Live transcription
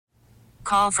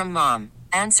Call from mom.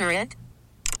 Answer it.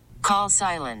 Call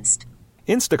silenced.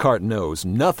 Instacart knows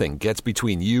nothing gets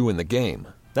between you and the game.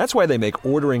 That's why they make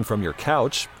ordering from your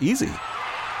couch easy.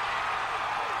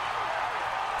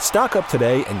 Stock up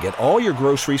today and get all your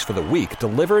groceries for the week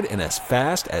delivered in as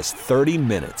fast as 30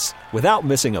 minutes without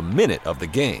missing a minute of the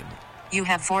game. You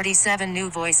have 47 new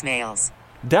voicemails.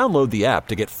 Download the app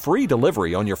to get free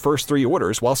delivery on your first 3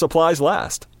 orders while supplies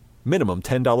last. Minimum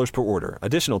 $10 per order.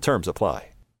 Additional terms apply.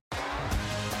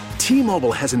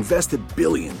 T-Mobile has invested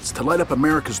billions to light up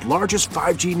America's largest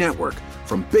 5G network,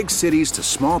 from big cities to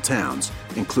small towns,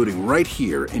 including right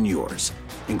here in yours.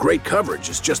 And great coverage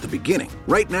is just the beginning.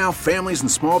 Right now, families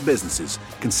and small businesses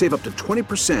can save up to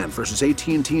 20% versus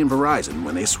AT&T and Verizon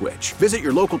when they switch. Visit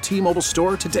your local T-Mobile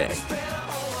store today.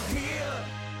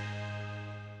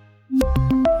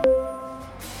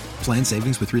 Plan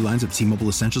savings with 3 lines of T-Mobile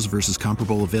Essentials versus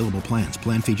comparable available plans.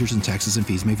 Plan features and taxes and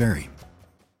fees may vary.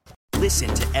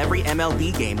 Listen to every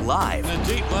MLB game live. In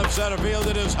the deep left center field,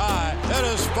 it is high, it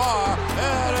is far,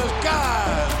 it is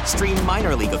gone. Stream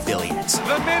minor league affiliates.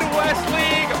 The Midwest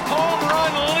League home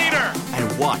run leader.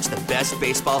 And watch the best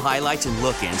baseball highlights and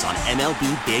look-ins on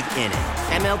MLB Big Inning.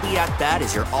 MLB At Bat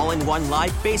is your all-in-one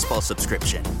live baseball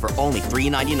subscription for only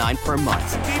 $3.99 per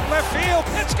month. Deep left field,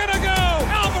 it's gonna go.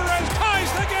 Alvarez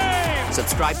ties the game.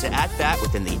 Subscribe to At Bat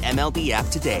within the MLB app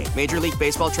today. Major League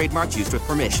Baseball trademarks used with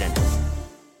permission.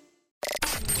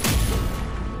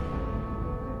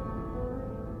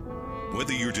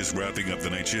 Whether you're just wrapping up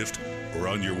the night shift or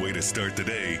on your way to start the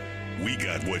day, we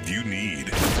got what you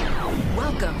need.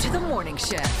 Welcome to the Morning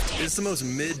Shift. It's the most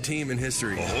mid-team in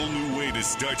history. A whole new way to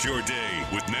start your day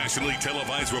with nationally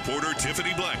televised reporter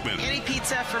Tiffany Blackman. Any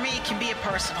pizza for me can be a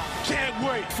personal. Can't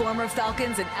wait. Former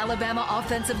Falcons and Alabama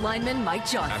offensive lineman Mike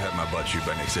Johnson. I've had my butt chewed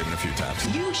by Nick Saban a few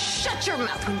times. You shut your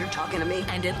mouth when you're talking to me.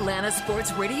 And Atlanta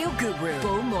sports radio guru,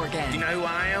 Bo Morgan. You know who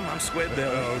I am? I'm Squid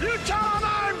Bill. You tell him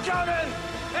I'm coming,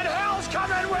 and hell's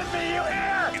coming with me, you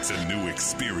hear? It's a new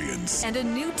experience. And a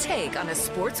new take on a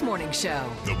sports morning show.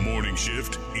 The Morning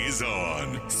Shift is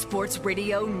on. Sports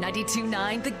Radio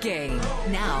 92.9 The Game.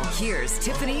 Now, here's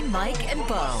Tiffany, Mike, and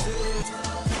Bo.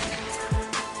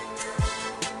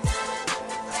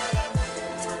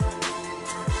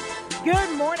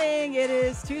 Good morning. It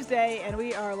is Tuesday, and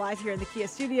we are live here in the Kia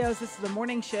Studios. This is the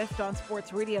Morning Shift on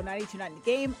Sports Radio 92.9 The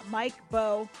Game. Mike,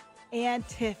 Bo, and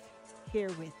Tiff here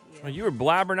with you. Well, you were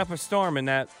blabbering up a storm in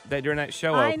that during that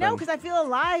show. I know, because I feel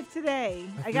alive today.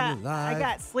 I alive.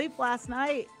 got sleep last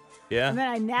night. Yeah. And then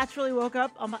I naturally woke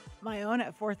up on my own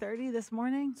at 4:30 this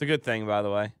morning. It's a good thing, by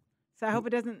the way. So I hope it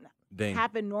doesn't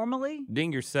happen normally.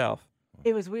 Ding yourself.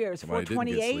 It was weird. It was Somebody didn't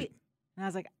get 4:28, sleep. and I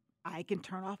was like, I can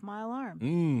turn off my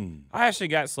alarm. I actually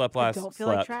got slept I don't feel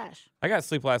like trash. I got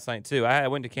sleep last night, too. I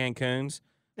went to Cancun's,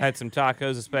 had some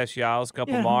tacos, especials, a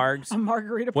couple margs. A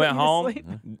margarita. Went home.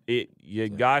 To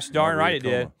sleep. Gosh darn right it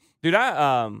did.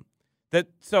 Dude,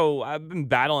 so I've been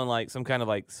battling like some kind of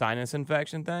like sinus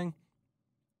infection thing.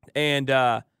 And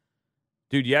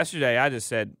dude, yesterday I just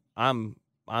said I'm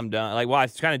done. Like, well, I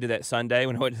kind of did that Sunday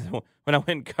when I went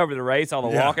and covered the race, all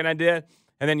the walking I did.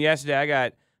 And then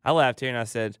yesterday I left here and I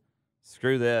said,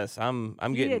 screw this. I'm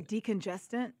getting a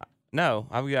decongestant. No,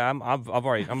 I'm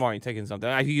already taking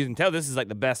something. You can tell this is like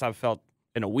the best I've felt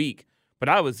in a week. But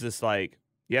I was just like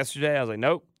yesterday. I was like,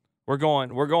 nope, we're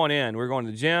going in. We're going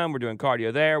to the gym. We're doing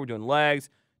cardio there. We're doing legs,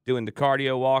 doing the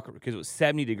cardio walk because it was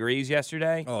 70 degrees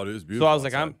yesterday. Oh, it was beautiful. So I was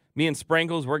like, me and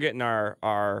Sprinkles, we're getting our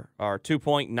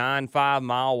 2.95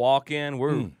 mile walk in.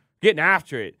 We're getting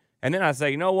after it. And then I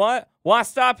say, you know what? Why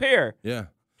stop here? Yeah.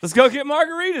 Let's go get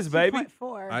margaritas, baby.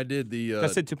 2.4. I did the. I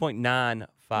said 2.95. Me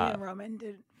and Roman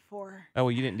did 4. Oh,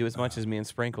 well, you didn't do as much as me and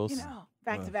Sprinkles. You know,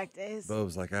 back-to-back days. Bo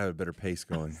was like, I had a better pace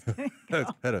going.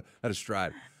 had a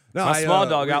stride. No, My small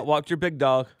dog outwalked your big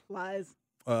dog. Lies.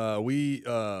 We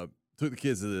took the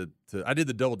kids I did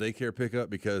the double daycare pickup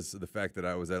because of the fact that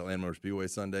I was at Atlanta Motor Speedway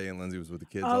Sunday and Lindsay was with the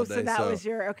kids all day. So that was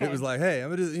your, okay. It was like, hey,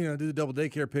 I'm going to do the double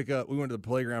daycare pickup. We went to the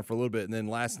playground for a little bit. And then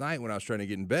last night when I was trying to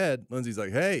get in bed, Lindsay's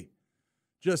like, hey,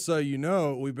 just so you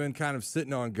know, we've been kind of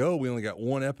sitting on go. We only got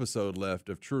one episode left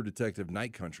of True Detective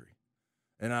Night Country.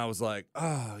 And I was like,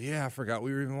 oh, yeah, I forgot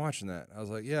we were even watching that. I was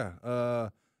like, yeah,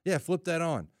 flip that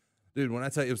on. Dude, when I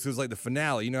tell you, it was like the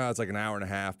finale. You know how it's like an hour and a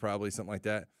half, probably, something like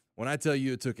that. When I tell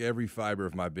you it took every fiber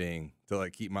of my being to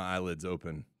like keep my eyelids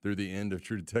open through the end of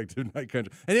True Detective Night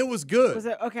Country. And it was good. Was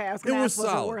it okay? I was going to ask, was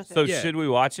it worth it? So should we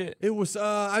watch it? It was,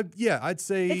 I'd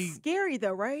say. It's scary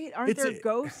though, right? Aren't there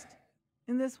ghosts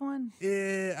in this one?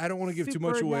 I don't want to give too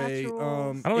much away. I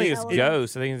don't think it's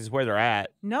ghosts. I think it's where they're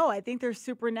at. No, I think there's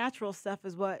supernatural stuff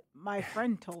is what my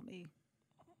friend told me.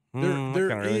 There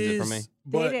kind of ruins it for me.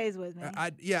 Day-Day's with me.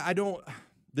 I don't.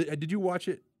 Did you watch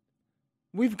it?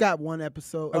 We've got one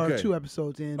episode or 2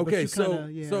 episodes in. Okay, but so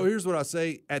here's what I'll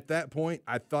say. At that point,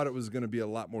 I thought it was going to be a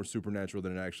lot more supernatural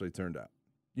than it actually turned out.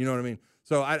 You know what I mean?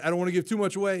 So I don't want to give too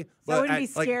much away. But I wouldn't be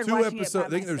scared like 2 watching episodes, it by I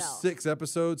think there's myself. 6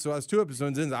 episodes. So I was 2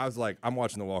 episodes in. I was like, I'm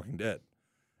watching The Walking Dead.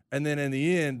 And then in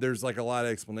the end, there's like a lot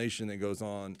of explanation that goes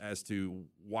on as to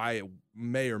why it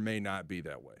may or may not be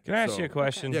that way. Can I ask you a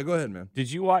question? Yeah, go ahead, man.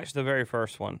 Did you watch the very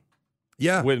first one?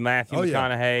 Yeah. With Matthew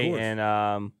McConaughey course.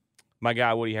 and my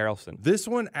guy Woody Harrelson. This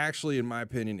one actually, in my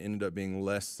opinion, ended up being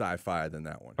less sci-fi than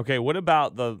that one. Okay, what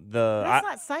about the That's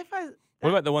not sci-fi. what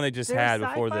about the one they just There was had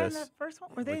before sci-fi in this? that first one?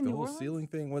 Were they Like in the New whole Orleans? ceiling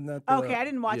thing, wasn't that? The, Okay, I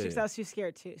didn't watch it yeah, because I was too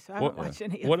scared too, so I haven't watched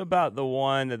any of What it. about the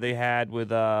one that they had with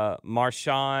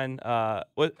Marshawn?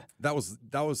 What? That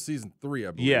was season 3,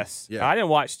 I believe. Yes. Yeah. I didn't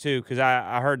watch 2 because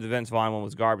I heard the Vince Vaughn one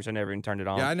was garbage. I never even turned it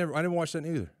on. Yeah, I didn't watch that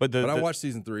either. But I watched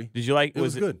season 3. Did you like? It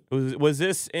was good. Was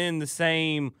this in the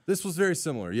same? This was very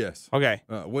similar. Yes. Okay.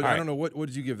 I right. don't know what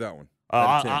did you give that one?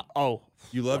 Out of 10?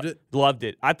 You loved it? Loved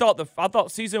it. I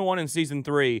thought season 1 and season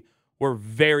 3 were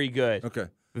very good. Okay.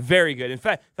 Very good. In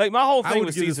fact, like my whole I thing would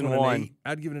with give this season one an 1. 8.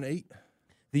 I'd give it an 8.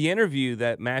 The interview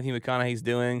that Matthew McConaughey's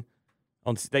doing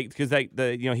on stage because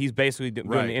he's basically doing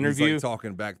the interview, He's like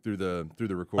talking back through the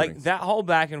recordings. like that whole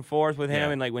back and forth with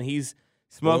him, and like when he's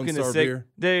smoking the Lone Star cig, beer.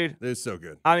 dude, It's so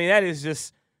good. I mean,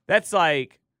 that's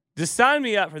like just sign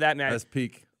me up for that match. That's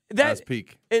peak. That's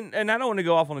peak. And I don't want to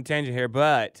go off on a tangent here,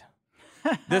 but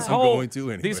this I'm whole going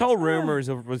to anyways. these whole rumors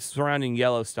of surrounding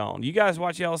Yellowstone. You guys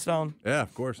watch Yellowstone? Yeah,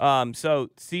 of course. So I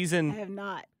season have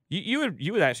not. you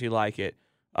would actually like it.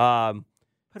 Put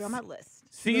it on my list.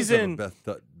 She does have a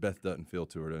Beth Dutton feel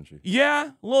to her, doesn't she?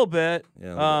 Yeah, a little bit.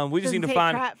 Yeah, we just Doesn't need to take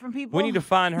find. crap from people? We need to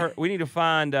find her. We need to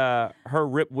find her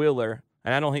Rip Wheeler,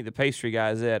 and I don't think the pastry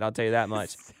guy is it. I'll tell you that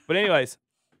much. But anyways,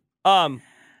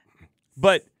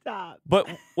 but Stop. but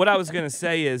what I was gonna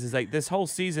say is like this whole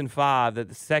season 5, that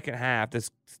the second half,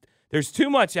 there's too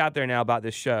much out there now about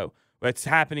this show. It's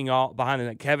happening all behind it.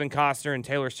 Like Kevin Costner and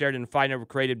Taylor Sheridan fighting over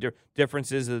creative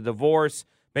differences. The divorce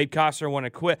made Costner want to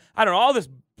quit. I don't know, all this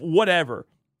whatever.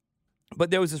 But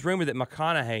there was this rumor that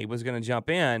McConaughey was going to jump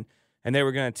in, and they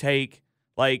were going to take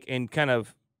and kind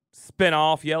of spin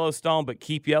off Yellowstone, but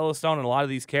keep Yellowstone and a lot of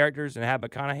these characters and have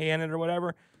McConaughey in it or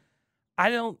whatever. I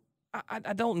don't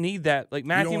need that. Like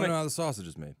Matthew, You don't want to know how the sausage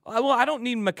is made. Well, I don't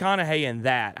need McConaughey in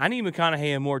that. I need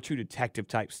McConaughey in more true detective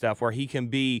type stuff where he can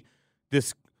be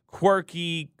this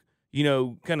quirky,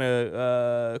 kind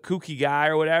of kooky guy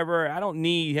or whatever. I don't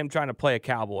need him trying to play a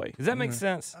cowboy. Does that make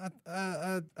sense?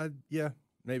 Yeah,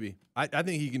 maybe. I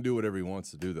think he can do whatever he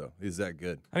wants to do, though. He's that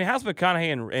good. I mean, how's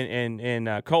McConaughey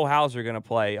and Cole Hauser going to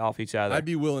play off each other? I'd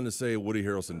be willing to say Woody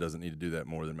Harrelson doesn't need to do that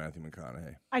more than Matthew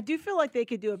McConaughey. I do feel like they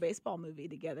could do a baseball movie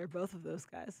together, both of those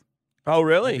guys. Oh,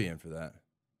 really? I'd be in for that.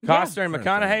 Costner and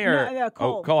McConaughey or No,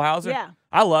 Cole. Cole Hauser? Yeah.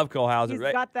 I love Cole Hauser.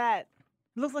 He's got that.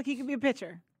 Looks like he could be a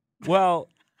pitcher. Well,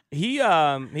 he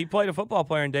played a football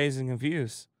player in Dazed and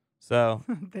Confused. So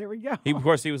there we go. Of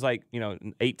course, he was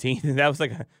 18. That was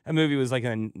that movie was like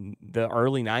in the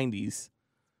early 90s.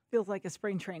 Feels like a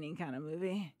spring training kind of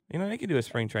movie. They could do a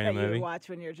spring training that you movie. would watch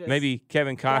when you're just maybe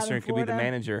Kevin down in Costner could be the Florida.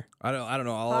 manager. I don't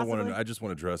know. All Possibly. I just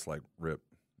want to dress like Rip.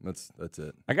 That's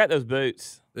it. I got those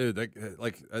boots. Dude, one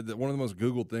of the most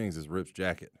Googled things is Rip's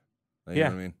jacket. You Yeah.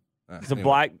 know what I mean? It's a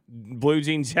black blue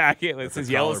jean jacket that says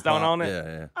Yellowstone on it.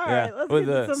 Yeah. All right, let's with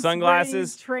get the to some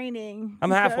sunglasses. spring training.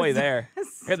 I'm halfway because there.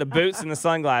 I got the boots and the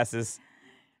sunglasses.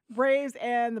 Braves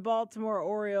and the Baltimore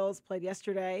Orioles played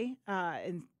yesterday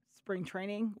in spring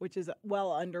training, which is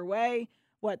well underway.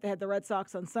 They had the Red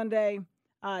Sox on Sunday.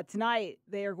 Tonight,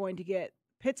 they are going to get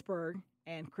Pittsburgh,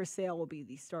 and Chris Sale will be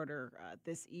the starter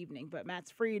this evening. But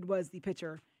Matt Fried was the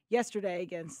pitcher yesterday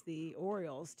against the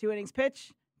Orioles. 2 innings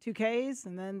pitch, 2 Ks,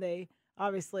 and then they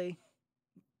obviously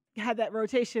had that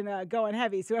rotation going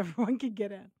heavy so everyone could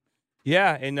get in.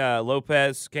 Yeah, and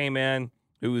Lopez came in.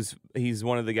 He's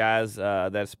one of the guys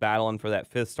that's battling for that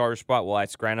 5th starter spot. We'll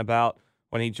ask Grant about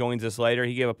when he joins us later.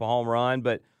 He gave up a home run,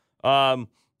 but Tyler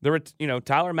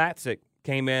Matzik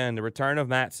came in, the return of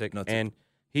Matzik, and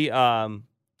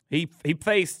he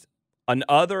faced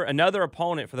another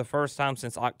opponent for the first time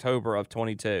since October of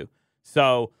 22.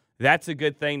 So that's a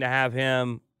good thing to have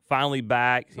him finally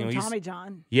back. From Tommy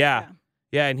John. Yeah,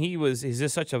 and he's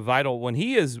just such a vital when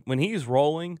he's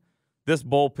rolling. This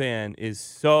bullpen is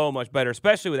so much better,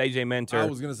 especially with A.J. Minter. I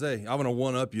was going to say, I'm going to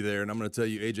one-up you there, and I'm going to tell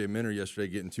you A.J. Minter yesterday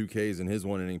getting 2 Ks in his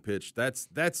 1-inning pitch. That's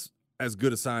as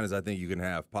good a sign as I think you can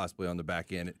have possibly on the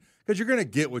back end. Because you're going to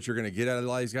get what you're going to get out of a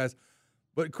lot of these guys.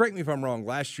 But correct me if I'm wrong,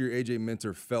 last year A.J.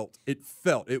 Minter it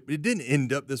didn't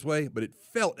end up this way, but it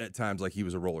felt at times like he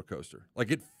was a roller coaster. Like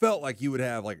it felt like he would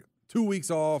have like 2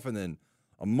 weeks off and then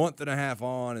a month and a half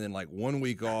on and then like 1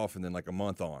 week off and then like a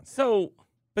month on. So,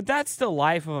 but that's the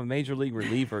life of a major league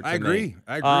reliever. I agree.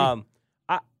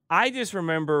 I just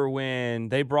remember when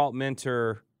they brought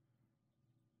Minter,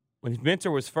 when Minter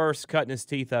was first cutting his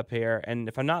teeth up here, and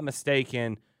if I'm not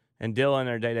mistaken, and Dylan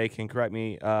or Day can correct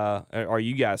me, or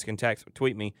you guys can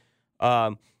tweet me.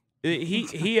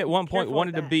 He at one point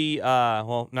wanted to be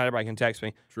well, not everybody can text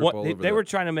me. They were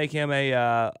trying to make him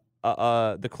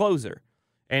the closer,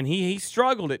 and he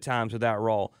struggled at times with that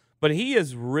role. But he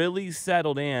has really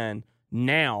settled in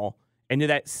now into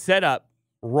that setup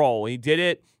role. He did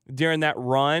it during that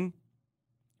run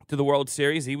to the World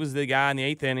Series. He was the guy in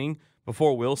the 8th inning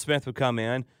before Will Smith would come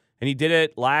in, and he did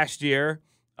it last year.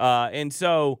 And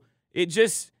so it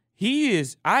just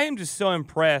I am just so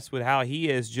impressed with how he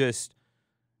has just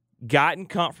gotten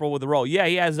comfortable with the role. Yeah,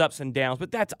 he has ups and downs, but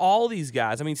that's all these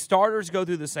guys. I mean, starters go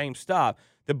through the same stuff.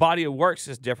 The body of work's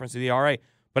just different to the ERA.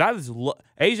 But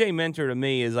AJ Minter to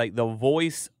me is like the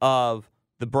voice of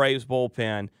the Braves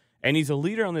bullpen, and he's a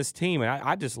leader on this team, and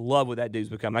I just love what that dude's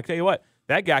become. I tell you what,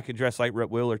 that guy could dress like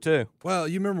Rip Wheeler too. Well,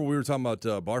 you remember we were talking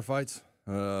about bar fights?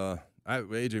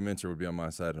 AJ Minter would be on my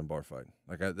side in a bar fight.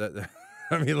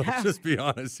 I mean, let's just be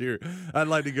honest here. I'd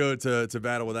like to go to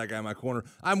battle with that guy in my corner.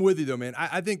 I'm with you, though, man.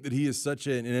 I think that he is such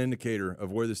an indicator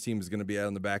of where this team is going to be at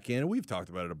on the back end. And we've talked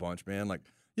about it a bunch, man. Like,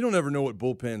 you don't ever know what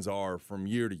bullpens are from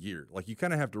year to year. Like, you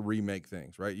kind of have to remake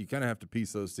things, right? You kind of have to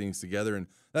piece those things together. And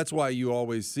that's why you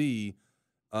always see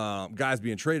guys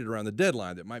being traded around the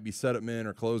deadline that might be setup men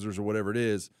or closers or whatever it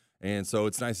is. And so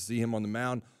it's nice to see him on the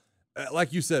mound.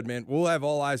 Like you said, man, we'll have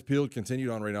all eyes peeled, continued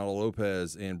on Reynaldo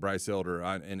Lopez and Bryce Elder.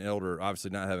 And Elder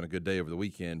obviously not having a good day over the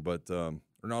weekend, but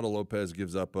Reynaldo Lopez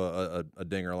gives up a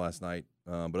dinger last night.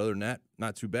 But other than that,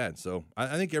 not too bad. So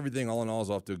I think everything all in all is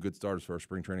off to a good start as far as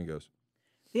spring training goes.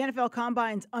 The NFL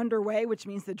Combine's underway, which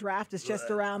means the draft is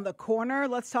just around the corner.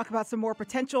 Let's talk about some more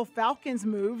potential Falcons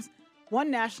moves.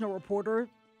 One national reporter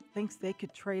thinks they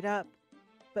could trade up,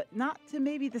 but not to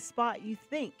maybe the spot you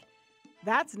think.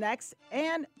 That's next.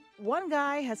 And one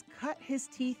guy has cut his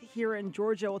teeth here in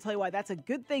Georgia. We'll tell you why that's a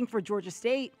good thing for Georgia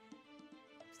State.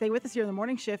 Stay with us here in the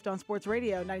morning shift on Sports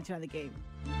Radio 92.9 The Game.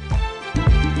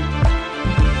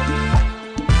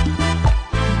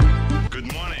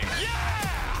 Good morning.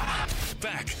 Yeah!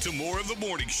 Back to more of the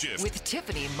morning shift with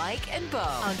Tiffany, Mike, and Bo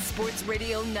on Sports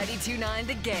Radio 92.9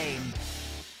 The Game.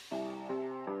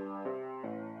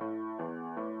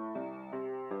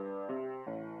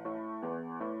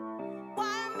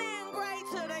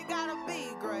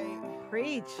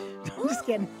 Preach. I'm just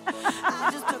kidding.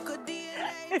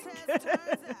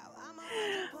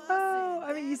 Oh,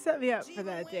 I mean, you set me up for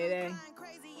that, Day.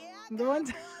 The one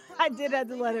time I did have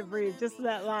to let it breathe, just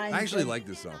that line. I actually like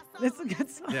this song. It's a good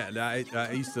song. Yeah,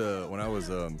 I used to, when I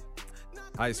was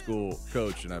high school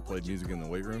coach and I played music in the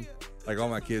weight room, like all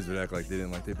my kids would act like they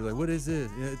didn't like. They'd be like, "What is it?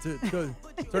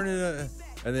 Turn it up."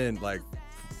 And then like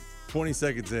 20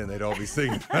 seconds in, they'd all be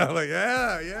singing. I'm like,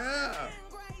 yeah.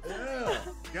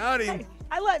 Got him. Hey,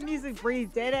 I let music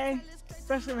breathe, Day.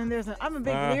 Especially when I'm a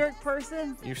big lyric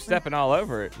person. You're stepping all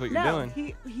over it. What you're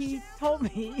doing? He told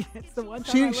me it's the one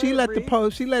time she let the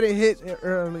post. She let it hit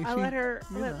early. I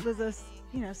let Liza,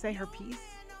 say her piece,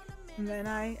 and then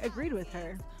I agreed with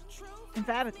her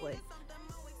emphatically.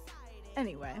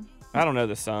 Anyway. I don't know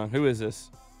this song. Who is this?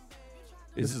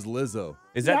 This is Lizzo.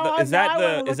 Is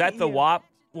that the WAP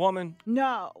woman?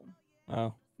 No.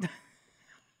 Oh.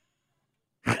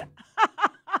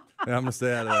 Yeah, I'm going to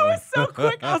stay out of that. I was so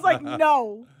quick. I was like,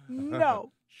 no.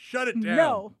 Shut it down,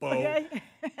 no. Bo. Okay?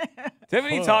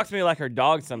 Tiffany talks to me like her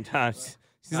dog sometimes.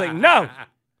 She's like, no.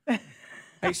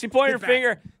 Like she pointed her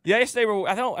finger. Yesterday,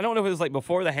 I don't know if it was like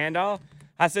before the handoff.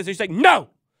 I said, so she's like, no.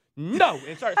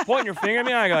 And starts pointing her finger at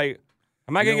me. And I go, like,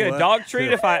 am I going to get a dog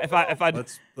treat if I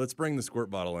Let's bring the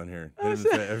squirt bottle in here.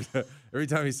 Every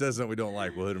time he says something we don't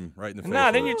like, we'll hit him right in the face.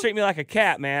 Nah, then you treat me like a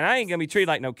cat, man. I ain't going to be treated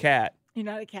like no cat. You're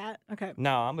not a cat? Okay.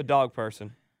 No, I'm a dog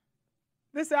person.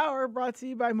 This hour brought to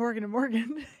you by Morgan &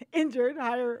 Morgan. Injured,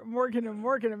 hire Morgan &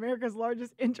 Morgan, America's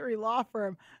largest injury law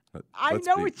firm. I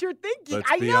know what you're thinking.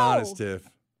 Let's be honest, Tiff.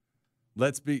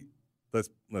 Let's be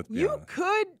honest. You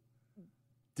could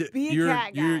be a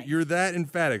cat guy. You're that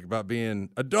emphatic about being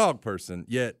a dog person,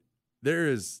 yet there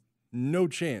is no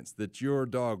chance that your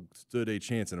dog stood a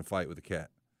chance in a fight with a cat.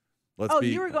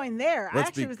 You were going there. I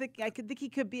actually was thinking I could think he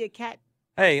could be a cat.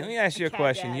 Hey, let me ask you a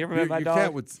question. You ever met my dog?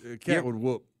 Cat would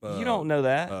whoop. You don't know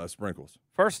that. Sprinkles.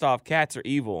 First off, cats are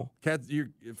evil.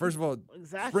 First of all,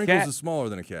 exactly. Sprinkles is smaller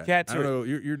than a cat. Cats I don't know.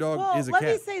 Your dog is a cat.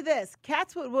 Let me say this: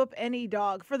 cats would whoop any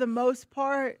dog for the most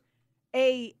part.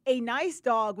 a nice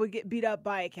dog would get beat up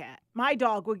by a cat. My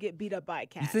dog would get beat up by a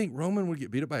cat. You think Roman would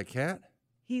get beat up by a cat?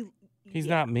 He's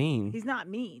not mean. He's not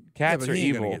mean. Cats but are he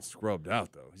ain't evil. gonna get scrubbed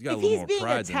out though. He's got If a little he's more being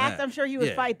pride attacked, than that. I'm sure he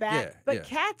would fight back. But yeah.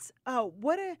 cats,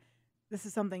 this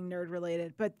is something nerd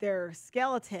related, but their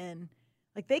skeleton,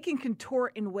 like they can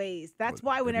contort in ways. That's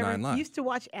why whenever you used to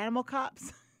watch Animal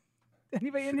Cops.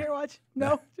 Anybody in here watch?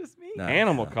 No, just me. No.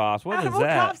 Animal Cops. What is that? Animal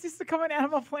Cops used to come on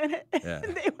Animal Planet, Yeah.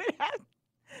 and they would have.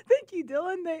 Thank you,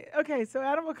 Dylan. So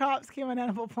Animal Cops came on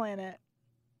Animal Planet,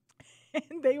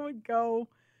 and they would go,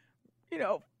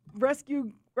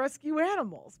 rescue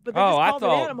animals. But they just called it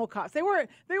Animal Cops. They weren't.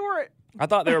 I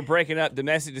thought they were breaking up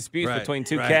domestic disputes between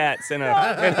two right. cats in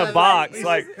a box. We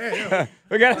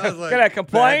got a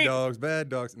complaint. Bad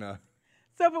dogs. No.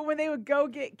 So, but when they would go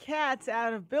get cats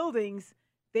out of buildings,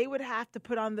 they would have to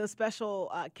put on those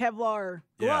special Kevlar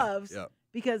gloves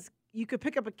because you could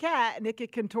pick up a cat and it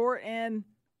could contort and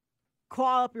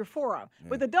claw up your forearm. Yeah.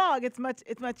 With a dog, it's much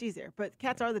easier. But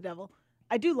cats are the devil.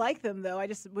 I do like them though. I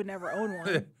just would never own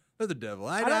one. They're the devil.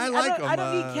 I like them. I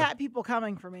don't need cat people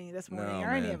coming for me this morning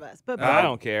or any of us. But I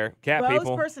don't care. Cat Bo's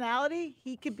people. personality,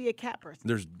 he could be a cat person.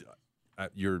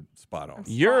 You're spot on.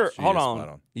 Hold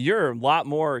on. You're a lot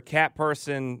more cat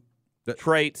person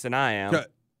traits than I am.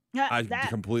 I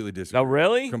completely disagree. Oh,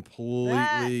 really?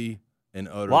 Completely and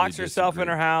utterly Locks herself in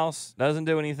her house, doesn't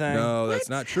do anything. No, that's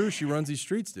not true. She runs these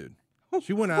streets, dude.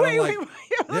 She went out Let's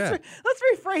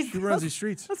rephrase. She runs these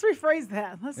streets. Let's rephrase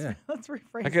that. Let's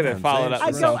rephrase. I could have followed up.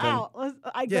 I go out.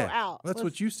 I go out. That's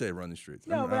what you say. Run the streets.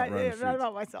 No, but not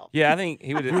about myself. Yeah, I think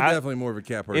he would. You're definitely more of a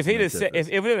cat person. If he'd have said, if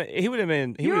he would have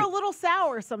been, you're a little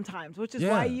sour sometimes, which is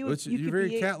why you could very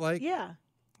be cat-like. Yeah.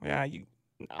 Yeah,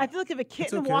 I feel like if a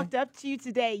kitten walked up to you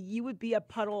today, you would be a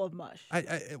puddle of mush.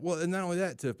 Well, and not only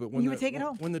that, Tiff, but when you would take it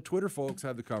home. When the Twitter folks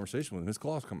have the conversation with him, his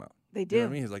claws come out. They do. You know what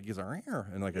I mean? He's like,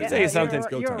 and like, I'll tell you something.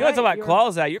 You know what's about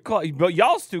claws out? But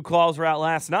y'all's two claws were out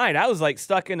last night. I was like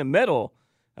stuck in the middle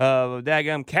of a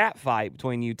daggum cat fight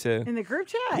between you two. In the group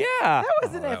chat? Yeah. That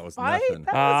wasn't a fight. Nothing.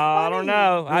 That was funny. I don't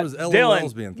know. It was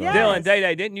LOLs being thrown. Dylan,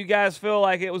 Day-Day, didn't you guys feel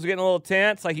like it was getting a little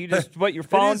tense? Like you just put your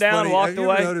phone down and walked away?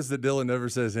 Have you ever noticed that Dylan never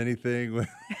says anything?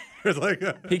 It's like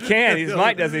he can't. His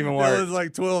mic doesn't even work. Dylan's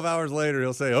like 12 hours later,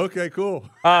 he'll say, "Okay, cool."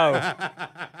 Oh.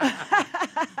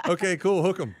 Okay, cool.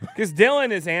 Hook him. Because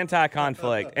Dylan is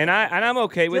anti-conflict, and I'm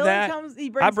okay with that.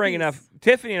 I bring enough.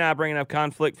 Tiffany and I bring enough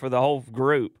conflict for the whole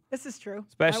group. This is true.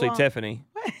 Especially Tiffany.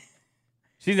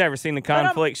 She's never seen the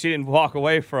conflict she didn't walk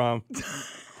away from.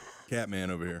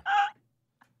 Catman over here.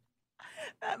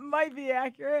 That might be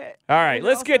accurate. All right,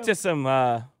 let's get to some.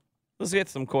 Let's get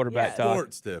some quarterback talk.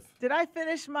 Sports stuff. Did I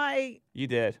finish my? You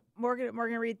did. Morgan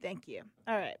Reed, thank you.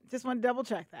 All right, just want to double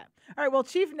check that. All right, well,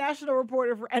 Chief National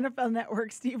Reporter for NFL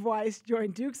Network, Steve Weiss,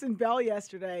 joined Dukes and Bell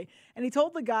yesterday, and he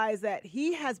told the guys that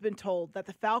he has been told that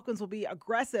the Falcons will be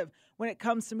aggressive when it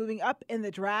comes to moving up in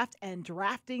the draft and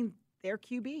drafting their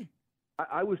QB.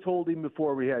 I was told even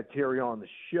before we had Terry on the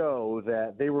show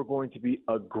that they were going to be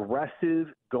aggressive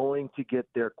going to get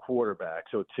their quarterback.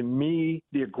 So to me,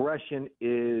 the aggression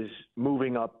is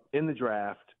moving up in the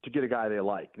draft to get a guy they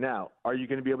like. Now, are you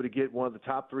going to be able to get one of the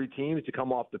top three teams to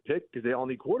come off the pick because they all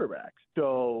need quarterbacks?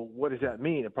 So what does that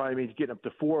mean? It probably means getting up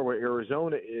to 4 where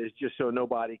Arizona is just so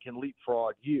nobody can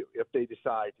leapfrog you if they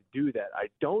decide to do that. I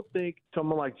don't think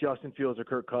someone like Justin Fields or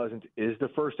Kirk Cousins is the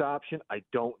first option. I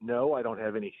don't know. I don't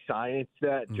have any science to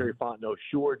that. Mm-hmm. Jerry Fontenot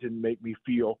sure didn't make me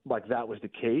feel like that was the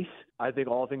case. I think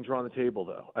all things are on the table,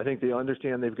 though. I think they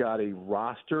understand they've got a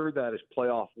roster that is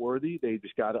playoff worthy. They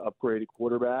just got to upgrade a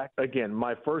quarterback. Again,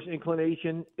 my first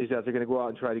inclination is that they're going to go out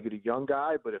and try to get a young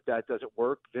guy, but if that doesn't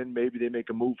work, then maybe they make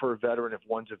a move for a veteran if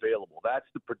one's available. That's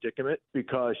the predicament,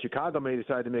 because Chicago may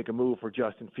decide to make a move for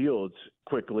Justin Fields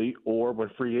quickly, or when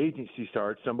free agency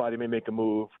starts, somebody may make a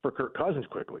move for Kirk Cousins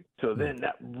quickly. So then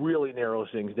that really narrows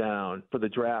things down for the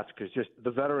draft, because just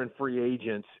the veteran free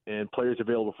agents and players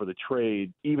available for the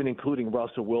trade, even including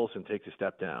Russell Wilson, takes a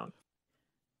step down.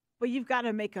 But you've got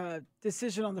to make a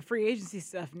decision on the free agency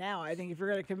stuff now. I think if you're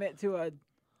going to commit to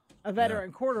a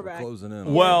veteran quarterback, we're closing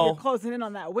in. You're closing in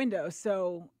on that window.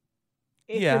 So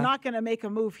if you're not going to make a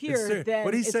move here, then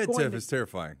what he said, Tiff, is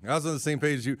terrifying. I was on the same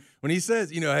page as you when he says,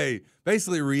 hey,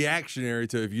 basically reactionary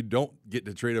to if you don't get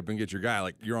to trade up and get your guy,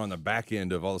 like you're on the back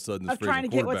end of all of a sudden this of trying to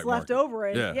get what's left over.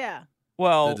 And yeah.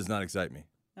 Well, that does not excite me.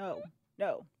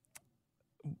 No.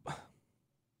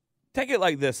 Take it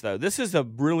like this, though. This is a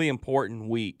really important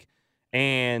week,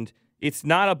 and it's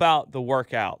not about the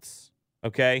workouts,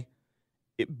 okay?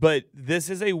 But this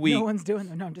is a week. No one's doing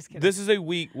them. No, I'm just kidding. This is a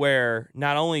week where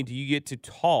not only do you get to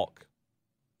talk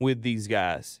with these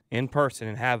guys in person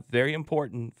and have very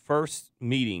important first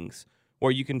meetings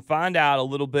where you can find out a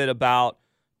little bit about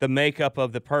the makeup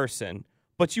of the person,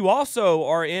 but you also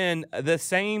are in the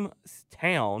same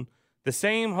town, the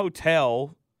same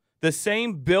hotel, the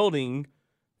same building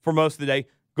for most of the day,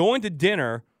 going to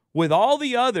dinner with all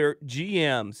the other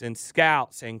GMs and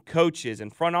scouts and coaches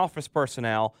and front office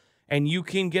personnel, and you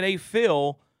can get a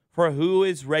feel for who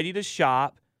is ready to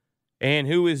shop and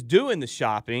who is doing the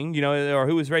shopping, or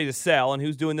who is ready to sell and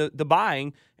who's doing the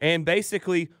buying, and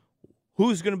basically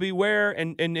who's going to be where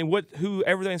and who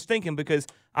everything's thinking, because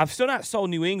I've still not sold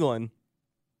New England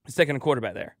is taking a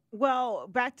quarterback there. Well,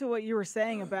 back to what you were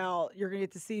saying about you're going to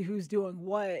get to see who's doing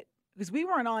what, because we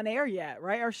weren't on air yet,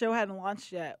 right? Our show hadn't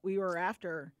launched yet. We were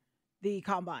after the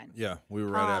Combine. Yeah, we were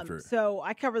right after it. So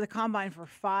I covered the Combine for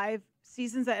 5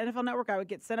 seasons at NFL Network. I would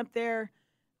get sent up there,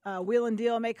 wheel and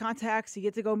deal, make contacts. You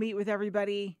get to go meet with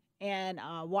everybody and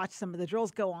watch some of the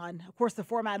drills go on. Of course, the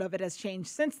format of it has changed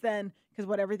since then because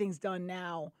everything's done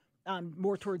now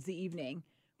more towards the evening,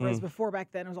 whereas before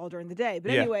back then it was all during the day.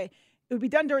 But anyway, it would be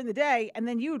done during the day, and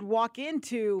then you would walk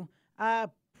into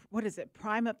what is it,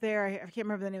 Prime up there? I can't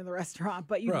remember the name of the restaurant,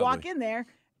 but you'd walk in there,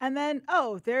 and then,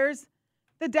 there's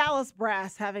the Dallas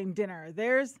brass having dinner.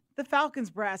 There's the Falcons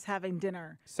brass having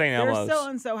dinner. St. Elmo's. There's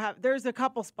so-and-so there's a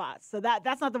couple spots. So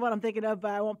that's not the one I'm thinking of,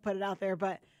 but I won't put it out there.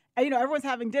 But, everyone's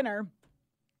having dinner,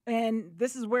 and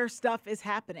this is where stuff is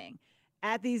happening.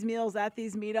 At these meals, at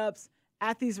these meetups,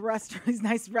 at these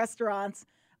nice restaurants.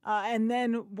 And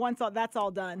then once that's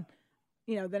all done,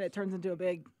 then it turns into a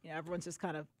big, everyone's just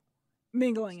kind of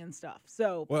mingling and stuff.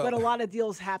 So, but a lot of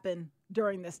deals happen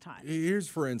during this time. Here's,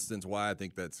 for instance, why I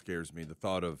think that scares me: the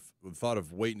thought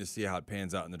of waiting to see how it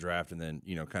pans out in the draft, and then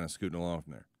kind of scooting along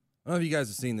from there. I don't know if you guys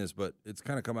have seen this, but it's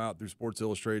kind of come out through Sports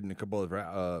Illustrated and a couple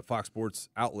of Fox Sports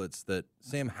outlets that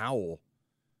Sam Howell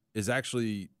is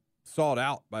actually sought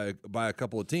out by a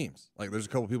couple of teams. Like, there's a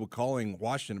couple of people calling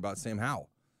Washington about Sam Howell.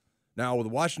 Now, with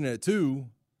Washington at 2,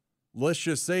 let's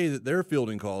just say that they're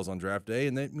fielding calls on draft day,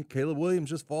 and then Caleb Williams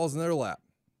just falls in their lap,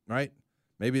 right?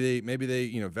 Maybe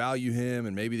they value him,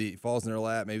 and maybe he falls in their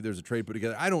lap. Maybe there's a trade put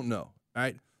together. I don't know,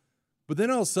 right? But then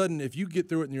all of a sudden, if you get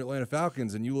through it in your Atlanta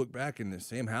Falcons and you look back and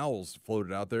Sam Howell's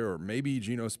floated out there, or maybe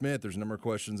Geno Smith, there's a number of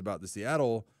questions about the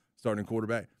Seattle starting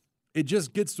quarterback. It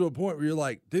just gets to a point where you're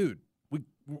like, dude,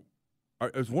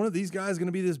 is one of these guys going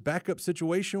to be this backup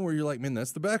situation where you're like, man,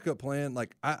 that's the backup plan?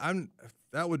 Like,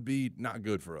 that would be not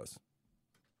good for us.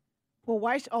 Well,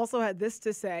 Weiss also had this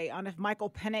to say on if Michael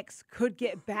Penix could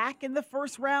get back in the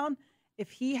first round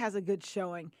if he has a good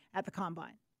showing at the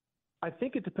Combine. I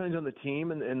think it depends on the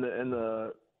team and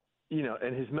the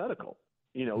and his medical.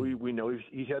 We know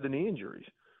he's had the knee injuries,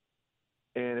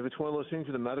 and if it's one of those things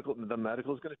where the medical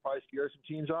is going to probably scare some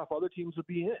teams off, other teams will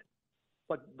be in.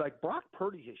 But like Brock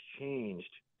Purdy has changed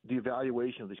the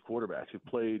evaluation of these quarterbacks who've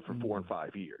played for 4 and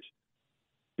 5 years.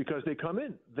 Because they come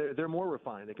in, they're more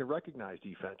refined. They can recognize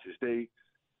defenses.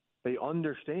 They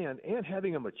understand, and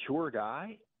having a mature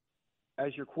guy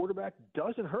as your quarterback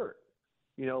doesn't hurt.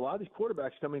 A lot of these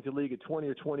quarterbacks coming to the league at 20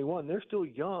 or 21, they're still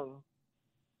young.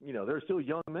 They're still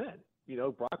young men.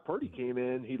 Brock Purdy came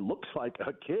in, he looks like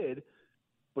a kid,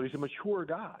 but he's a mature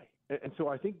guy. And so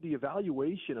I think the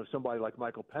evaluation of somebody like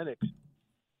Michael Penix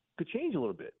could change a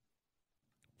little bit.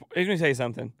 Let me tell you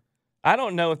something. I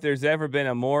don't know if there's ever been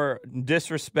a more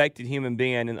disrespected human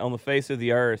being on the face of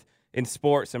the earth in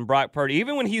sports than Brock Purdy.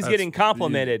 Even when he's getting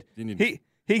complimented,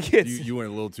 he gets. You went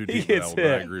a little too deep. With that one,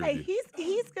 I agree with you.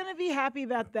 He's going to be happy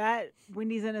about that when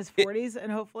he's in his 40s,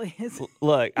 and hopefully his.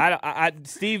 Look,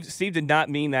 Steve did not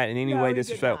mean that in any way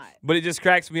disrespectful, but it just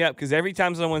cracks me up because every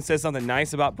time someone says something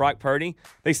nice about Brock Purdy,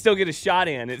 they still get a shot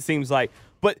in. It seems like,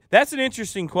 but that's an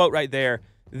interesting quote right there.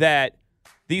 That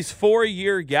these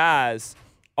 4-year guys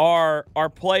are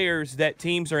players that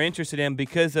teams are interested in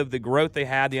because of the growth they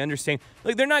have, the understanding.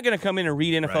 Like, they're not going to come in and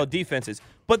read NFL defenses,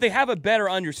 but they have a better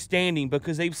understanding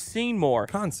because they've seen more.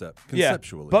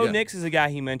 Conceptually. Bo Nix is a guy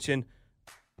he mentioned.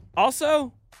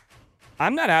 Also,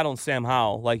 I'm not out on Sam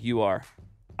Howell like you are.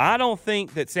 I don't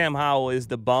think that Sam Howell is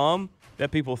the bum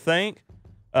that people think.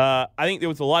 I think there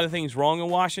was a lot of things wrong in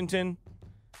Washington.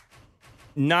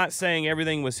 Not saying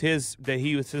everything was his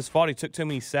fault. He took too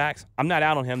many sacks. I'm not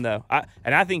out on him, though.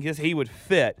 I think he would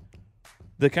fit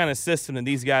the kind of system that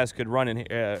these guys could run in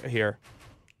here.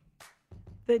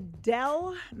 The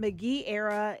Dell McGee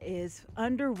era is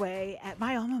underway at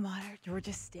my alma mater,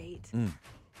 Georgia State.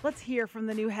 Let's hear from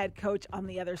the new head coach on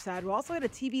the other side. We'll also get a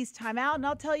TV's timeout, and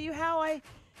I'll tell you how I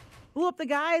blew up the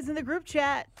guys in the group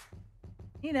chat.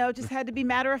 Just had to be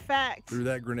matter of fact. Threw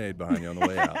that grenade behind you on the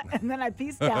way out. And then I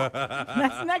peaced out.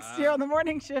 That's next year on the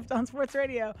Morning Shift on Sports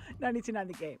Radio 92.9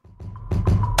 The Game.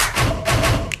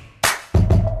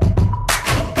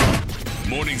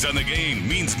 Mornings on the Game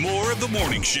means more of the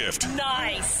morning shift.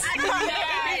 Nice.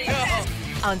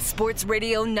 On Sports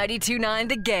Radio 92.9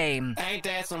 The Game. Ain't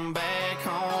that some back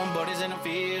home, buddies in the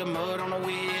field, mud on the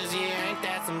wheels, yeah. Ain't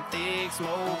that some thick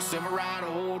smoke,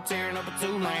 Silverado tearing up a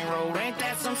 2-lane road. Ain't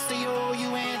that some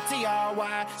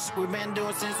C-O-U-N-T-R-Y, we've been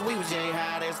doing since we was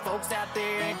J-High. There's folks out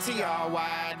there ain't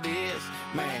T-R-Y this,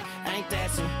 man. Ain't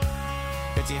that some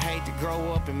that you hate to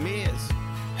grow up and miss?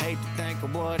 Hate to think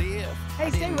of what if. Hey,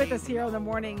 stay with us here on the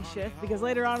morning shift because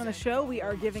later on in the show, we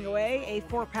are giving away a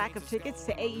 4-pack of tickets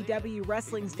to AEW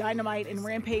Wrestling's Dynamite and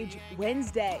Rampage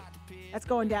Wednesday. That's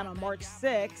going down on March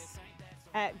 6th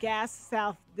at Gas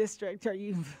South District. Are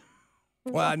you?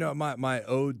 Well, I know my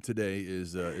ode today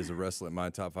is a wrestling.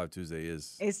 My Top 5 Tuesday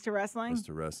is to wrestling. Is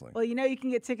to wrestling. Well, you can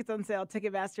get tickets on sale at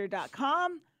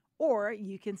Ticketmaster.com, or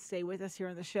you can stay with us here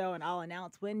on the show, and I'll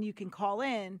announce when you can call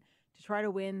in to try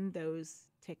to win those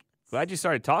tickets. Glad you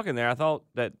started talking there. I thought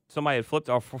that somebody had flipped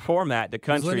our format to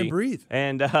country. Let it breathe.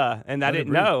 And I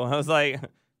didn't know. I was like, am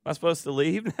I supposed to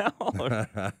leave now? What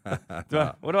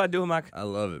do I do with my... I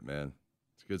love it, man.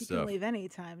 It's good stuff. You can leave any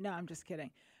time. No, I'm just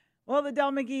kidding. Well, the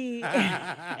Del McGee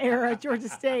era at Georgia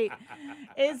State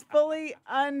is fully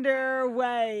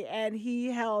underway, and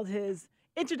he held his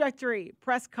introductory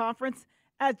press conference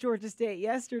at Georgia State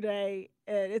yesterday,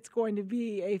 and it's going to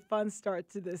be a fun start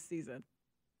to this season.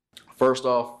 First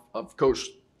off, I've coached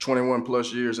 21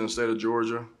 plus years in the state of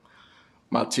Georgia.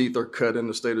 My teeth are cut in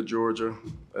the state of Georgia.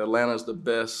 Atlanta is the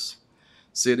best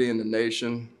city in the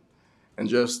nation, and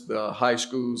just the high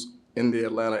schools in the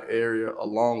Atlanta area,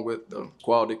 along with the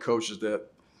quality coaches that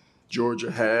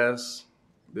Georgia has.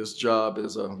 This job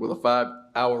is with a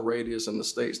 5-hour radius in the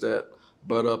states that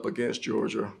butt up against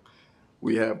Georgia.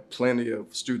 We have plenty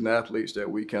of student athletes that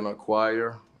we can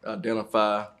acquire,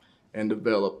 identify, and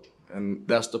develop. And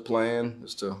that's the plan,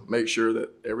 is to make sure that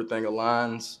everything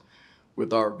aligns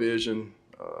with our vision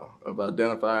of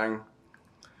identifying,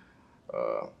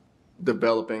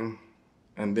 developing,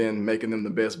 and then making them the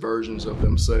best versions of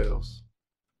themselves.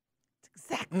 It's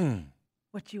exactly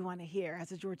what you want to hear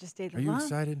as a Georgia State alum. Are you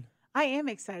excited? I am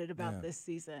excited about this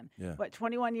season. Yeah. But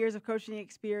 21 years of coaching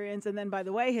experience. And then, by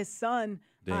the way, his son,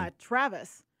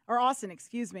 Austin,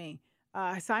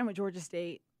 signed with Georgia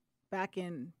State back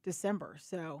in December.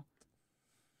 So,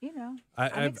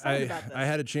 I'm excited about this. I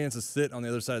had a chance to sit on the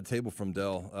other side of the table from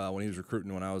Del when he was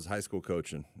recruiting when I was high school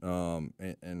coaching.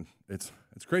 And it's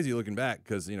crazy looking back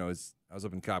because, I was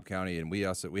up in Cobb County, and we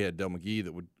had Del McGee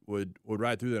that would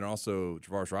ride through there, and also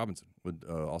Travaris Robinson would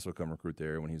also come recruit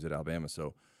there when he was at Alabama.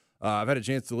 So I've had a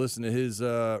chance to listen to his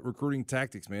recruiting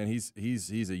tactics, man.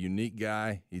 He's a unique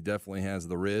guy. He definitely has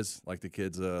the riz, like the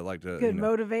kids like to. Good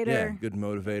motivator. Yeah, good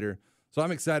motivator. So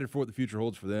I'm excited for what the future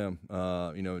holds for them.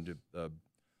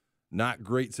 Not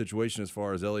great situation as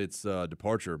far as Elliott's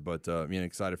departure, but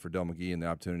excited for Del McGee and the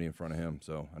opportunity in front of him.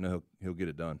 So I know he'll get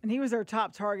it done. And he was their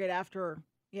top target after,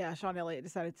 Sean Elliott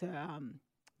decided to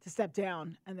step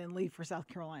down and then leave for South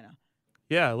Carolina.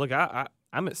 Yeah, look,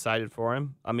 I'm excited for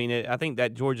him. I mean, I think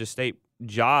that Georgia State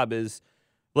job is,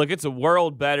 it's a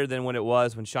world better than when it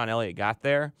was when Sean Elliott got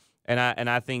there, and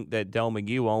I think that Del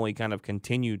McGee will only kind of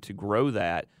continue to grow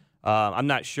that. I'm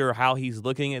not sure how he's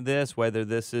looking at this, whether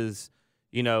this is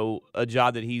a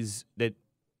job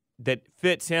that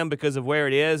fits him because of where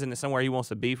it is and it's somewhere he wants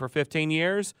to be for 15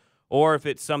 years, or if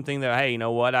it's something that, hey, you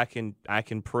know what, I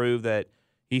can prove that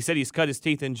he said he's cut his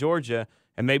teeth in Georgia,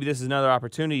 and maybe this is another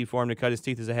opportunity for him to cut his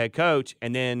teeth as a head coach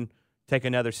and then take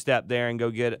another step there and go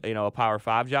get a Power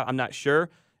 5 job. I'm not sure.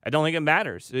 I don't think it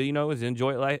matters.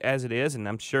 Enjoy it as it is, and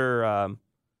I'm sure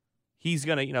he's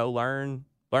going to learn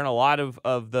a lot of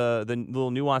the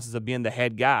little nuances of being the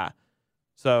head guy.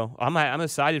 So I'm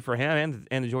excited for him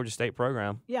and the Georgia State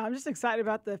program. Yeah, I'm just excited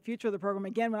about the future of the program.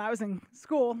 Again, when I was in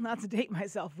school, not to date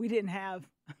myself, we didn't have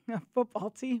a football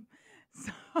team.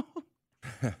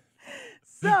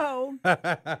 So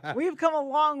we've come a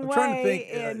long way. I'm trying to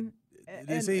think.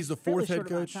 They say he's the fourth head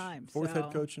coach.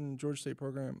 Head coach in Georgia State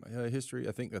program history.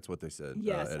 I think that's what they said.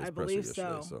 Yes, at his I believe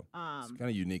so. So it's kind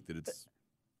of unique that it's.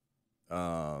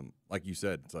 Like you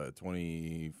said, it's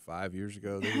 25 years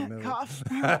ago. Cough.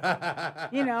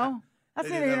 That's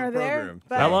neither here nor there.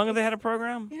 But how long have they had a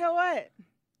program? You know what?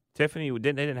 Tiffany they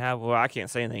didn't have. Well, I can't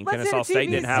say anything. Kennesaw State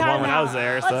didn't have one when I was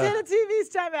there. Let's hit a TV's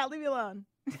timeout. Leave me alone.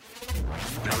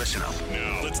 Now listen up.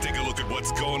 Now let's take a look at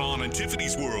what's going on in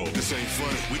Tiffany's world. This ain't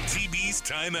funny. With TV's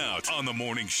Timeout on the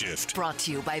morning shift. Brought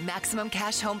to you by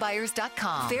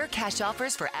MaximumCashHomeBuyers.com. Fair cash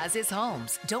offers for as-is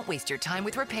homes. Don't waste your time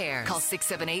with repairs. Call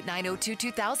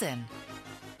 678-902-2000.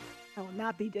 I will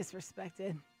not be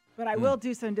disrespected, but I will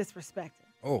do some disrespecting.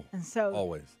 Oh, and so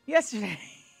always. Yesterday,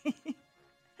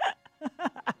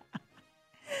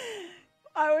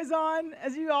 I was on,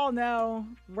 as you all know,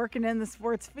 working in the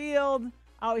sports field.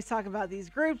 I always talk about these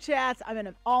group chats. I'm in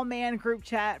an all-man group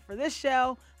chat for this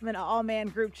show. I'm in an all-man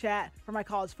group chat for my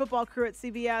college football crew at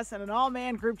CBS and an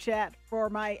all-man group chat for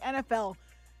my NFL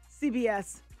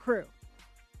CBS crew.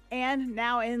 And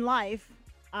now in life,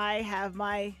 I have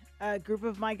my group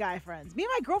of my guy friends. Me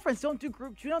and my girlfriends don't do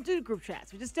group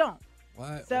chats. We just don't.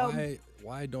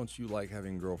 Why don't you like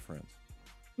having girlfriends?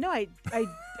 No, I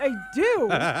do.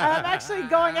 I'm actually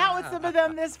going out with some of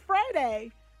them this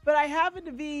Friday. But I happen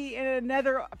to be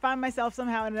find myself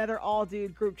somehow in another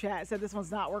all-dude group chat. So this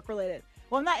one's not work-related.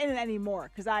 Well, I'm not in it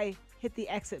anymore because I hit the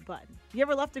exit button. You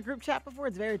ever left a group chat before?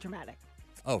 It's very dramatic.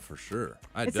 Oh, for sure.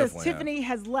 It says Tiffany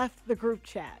has left the group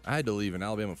chat. I had to leave an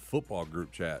Alabama football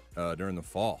group chat during the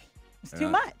fall. It's too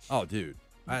much. Oh, dude.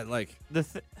 I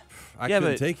I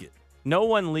couldn't take it. No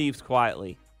one leaves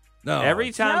quietly. No.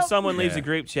 Every time someone leaves a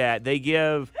group chat, they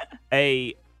give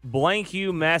a blank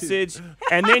you message,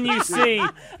 and then you see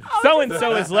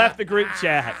so-and-so has left the group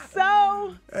chat.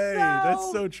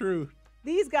 That's so true.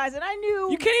 These guys, and I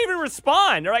knew. You can't even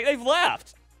respond. They're like, they've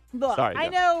left. Look, Sorry, I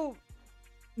know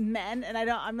men, and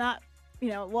I'm not,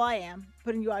 I am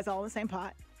putting you guys all in the same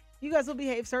pot. You guys will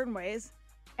behave certain ways,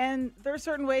 and there are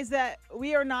certain ways that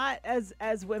we are not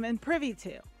as women privy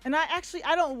to. And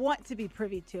I don't want to be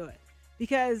privy to it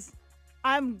because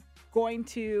I'm going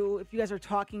to, if you guys are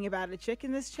talking about a chick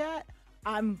in this chat,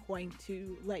 I'm going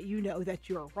to let you know that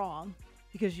you're wrong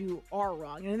because you are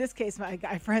wrong. And in this case, my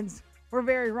guy friends were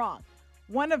very wrong.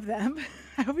 One of them,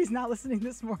 I hope he's not listening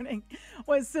this morning,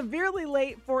 was severely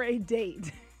late for a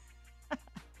date.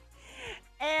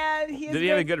 And did he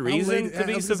have a good reason to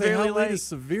be severely late? How late is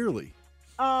severely?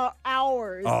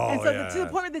 Hours. Oh, and so yeah. to the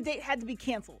point where the date had to be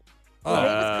canceled. The date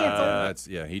was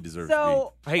canceled. He deserves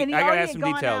to be. Hey, I got to ask some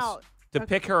details. Out. To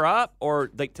pick her up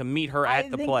or like to meet her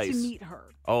at the place? To meet her.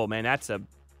 Oh, man, that's a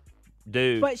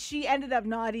dude. But she ended up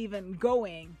not even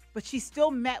going, but she still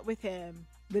met with him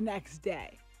the next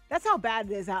day. That's how bad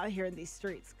it is out here in these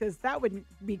streets, because that would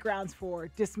be grounds for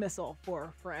dismissal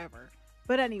for forever.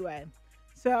 But anyway,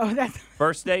 so that's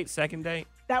first date, second date.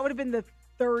 That would have been the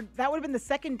third. That would have been the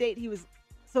second date.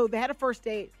 So they had a first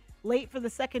date, late for the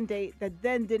second date that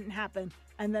then didn't happen,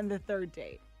 and then the third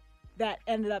date that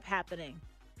ended up happening,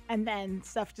 and then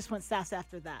stuff just went south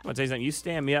after that. I'll tell you something. You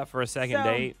stand me up for a second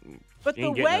date. But the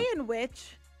way in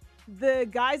which the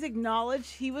guys acknowledged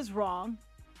he was wrong,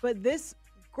 but this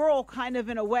girl kind of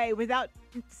in a way, without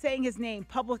saying his name,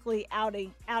 publicly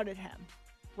outed him,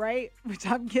 right? Which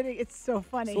I'm kidding. It's so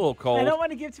funny. It's a little cold. I don't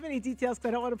want to give too many details because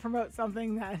I don't want to promote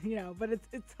something that, but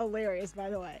it's hilarious, by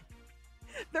the way.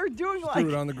 They're doing just do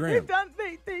it on the gram.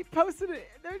 They posted it.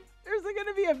 There's going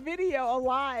to be a video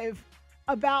alive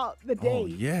about the date. Oh,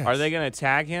 yes. Are they going to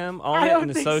tag him on it in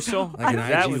the social? So. Like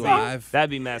an IG live?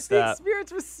 That'd be messed the up.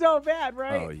 Experience was so bad,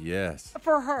 right? Oh, yes.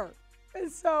 For her. And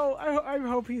so I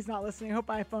hope he's not listening. I hope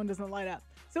my phone doesn't light up.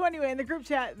 So anyway, in the group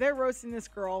chat, they're roasting this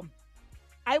girl.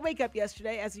 I wake up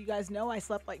yesterday. As you guys know, I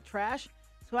slept like trash.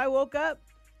 So I woke up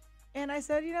and I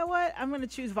said, you know what? I'm going to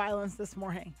choose violence this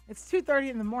morning. It's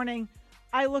 2:30 in the morning.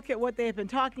 I look at what they have been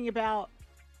talking about.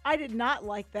 I did not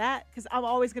like that because I'm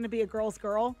always going to be a girl's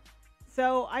girl.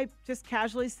 So I just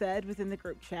casually said within the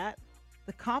group chat,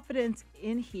 the confidence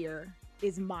in here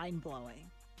is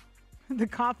mind-blowing. The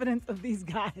confidence of these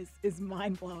guys is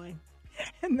mind-blowing.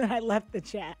 And then I left the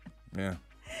chat. Yeah.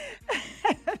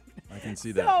 I can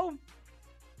see that. So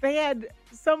they had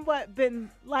somewhat been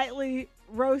lightly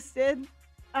roasted.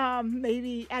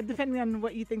 Maybe depending on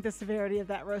what you think the severity of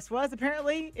that roast was.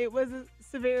 Apparently, it was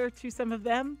severe to some of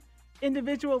them.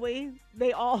 Individually,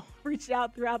 they all reached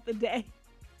out throughout the day.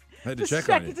 I had to check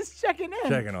on you. Just checking in.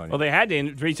 Checking on you. Well, they had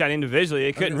to reach out individually.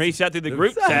 They couldn't reach out through the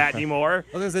group chat anymore.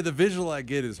 I was going to say, the visual I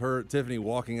get is Tiffany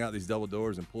walking out these double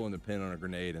doors and pulling the pin on a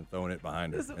grenade and throwing it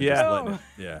behind her. Yeah.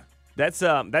 Yeah. That's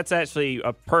actually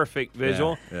a perfect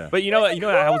visual. Yeah. But you know what?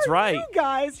 I was right. You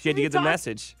guys she had to get the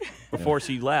message before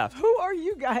she left. Who are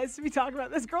you guys to be talking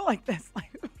about this girl like this?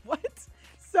 Like, what?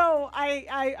 So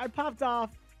I popped off,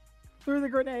 threw the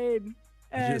grenade,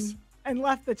 and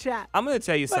left the chat. I'm going to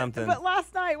tell you something. But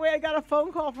last night, I got a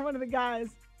phone call from one of the guys,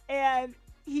 and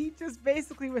he just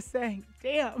basically was saying,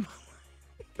 damn.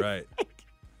 Right.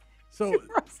 So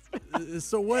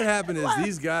what happened is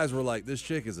these guys were like, this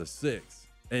chick is a 6.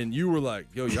 And you were like,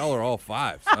 yo, y'all are all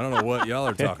 5s. I don't know what y'all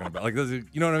are talking about. Like, you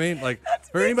know what I mean? Like,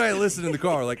 for anybody listening in the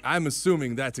car, like, I'm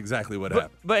assuming that's exactly what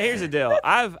happened. But here's the deal.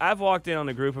 I've walked in on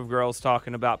a group of girls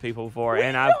talking about people before,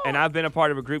 and I've been a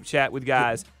part of a group chat with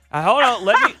guys. Hold on,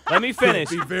 let me finish.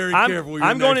 Be very careful.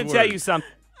 I'm going to tell you something.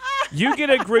 You get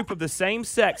a group of the same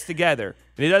sex together,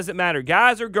 and it doesn't matter,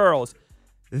 guys or girls.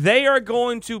 They are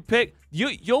going to pick you.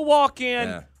 You'll walk in.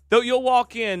 Yeah. You'll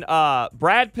walk in.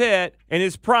 Brad Pitt in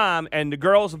his prime, and the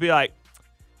girls will be like,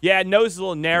 "Yeah, nose is a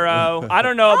little narrow. I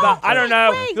don't know about. I don't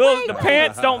know. The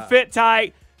pants don't fit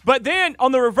tight." But then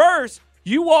on the reverse,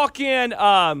 you walk in.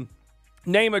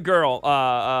 Name a girl.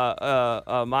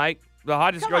 Mike, the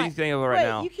hottest girl you think of right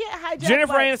now. You can't hijack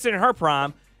Jennifer Aniston in her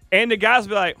prime, and the guys will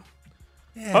be like,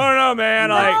 I don't know,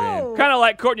 man. Like, kind of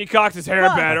like Courtney Cox's hair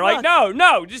better. Like,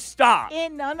 no, just stop.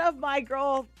 In none of my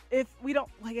girl, if we don't,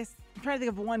 I guess I'm trying to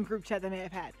think of one group chat that I may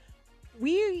have had.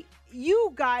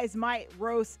 You guys might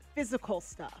roast physical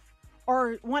stuff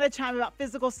or want to chime about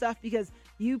physical stuff because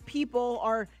you people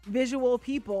are visual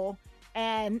people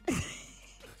and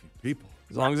people.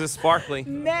 As long as it's sparkly.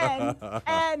 Men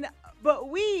but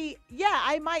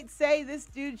I might say this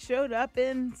dude showed up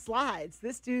in slides.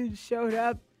 This dude showed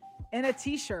up in a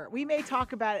t-shirt. We may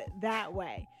talk about it that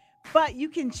way. But you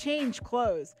can change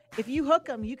clothes. If you hook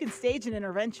them, you can stage an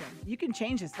intervention. You can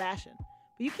change his fashion.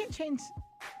 But you can't change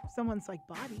someone's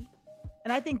body.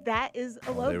 And I think that is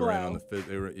a low blow. They were in on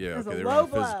they were on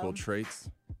the physical traits.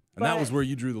 And that was where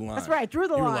you drew the line. That's right, I drew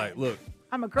the line. You were like, look,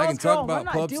 I'm a girl's I can talk girl,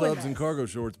 about pub subs and cargo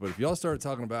shorts, but if y'all start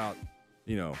talking about,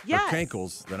 her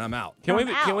cankles, then I'm out.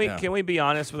 Can we be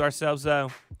honest with ourselves though?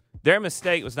 Their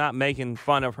mistake was not making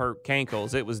fun of her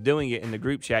cankles. It was doing it in the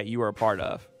group chat you were a part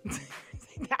of.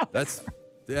 That's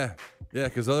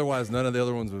because otherwise none of the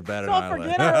other ones would bat an So eyelid.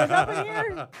 forget I was up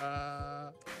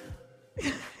in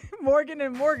here. Morgan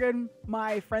 & Morgan,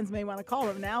 my friends may want to call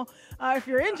them now. If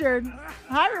you're injured,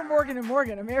 hire Morgan &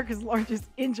 Morgan, America's largest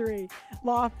injury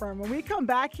law firm. When we come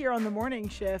back here on the morning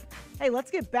shift, hey, let's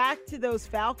get back to those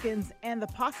Falcons and the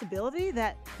possibility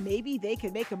that maybe they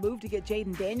could make a move to get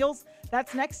Jaden Daniels.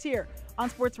 That's next here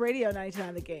on Sports Radio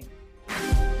 99 The Game.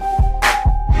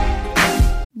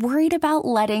 Worried about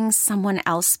letting someone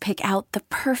else pick out the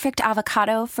perfect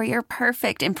avocado for your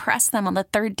perfect impress them on the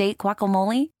third date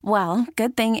guacamole? Well,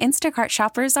 good thing Instacart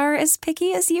shoppers are as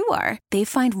picky as you are. They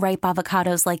find ripe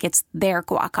avocados like it's their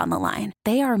guac on the line.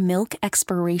 They are milk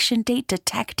expiration date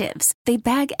detectives. They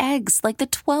bag eggs like the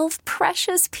 12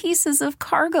 precious pieces of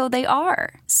cargo they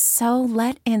are. So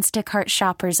let Instacart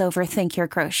shoppers overthink your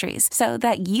groceries so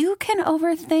that you can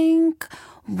overthink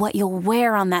what you'll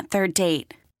wear on that third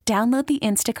date. Download the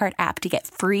Instacart app to get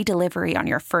free delivery on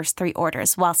your first 3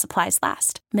 orders while supplies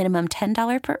last. Minimum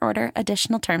 $10 per order.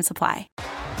 Additional terms apply.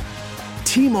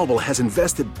 T-Mobile has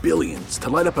invested billions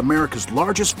to light up America's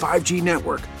largest 5G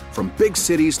network, from big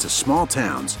cities to small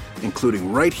towns,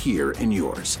 including right here in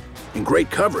yours. And great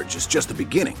coverage is just the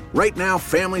beginning. Right now,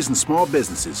 families and small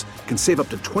businesses can save up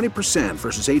to 20%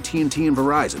 versus AT&T and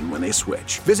Verizon when they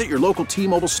switch. Visit your local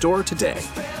T-Mobile store today.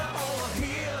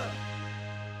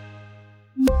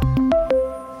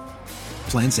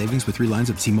 Plan savings with 3 lines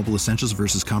of T-Mobile Essentials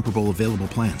versus comparable available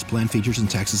plans. Plan features and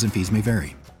taxes and fees may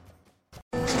vary.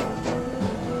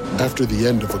 After the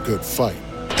end of a good fight,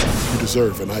 you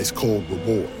deserve an ice-cold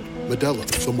reward. Modelo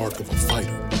is the mark of a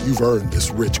fighter. You've earned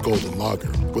this rich golden lager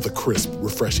with a crisp,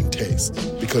 refreshing taste.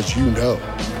 Because you know,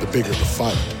 the bigger the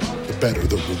fight, the better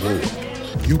the reward.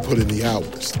 You put in the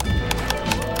hours,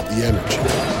 the energy,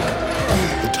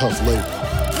 the tough labor.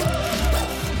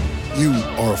 You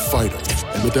are a fighter,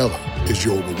 and Modelo is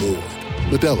your reward.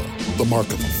 Modelo, the mark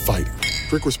of a fighter.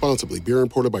 Drink responsibly. Beer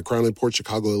imported by Crown Imports,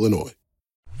 Chicago, Illinois.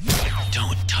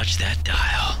 Don't touch that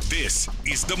dial. This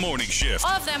is The Morning Shift.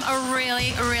 All of them are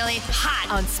really, really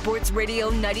hot. On Sports Radio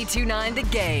 92.9 The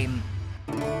Game.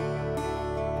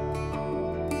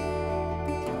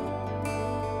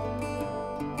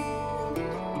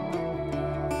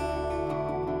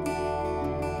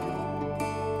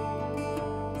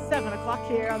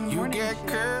 Here on the morning I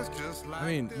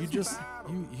mean,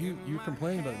 you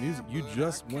complain about the music. You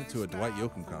just went to a Dwight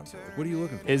Yoakam concert. Like, what are you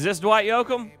looking for? Is this Dwight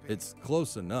Yoakam? It's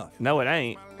close enough. No, it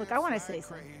ain't. Look, I want to say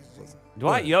something.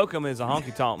 Dwight Yoakam is a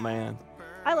honky-tonk man.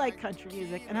 I like country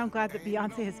music, and I'm glad that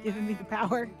Beyonce has given me the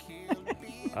power to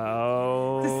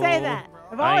say that.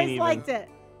 I've always liked it.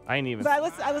 I ain't even. But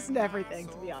I listen to everything,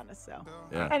 to be honest. So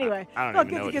anyway, I don't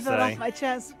even know good what to get to that say. off my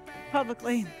chest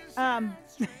publicly.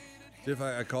 If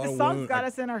I caught the a song's wound, got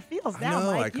us in our feels now, I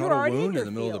know, Mike. I You were caught a already wound in in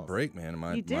the middle of the feels. break, man.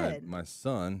 You did. My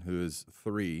son, who is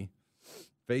 3,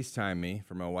 FaceTimed me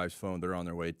from my wife's phone. They're on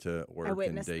their way to work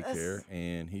and daycare, this.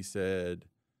 and he said,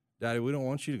 "Daddy, we don't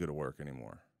want you to go to work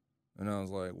anymore." And I was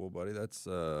like, "Well, buddy, that's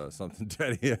something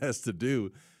Daddy has to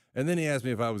do." And then he asked me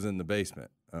if I was in the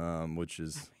basement, which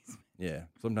is,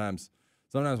 sometimes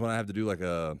when I have to do like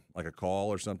a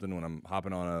call or something, when I'm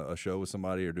hopping on a show with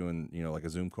somebody or doing like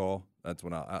a Zoom call, that's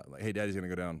when I like, hey, Daddy's gonna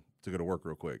go down to go to work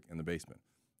real quick in the basement.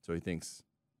 So he thinks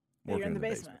you're in the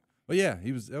basement. But yeah,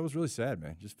 that was really sad,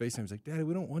 man. Just FaceTime. He's like, Daddy,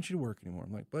 we don't want you to work anymore.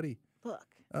 I'm like, buddy, look.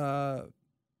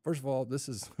 First of all, this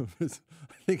is, I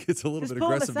think it's a little bit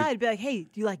aggressive. Just pull him aside, be like, hey,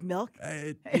 do you like milk?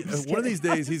 One of these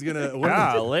days, he's going to.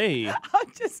 Golly.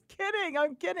 I'm just kidding.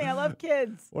 I'm kidding. I love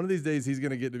kids. One of these days, he's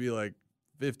going to get to be like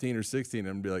 15 or 16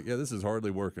 and be like, yeah, this is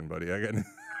hardly working, buddy. I got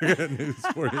news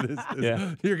for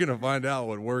you. You're going to find out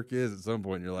what work is at some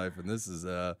point in your life, and this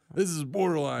is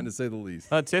borderline, to say the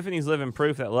least. Tiffany's living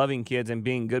proof that loving kids and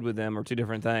being good with them are two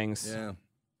different things. Yeah.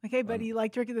 Okay, buddy, you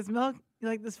like drinking this milk? You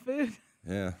like this food?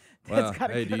 Yeah. That's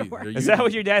gotta go to work. Is that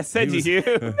what your dad said to you?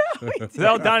 No, he didn't.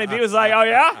 So Donnie B was like, "Oh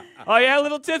yeah,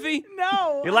 little Tiffy.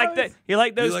 No, you like that? You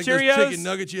like those Cheerios? Those chicken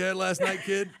nuggets you had last night,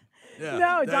 kid? Yeah.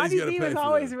 No, Donnie B was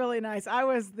always really nice. I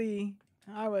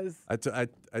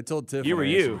told Tiff. You were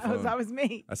you. I was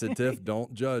me. I said, Tiff,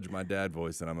 don't judge my dad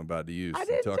voice that I'm about to use. I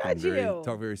didn't judge you.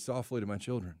 Talk very softly to my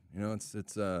children. You know,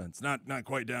 it's not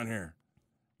quite down here.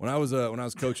 When I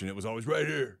was coaching, it was always right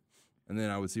here. And then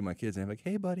I would see my kids and I'm like,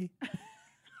 hey, buddy.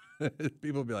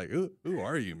 People would be like, who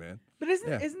are you, man? But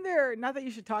isn't there, not that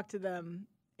you should talk to them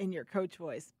in your coach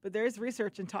voice, but there is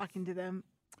research in talking to them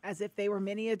as if they were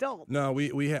mini adults. No,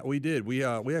 we did. We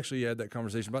actually had that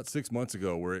conversation about 6 months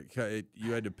ago where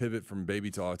you had to pivot from baby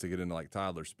talk to get into like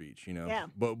toddler speech, you know. Yeah.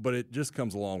 But it just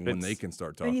comes along when they can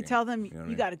start talking. When you tell them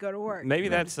you got to go to work. Maybe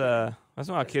that's not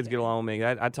how kids get along with me.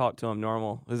 I talk to them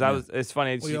normal. It's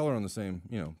funny. Well, y'all are on the same,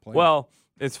 plane. Well,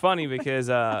 it's funny because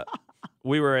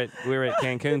we were at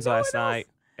Cancun's last night,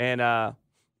 and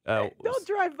don't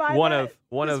drive by one that.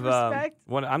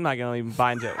 of I'm not gonna even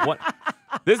buy into it.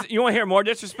 This, you want to hear more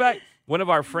disrespect? One of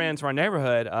our friends from our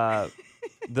neighborhood,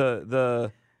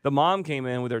 the mom came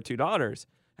in with her two daughters,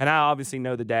 and I obviously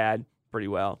know the dad pretty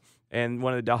well. And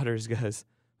one of the daughters goes,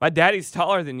 "My daddy's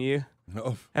taller than you."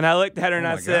 Oh. And I looked at her and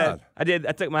I said, God.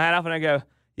 I took my hat off and I go,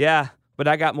 "Yeah, but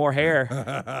I got more hair."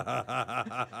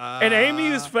 And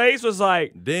Amy's face was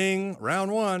like, ding,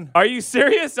 round one. Are you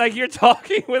serious? Like, you're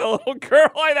talking with a little girl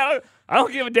like that? I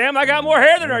don't give a damn. I got more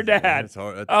hair than her dad.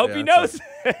 I hope he knows.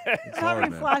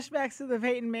 Having flashbacks to the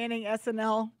Peyton Manning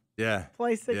SNL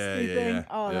Play 60 thing. Yeah.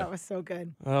 Oh, that was so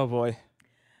good. Oh, boy.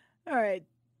 All right.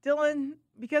 Dylan,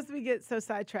 because we get so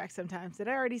sidetracked sometimes, did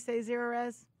I already say Zero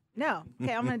Res? No.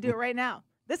 Okay, I'm going to do it right now.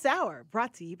 This hour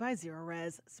brought to you by Zero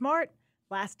Res. Smart,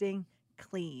 lasting,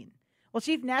 clean. Well,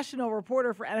 Chief National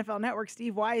Reporter for NFL Network,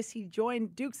 Steve Weiss, he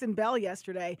joined Dukes and Bell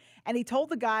yesterday, and he told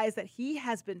the guys that he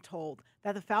has been told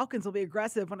that the Falcons will be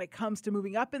aggressive when it comes to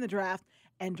moving up in the draft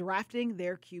and drafting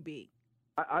their QB.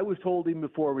 I was told even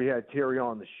before we had Terry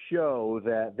on the show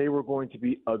that they were going to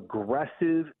be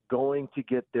aggressive going to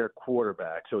get their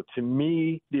quarterback. So to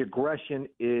me, the aggression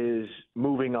is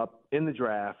moving up in the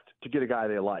draft to get a guy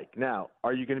they like. Now,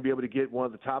 are you going to be able to get one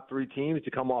of the top three teams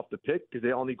to come off the pick? Because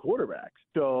they all need quarterbacks.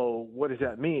 So what does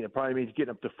that mean? It probably means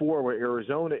getting up to 4 where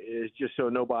Arizona is, just so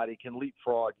nobody can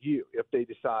leapfrog you if they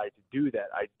decide to do that.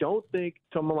 I don't think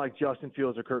someone like Justin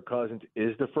Fields or Kirk Cousins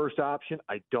is the first option.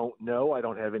 I don't know. I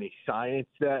don't have any science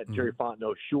to that. Mm-hmm. Jerry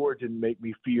Fontenot sure didn't make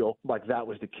me feel like that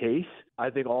was the case. I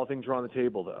think all things are on the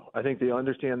table, though. I think they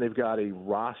understand they've got a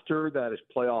roster that is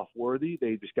playoff worthy.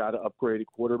 They just got to upgrade a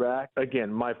quarterback.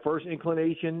 Again, my first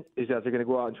inclination is that they're going to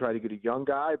go out and try to get a young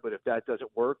guy, but if that doesn't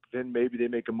work, then maybe they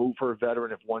make a move for a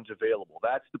veteran if one's available.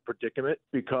 That's the predicament,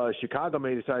 because Chicago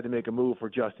may decide to make a move for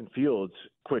Justin Fields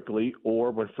quickly, or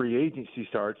when free agency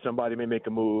starts, somebody may make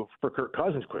a move for Kirk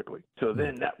Cousins quickly. So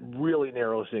then that really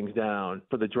narrows things down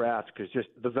for the draft, because just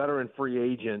the veteran free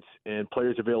agents and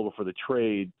players available for the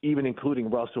trade, even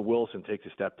including Russell Wilson, takes a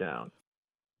step down.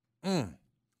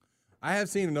 I have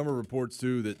seen a number of reports,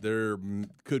 too, that there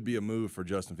could be a move for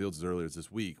Justin Fields as early as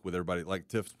this week with everybody. Like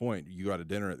Tiff's point, you go out to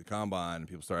dinner at the Combine and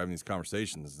people start having these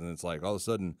conversations, and it's like all of a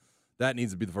sudden that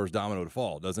needs to be the first domino to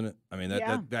fall, doesn't it? I mean,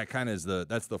 that kind of is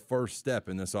that's the first step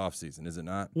in this offseason, is it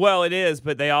not? Well, it is,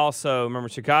 but they also, remember,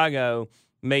 Chicago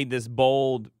made this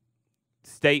bold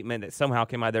statement that somehow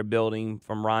came out of their building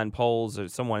from Ryan Poles or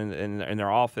someone in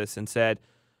their office and said,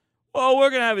 well, we're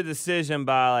going to have a decision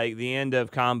by like the end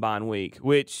of Combine week,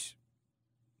 which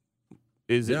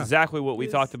is exactly what we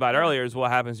talked about earlier, is what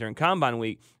happens during Combine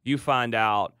week. You find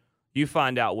out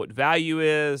what value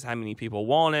is, how many people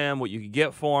want him, what you can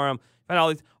get for him, and all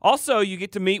these. Also, you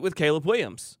get to meet with Caleb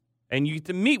Williams, and you get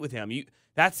to meet with him.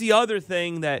 That's the other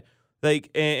thing that, like,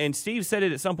 and Steve said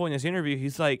it at some point in this interview.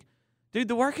 He's like, dude,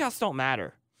 the workouts don't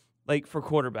matter, like, for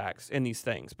quarterbacks in these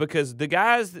things, because the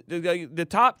guys, the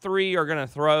top three are going to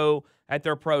throw at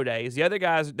their pro days. The other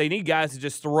guys, they need guys to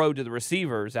just throw to the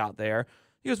receivers out there.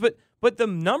 He goes, but the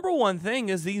number one thing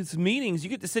is these meetings. You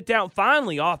get to sit down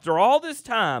finally after all this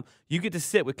time. You get to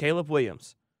sit with Caleb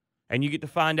Williams, and you get to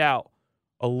find out,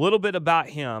 a little bit about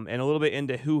him and a little bit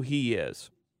into who he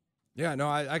is. Yeah, no,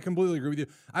 I completely agree with you.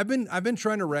 I've been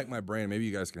trying to rack my brain. Maybe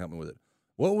you guys can help me with it.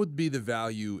 What would be the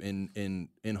value in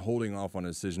holding off on a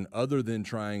decision other than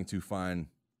trying to find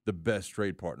the best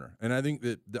trade partner? And I think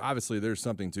that obviously there's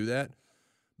something to that.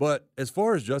 But as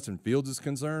far as Justin Fields is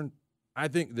concerned, I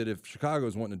think that if Chicago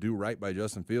is wanting to do right by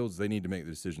Justin Fields, they need to make the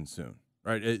decision soon,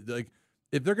 right?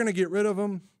 If they're going to get rid of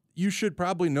him, you should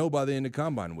probably know by the end of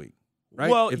Combine Week, right?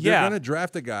 Well, if they're going to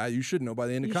draft a guy, you should know by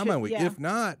the end of Combine Week. Yeah. If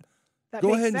not, that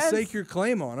go ahead and stake your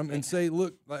claim on him and say,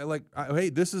 look, hey,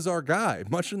 this is our guy,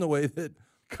 much in the way that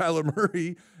Kyler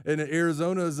Murray and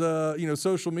Arizona's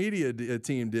social media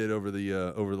team did over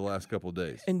the last couple of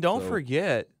days. And don't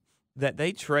forget that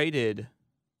they traded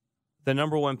the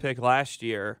number 1 pick last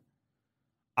year.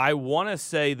 I want to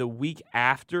say the week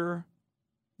after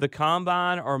the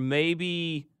Combine, or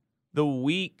maybe the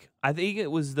week. I think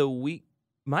it was the week.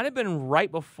 Might have been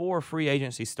right before free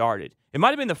agency started. It might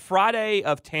have been the Friday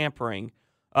of tampering,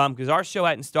 because our show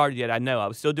hadn't started yet. I know I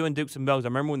was still doing Dukes and Bells. I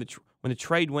remember when the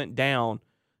trade went down.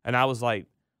 And I was like,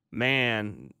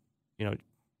 man,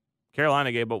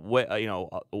 Carolina gave up,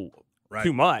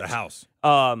 too much. The house.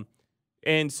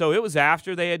 And so it was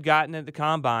after they had gotten at the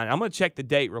Combine. I'm going to check the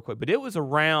date real quick, but it was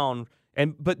around.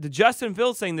 But the Justin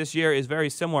Fields thing this year is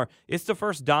very similar. It's the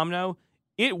first domino.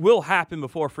 It will happen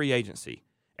before free agency.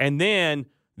 And then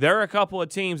there are a couple of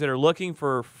teams that are looking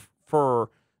for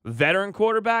veteran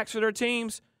quarterbacks for their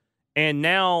teams, and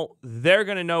now they're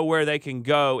going to know where they can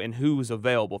go and who's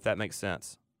available, if that makes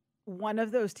sense. One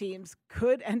of those teams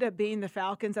could end up being the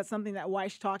Falcons. That's something that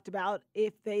Weish talked about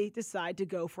if they decide to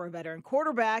go for a veteran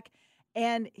quarterback.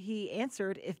 And he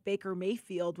answered if Baker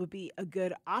Mayfield would be a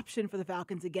good option for the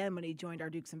Falcons again when he joined our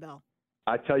Dukes and Bell.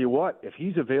 I tell you what, if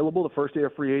he's available the first day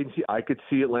of free agency, I could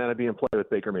see Atlanta being played with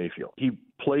Baker Mayfield. He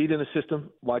played in a system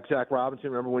like Zach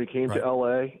Robinson. Remember when he came to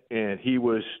L.A., and he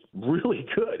was really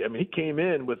good. I mean, he came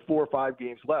in with 4 or 5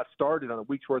 games left, started on a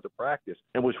week's worth of practice,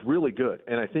 and was really good.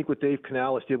 And I think what Dave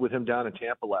Canales did with him down in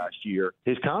Tampa last year,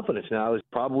 his confidence now is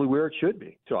probably where it should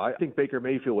be. So I think Baker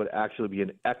Mayfield would actually be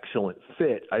an excellent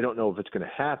fit. I don't know if it's going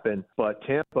to happen, but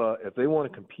Tampa, if they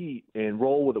want to compete and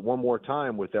roll with it one more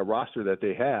time with that roster that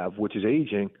they have, which is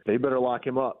aging, they better lock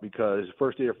him up, because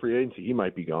first day of free agency, he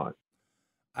might be gone.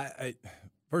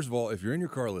 First of all, if you're in your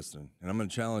car listening, and I'm going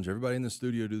to challenge everybody in the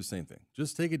studio to do the same thing,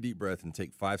 just take a deep breath and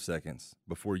take 5 seconds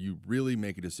before you really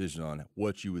make a decision on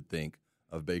what you would think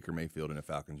of Baker Mayfield in a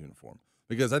Falcons uniform.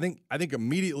 Because I think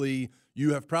immediately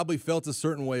you have probably felt a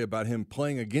certain way about him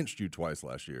playing against you twice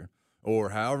last year,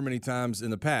 or however many times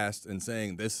in the past, and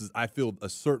saying I feel a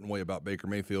certain way about Baker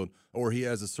Mayfield, or he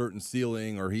has a certain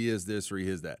ceiling, or he is this, or he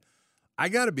is that. I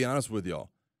got to be honest with y'all.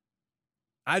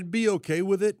 I'd be okay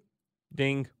with it.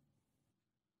 Ding.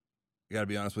 I got to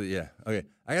be honest with you. Yeah. Okay.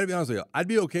 I got to be honest with you. I'd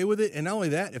be okay with it. And not only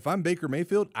that, if I'm Baker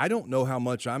Mayfield, I don't know how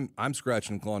much I'm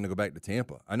scratching and clawing to go back to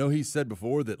Tampa. I know he said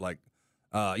before that,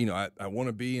 I want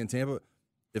to be in Tampa.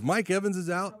 If Mike Evans is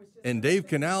out and Dave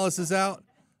Canales is out,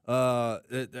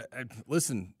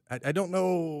 listen, I don't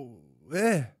know.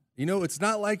 It's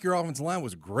not like your offensive line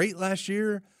was great last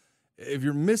year. If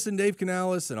you're missing Dave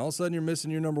Canales and all of a sudden you're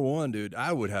missing your number 1, dude,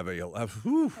 I would have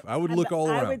I would look all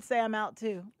around. I would say I'm out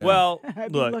too. Well,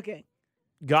 I'd look, be looking.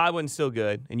 Godwin's still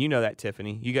good, and you know that,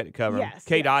 Tiffany. You got to cover him. Yes,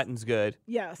 Kate Otton's good.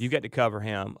 Yes. You got to cover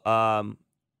him.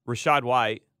 Rashad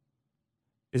White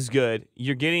is good.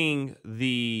 You're getting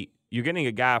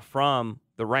a guy from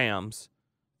the Rams.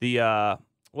 The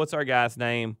what's our guy's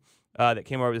name that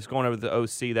came over? That's going over to the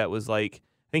OC. That was I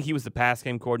think he was the pass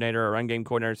game coordinator or run game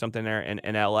coordinator or something there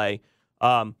in L.A.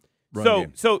 So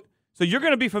you're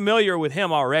going to be familiar with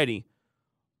him already.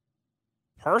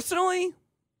 Personally,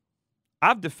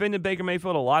 I've defended Baker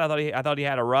Mayfield a lot. I thought he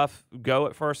had a rough go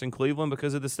at first in Cleveland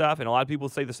because of the stuff, and a lot of people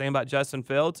say the same about Justin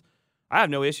Fields. I have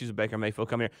no issues with Baker Mayfield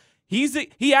coming here.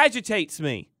 He agitates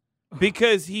me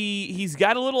because he's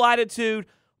got a little attitude,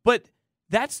 but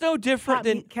that's no different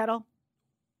than kettle.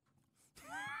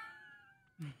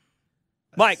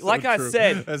 Mike, like I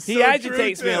said, he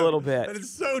agitates me a little bit. That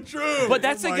is so true. But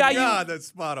that's the guy that's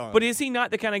spot on. But is he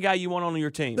not the kind of guy you want on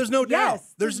your team? There's no doubt.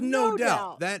 Yes, there's no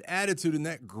doubt. That attitude and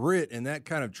that grit and that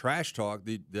kind of trash talk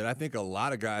that I think a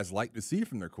lot of guys like to see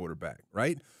from their quarterback,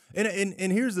 right?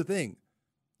 And here's the thing.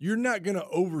 You're not going to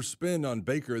overspend on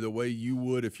Baker the way you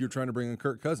would if you're trying to bring in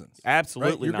Kirk Cousins.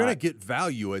 Absolutely right? You're not. going to get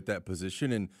value at that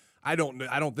position, and I don't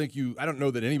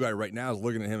know that anybody right now is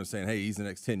looking at him and saying, hey, he's the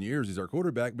next 10 years, he's our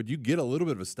quarterback, but you get a little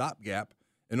bit of a stopgap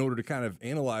in order to kind of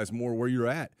analyze more where you're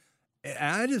at. And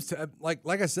I just, like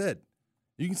I said,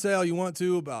 you can say all you want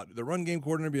to about the run game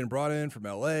coordinator being brought in from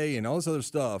L.A. and all this other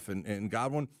stuff and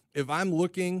Godwin. If I'm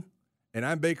looking and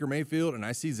I'm Baker Mayfield, and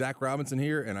I see Zach Robinson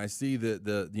here, and I see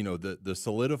the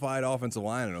solidified offensive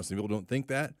line. I know some people don't think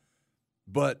that,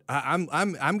 but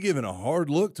I'm giving a hard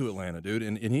look to Atlanta, dude,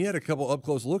 and he had a couple up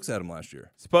close looks at him last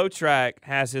year. Spotrac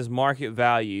has his market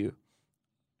value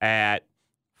at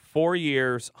 4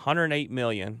 years, $108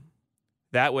 million.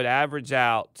 That would average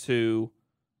out to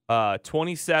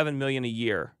 $27 million a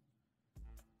year,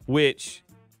 which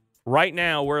right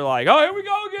now we're like, oh, here we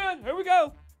go again. Here we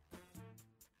go.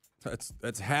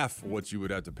 That's half what you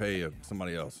would have to pay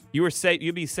somebody else.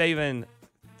 You'd be saving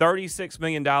 $36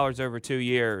 million over 2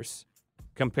 years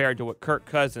compared to what Kirk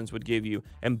Cousins would give you.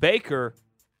 And Baker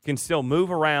can still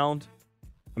move around.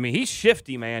 I mean, he's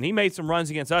shifty, man. He made some runs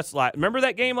against us. Remember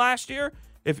that game last year?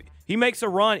 If he makes a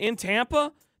run in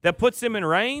Tampa that puts him in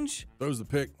range. Throws the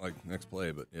pick, next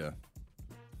play, but yeah.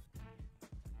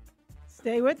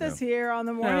 Stay with us here on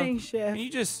the morning shift. Can you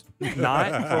just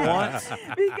not for once?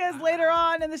 Because later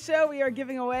on in the show, we are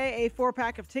giving away a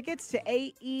 4-pack of tickets to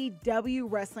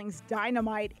AEW Wrestling's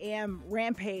Dynamite and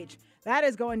Rampage. That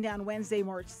is going down Wednesday,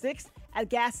 March 6th at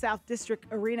Gas South District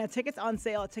Arena. Tickets on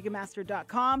sale at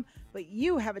Ticketmaster.com, but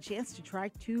you have a chance to try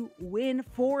to win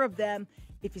 4 of them.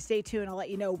 If you stay tuned, I'll let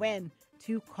you know when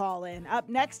to call in. Up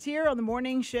next here on the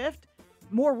morning shift,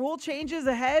 more rule changes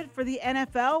ahead for the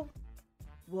NFL.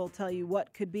 We'll tell you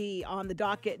what could be on the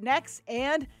docket next.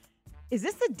 And is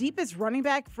this the deepest running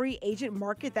back free agent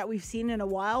market that we've seen in a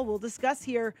while? We'll discuss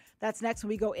here. That's next when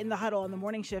we go in the huddle on the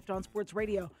morning shift on Sports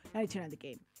Radio 92.9 The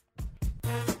Game.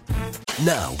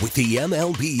 Now, with the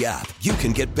MLB app, you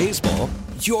can get baseball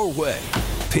your way.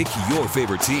 Pick your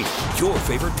favorite team, your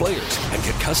favorite players, and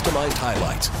get customized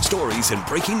highlights, stories, and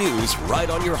breaking news right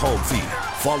on your home feed.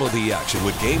 Follow the action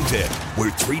with Game Day,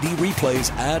 where 3D replays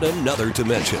add another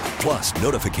dimension. Plus,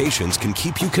 notifications can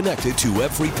keep you connected to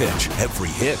every pitch, every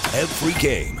hit, every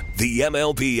game. The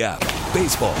MLB app.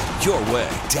 Baseball your way.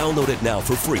 Download it now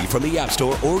for free from the App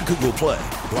Store or Google Play.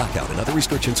 Blackout and other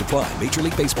restrictions apply. Major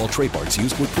League Baseball trademarks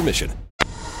used with permission.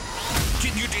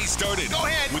 Get your day started. Go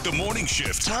ahead with the morning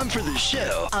shift. Time for the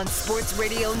show on Sports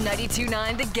Radio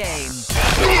 92.9 The Game.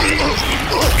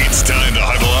 It's time to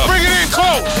huddle up. Bring it in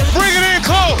close. Bring it in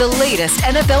close. The latest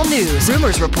NFL news,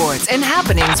 rumors, reports, and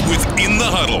happenings with In the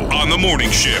Huddle on the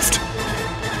morning shift.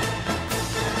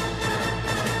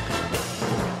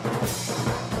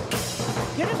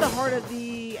 Get in the heart of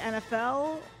the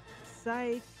NFL.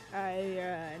 Psych.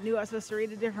 I knew I was supposed to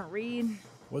read a different read.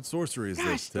 What sorcery is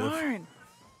this, Tiff? Gosh darn.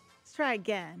 Let's try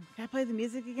again. Can I play the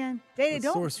music again? Day-Day,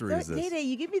 what sorcery is this? Day-Day,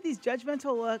 you give me these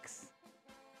judgmental looks.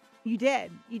 You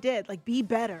did. Like, be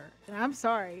better. And I'm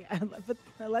sorry. I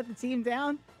let the team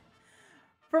down.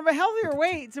 From a healthier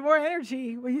weight to more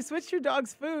energy, when you switch your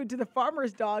dog's food to the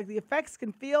farmer's dog, the effects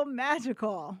can feel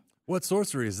magical. What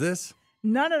sorcery is this?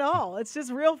 None at all. It's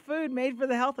just real food made for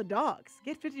the health of dogs.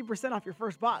 Get 50% off your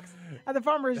first box at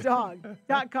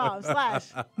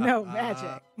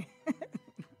thefarmersdog.com/no-magic.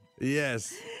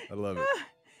 Yes, I love it.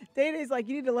 Day-Day's like,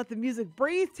 you need to let the music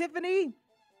breathe, Tiffany.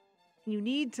 You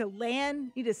need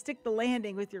to stick the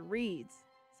landing with your reads.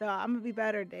 So I'm going to be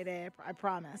better, Day-Day, I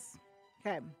promise.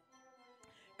 Okay.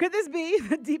 Could this be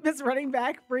the deepest running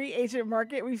back free agent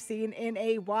market we've seen in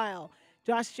a while?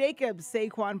 Josh Jacobs,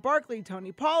 Saquon Barkley,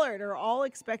 Tony Pollard are all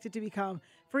expected to become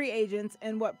free agents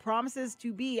in what promises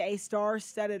to be a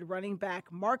star-studded running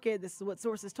back market. This is what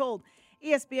sources told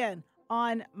ESPN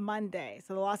on Monday.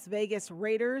 So the Las Vegas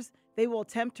Raiders, they will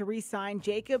attempt to re-sign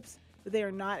Jacobs, but they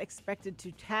are not expected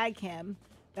to tag him.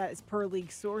 That is per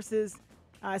league sources,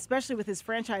 especially with his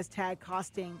franchise tag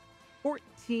costing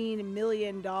 $14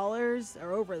 million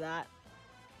or over that.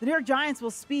 The New York Giants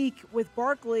will speak with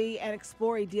Barkley and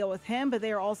explore a deal with him, but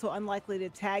they are also unlikely to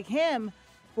tag him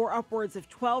for upwards of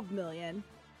 $12 million.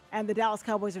 And the Dallas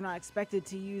Cowboys are not expected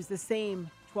to use the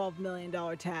same $12 million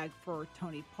tag for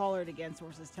Tony Pollard, again,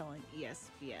 sources telling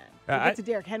ESPN. We'll get to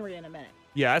Derrick Henry in a minute.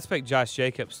 Yeah, I expect Josh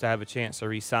Jacobs to have a chance to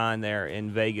re-sign there in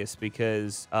Vegas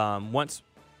because once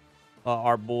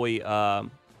our boy,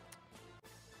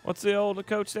 what's the old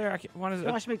coach there?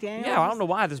 Josh McDaniels? Yeah, I don't know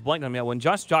why this blanked on me. When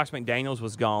Josh McDaniels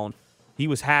was gone, he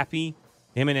was happy.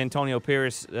 Him and Antonio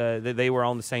Pierce, they were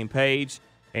on the same page.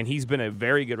 And he's been a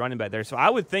very good running back there. So I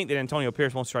would think that Antonio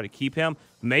Pierce wants to try to keep him.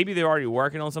 Maybe they're already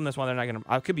working on something. That's why they're not going to.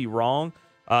 I could be wrong.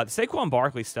 The Saquon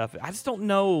Barkley stuff, I just don't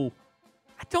know.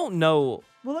 I don't know.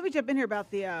 Well, let me jump in here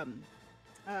about the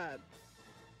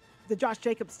Josh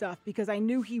Jacobs stuff because I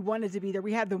knew he wanted to be there.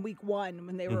 We had them week 1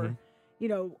 when they were,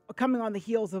 coming on the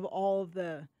heels of all of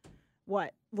the,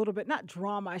 little bit, not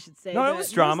drama, I should say. No, it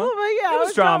was drama. It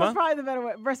was drama. It was probably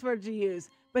the best word to use.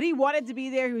 But he wanted to be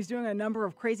there. He was doing a number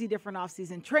of crazy different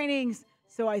off-season trainings.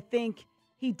 So I think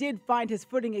he did find his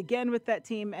footing again with that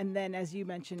team. And then, as you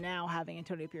mentioned now, having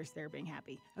Antonio Pierce there being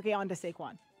happy. Okay, on to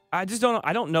Saquon. I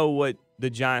don't know what the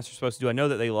Giants are supposed to do. I know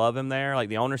that they love him there. Like,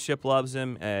 the ownership loves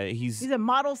him. He's a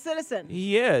model citizen.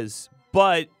 He is,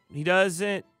 but he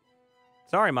doesn't.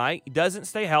 Sorry, Mike. He doesn't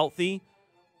stay healthy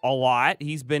a lot.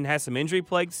 He's has some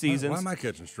injury-plagued seasons. Why am I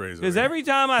catching strays? Because every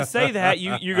time I say that,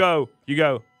 you go, be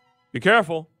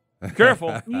careful. Be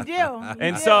careful. You do.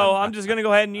 And so I'm just going to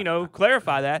go ahead and,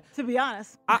 clarify that. To be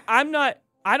honest.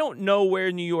 I don't know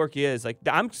where New York is. Like,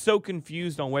 I'm so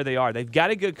confused on where they are. They've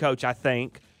got a good coach, I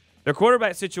think. Their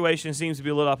quarterback situation seems to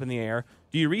be a little up in the air.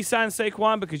 Do you re-sign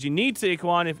Saquon because you need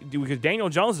Saquon because Daniel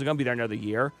Jones is going to be there another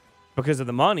year because of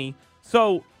the money?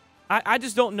 So I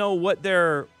just don't know what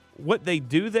they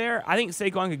do there. I think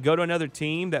Saquon could go to another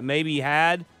team that maybe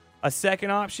had a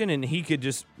second option, and he could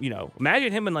just,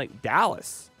 imagine him in like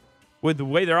Dallas with the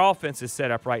way their offense is set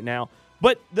up right now.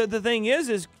 But the thing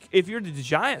is if you're the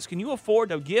Giants, can you afford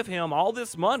to give him all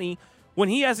this money when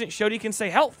he hasn't showed he can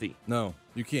stay healthy? No,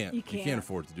 you can't. You can't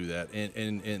afford to do that.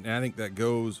 And I think that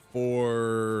goes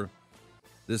for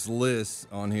this list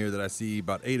on here that I see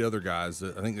about 8 other guys.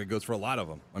 I think that goes for a lot of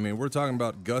them. I mean, we're talking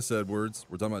about Gus Edwards.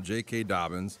 We're talking about J.K.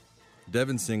 Dobbins,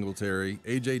 Devin Singletary,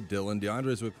 A.J. Dillon,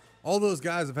 DeAndre Swift. All those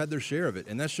guys have had their share of it,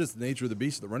 and that's just the nature of the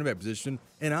beast of the running back position.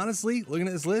 And honestly, looking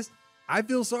at this list, I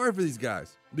feel sorry for these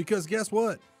guys because guess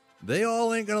what? They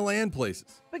all ain't going to land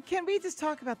places. But can we just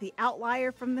talk about the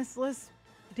outlier from this list?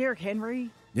 Derrick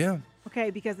Henry? Yeah. Okay,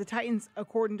 because the Titans,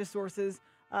 according to sources,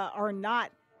 are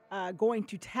not going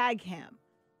to tag him.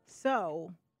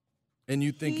 So. And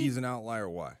you think he's an outlier?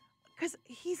 Why? Because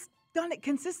he's done it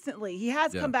consistently. He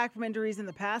has come back from injuries in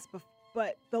the past,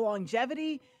 but the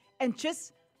longevity and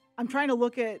just, I'm trying to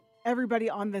look at everybody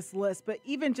on this list, but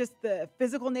even just the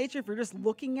physical nature, if you're just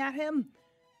looking at him.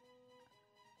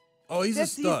 Oh, he's a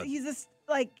stud. He's just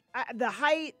the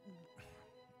height,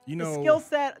 the skill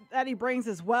set that he brings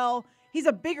as well. He's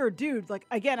a bigger dude. Like,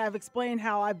 again, I've explained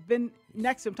how I've been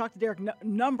next to him, talked to Derek a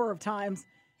number of times,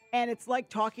 and it's like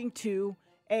talking to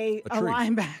a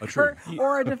linebacker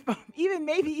or even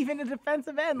a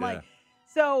defensive end. Yeah. Like,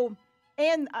 so,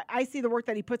 and I see the work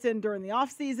that he puts in during the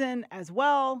offseason as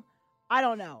well. I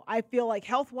don't know. I feel like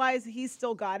health-wise, he's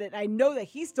still got it. I know that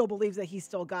he still believes that he's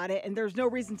still got it, and there's no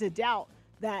reason to doubt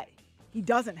that he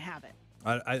doesn't have it.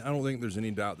 I don't think there's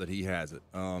any doubt that he has it.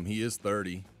 He is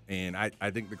 30, and I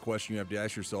think the question you have to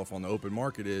ask yourself on the open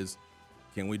market is,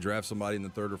 can we draft somebody in the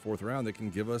 3rd or 4th round that can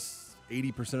give us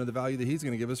 80% of the value that he's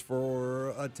going to give us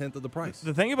for a tenth of the price?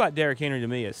 The thing about Derrick Henry to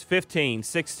me is 15,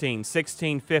 16,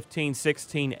 16, 15,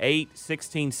 16, 8,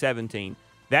 16, 17.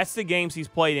 That's the games he's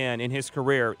played in his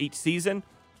career each season.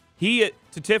 He,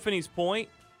 to Tiffany's point,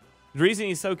 the reason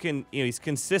he's he's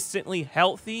consistently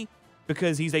healthy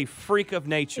because he's a freak of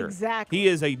nature. Exactly. He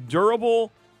is a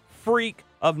durable freak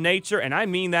of nature, and I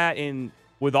mean that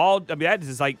that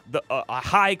is like a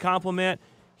high compliment.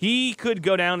 He could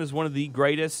go down as one of the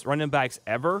greatest running backs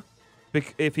ever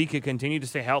if he could continue to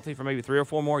stay healthy for maybe 3 or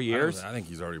 4 more years. I think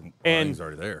he's already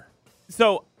there.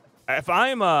 So if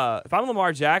I'm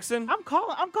Lamar Jackson, I'm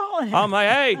calling him. I'm like,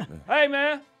 hey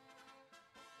man,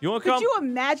 you want to come? Could you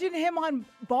imagine him on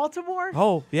Baltimore?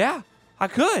 Oh yeah, I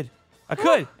could,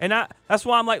 and that's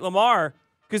why I'm like Lamar,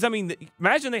 because I mean,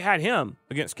 imagine they had him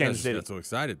against Kansas City. I'm so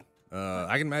excited.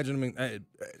 I can imagine him.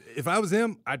 If I was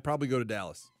him, I'd probably go to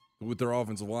Dallas with their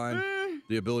offensive line,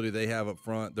 the ability they have up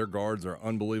front. Their guards are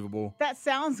unbelievable. That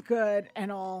sounds good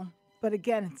and all. But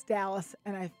again, it's Dallas,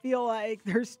 and I feel like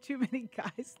there's too many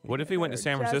guys. What if he went to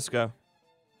San Francisco,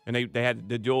 and they had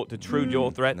the true dual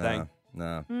threat thing?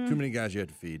 No, too many guys you have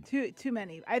to feed. Too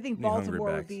many. I think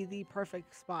Baltimore would be the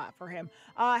perfect spot for him.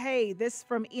 Hey, this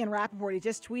from Ian Rappaport. He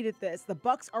just tweeted this. The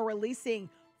Bucs are releasing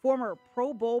former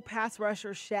Pro Bowl pass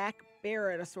rusher Shaq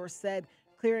Barrett, a source said,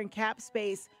 clearing cap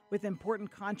space with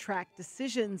important contract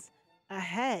decisions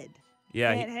ahead.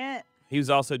 Yeah. Hint, hint. He was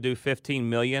also due $15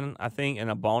 million, I think, in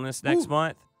a bonus next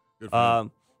month. Good for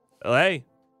him.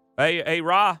 Hey,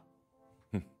 Ra.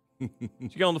 She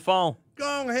get on the phone.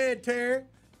 Go ahead, Terry.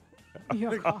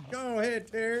 Go ahead,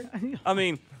 Terry. I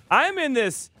mean, I am in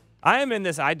this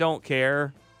I don't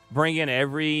care. Bring in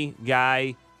every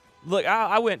guy. Look,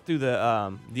 I went through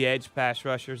the edge pass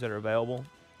rushers that are available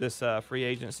this free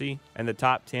agency and the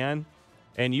top 10.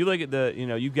 And you look at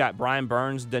you've got Brian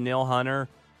Burns, Danielle Hunter,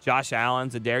 Josh Allen,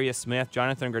 Zadarius Smith,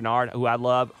 Jonathan Grenard, who I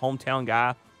love, hometown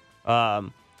guy.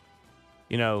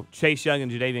 Chase Young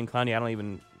and Jadeveon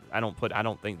Clowney. I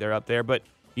don't think they're up there. But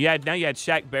you had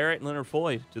Shaq Barrett and Leonard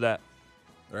Floyd to that.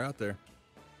 They're out there.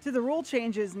 To the rule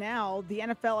changes now, the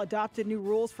NFL adopted new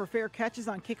rules for fair catches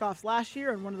on kickoffs last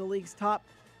year, and one of the league's top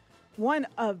One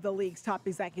of the league's top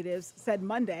executives said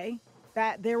Monday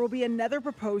that there will be another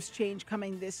proposed change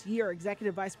coming this year.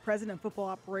 Executive Vice President of Football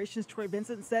Operations Troy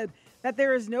Vincent said that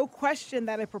there is no question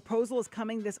that a proposal is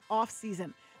coming this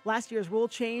offseason. Last year's rule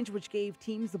change, which gave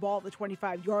teams the ball at the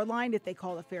 25-yard line if they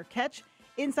called a fair catch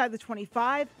inside the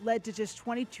 25, led to just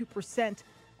 22%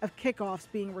 of kickoffs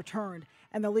being returned.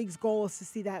 And the league's goal is to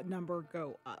see that number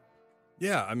go up.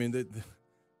 Yeah, I mean,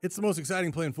 it's the most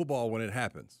exciting play in football when it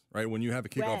happens, right? When you have a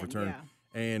kickoff return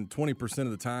and 20%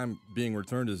 of the time being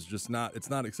returned is just it's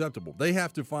not acceptable. They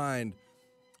have to find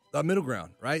a middle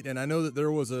ground, right? And I know that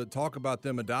there was a talk about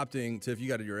them adopting, Tiff, you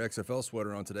got your XFL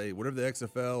sweater on today, whatever the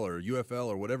XFL or UFL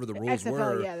or whatever the rules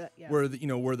were,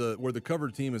 where the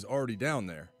covered team is already down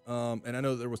there. And I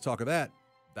know that there was talk of that.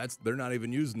 They're not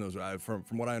even using those. From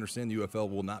what I understand, the UFL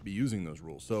will not be using those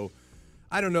rules. So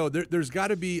I don't know. There's got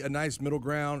to be a nice middle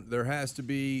ground. There has to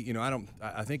be.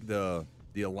 I think the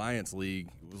Alliance League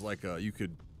was like you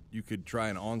could try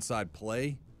an onside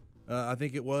play. I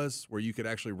think it was where you could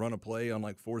actually run a play on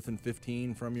like 4th and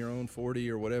 15 from your own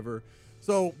 40 or whatever.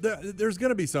 So there's going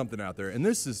to be something out there. And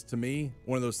this is, to me,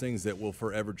 one of those things that will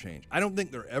forever change. I don't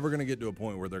think they're ever going to get to a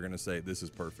point where they're going to say this is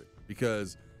perfect,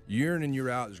 because year in and year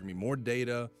out, there's going to be more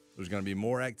data. There's going to be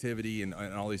more activity and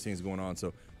all these things going on.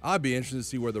 So I'd be interested to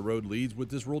see where the road leads with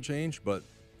this rule change, but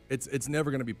it's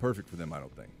never going to be perfect for them, I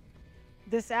don't think.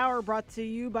 This hour brought to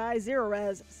you by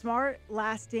Zerorez, smart,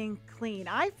 lasting, clean.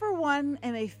 I, for one,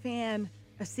 am a fan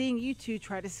of seeing you two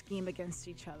try to scheme against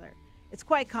each other. It's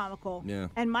quite comical. Yeah.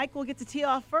 And Mike will get to tee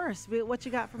off first. What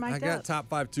you got for Mike? I got Top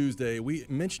 5 Tuesday. We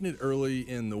mentioned it early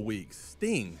in the week.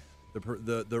 Sting,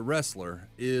 the wrestler,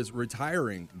 is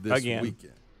retiring this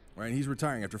weekend. Right? He's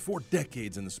retiring after 4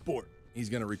 decades in the sport. He's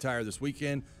going to retire this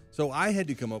weekend. So I had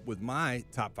to come up with my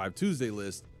Top 5 Tuesday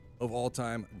list of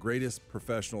all-time greatest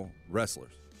professional wrestlers.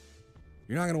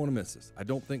 You're not going to want to miss this. I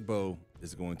don't think Bo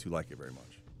is going to like it very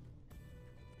much.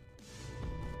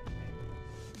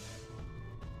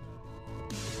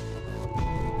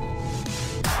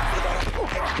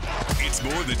 It's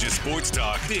more than just sports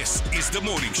talk. This is The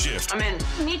Morning Shift. I'm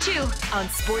in. Me too. On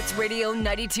Sports Radio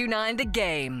 92.9 The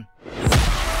Game.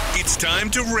 It's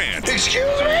time to rant.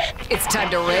 Excuse me? It's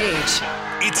time to rage.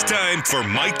 It's time for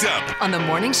Mic'd Up on The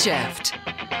Morning Shift.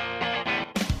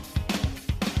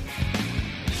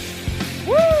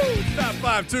 Woo! Top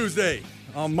 5 Tuesday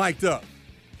on Mic'd Up.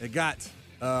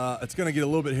 It's going to get a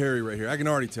little bit hairy right here. I can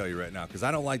already tell you right now because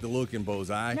I don't like the look in Bo's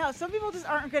eye. No, some people just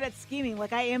aren't good at scheming.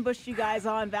 Like I ambushed you guys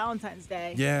on Valentine's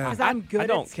Day. Yeah. Because I'm good at scheming. I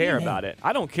don't care about it.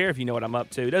 I don't care if you know what I'm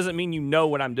up to. It doesn't mean you know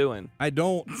what I'm doing. I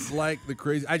don't like the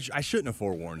crazy. I shouldn't have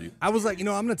forewarned you. I was like, I'm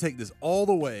going to take this all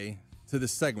the way to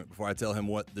this segment before I tell him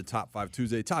what the Top 5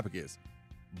 Tuesday topic is.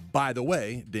 By the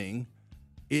way, ding,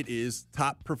 it is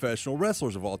top professional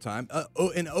wrestlers of all time.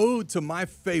 An ode to my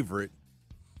favorite.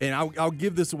 And I'll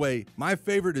give this away. My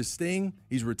favorite is Sting.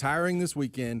 He's retiring this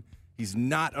weekend. He's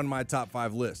not on my top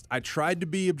 5 list. I tried to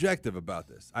be objective about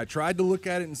this. I tried to look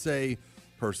at it and say,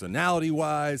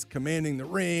 personality-wise, commanding the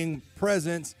ring,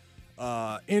 presence,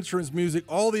 entrance music,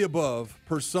 all the above,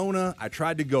 persona. I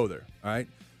tried to go there. All right.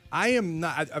 I am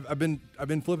not. I've been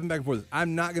flipping back and forth.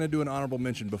 I'm not going to do an honorable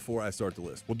mention before I start the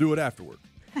list. We'll do it afterward.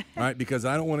 All right, because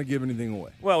I don't want to give anything away.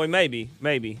 Well, we maybe.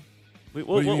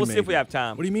 We'll see if we have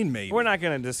time. What do you mean maybe? We're not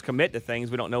going to just commit to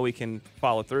things we don't know we can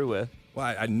follow through with.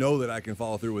 Well, I know that I can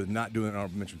follow through with not doing an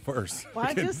honorable mention first. Well,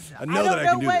 I don't that I can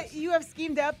know do what this. you have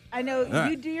schemed up. I know All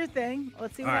you do your thing.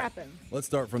 Let's see what happens. Let's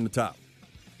start from the top.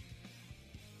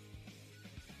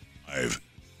 5.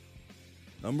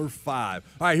 Number 5.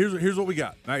 All right, here's what we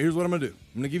got. All right, here's what I'm going to do.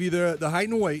 I'm going to give you the height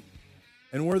and weight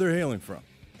and where they're hailing from.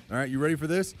 All right, you ready for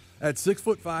this? At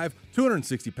 6'5",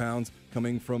 260 pounds,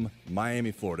 coming from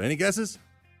Miami, Florida. Any guesses?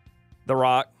 The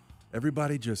Rock.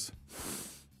 Everybody just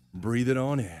breathe it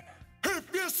on in.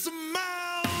 If you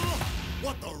smell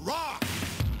what The Rock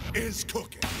is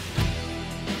cooking.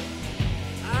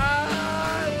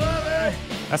 I love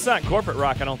it. That's not corporate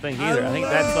rock, I don't think either. I think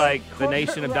that's like the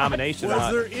Nation of Domination.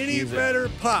 Was there any better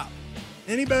pop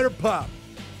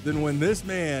than when this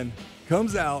man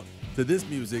comes out to this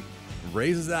music,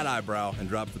 raises that eyebrow, and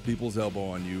drops the people's elbow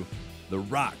on you? The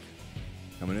Rock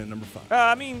coming in at number 5.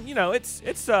 I mean, it's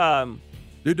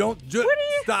Dude, don't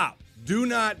stop. Do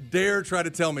not dare try to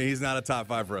tell me he's not a top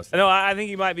 5 wrestler. No, I think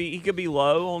he could be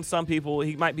low on some people.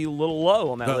 He might be a little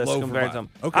low on that list compared to some.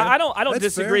 Okay. I don't That's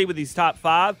disagree fair. with these top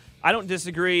 5. I don't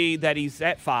disagree that he's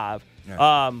at 5.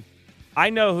 Yeah. I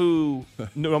know who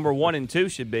number 1 and 2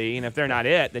 should be, and if they're not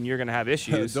it, then you're going to have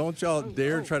issues. Don't y'all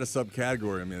dare try to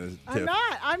subcategory me. I'm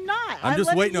not. I'm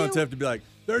just waiting on Tiff to be like,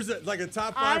 there's a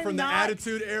top 5 from the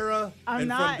Attitude Era and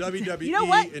from WWE you know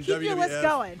what? and Keep WWF. your list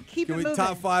going. Keep it moving.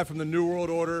 Top 5 from the New World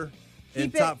Order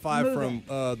and top 5 moving.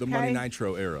 from the Money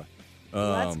Nitro era.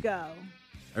 Let's go.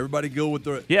 Everybody go with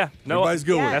the everybody's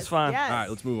good with it. That's fine. Yes. All right,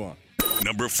 let's move on.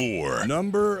 Number 4.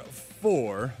 Number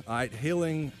 4. All right,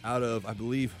 hailing out of, I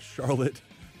believe, Charlotte,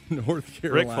 North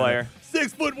Carolina. Ric Flair.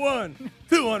 6'1",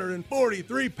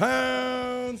 243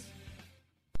 pounds.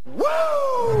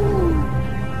 Woo!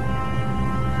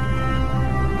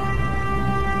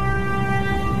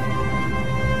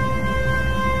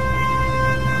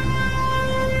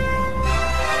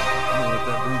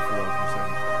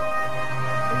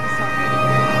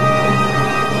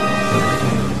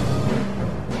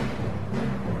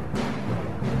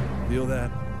 Feel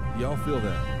that? Y'all feel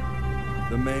that?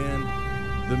 The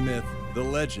man, the myth, the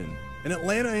legend, an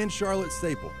Atlanta and Charlotte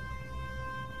staple.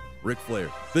 Ric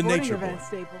Flair, the Nature Boy.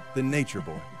 The Nature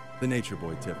Boy. The Nature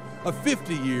Boy, Tiff. A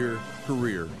 50-year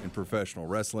career in professional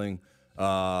wrestling.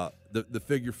 The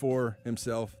figure 4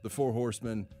 himself, the 4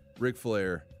 horsemen, Ric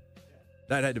Flair.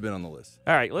 That had to have been on the list.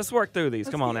 All right, let's work through these.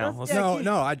 Come on now.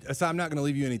 I'm not going to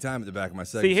leave you any time at the back of my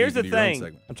segment. See, here's the thing.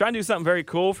 I'm trying to do something very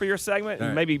cool for your segment,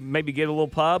 and maybe get a little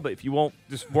pub, but if you won't,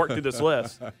 just work through this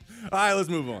list. All right, let's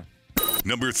move on.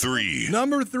 Number 3.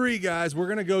 Number 3, guys. We're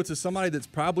going to go to somebody that's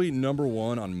probably number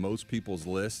 1 on most people's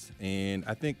list, and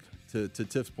I think to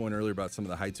Tiff's point earlier about some of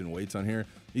the heights and weights on here,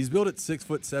 he's built at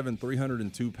 6'7",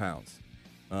 302 pounds.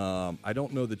 I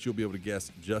don't know that you'll be able to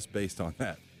guess just based on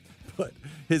that. But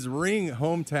his ring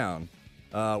hometown,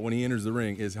 when he enters the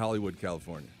ring, is Hollywood,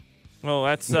 California. Well,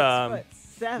 that's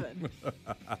 6'7".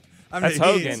 That's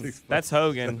Hogan. That's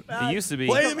Hogan. He used to be.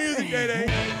 Play the music, Day-Day.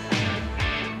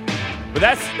 But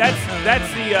that's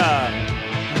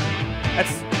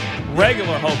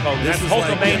regular Hulk Hogan. That's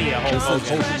Hulkamania Hulk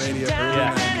Hogan. Hulkamania, early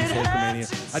 90s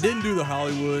Hulkamania. I didn't do the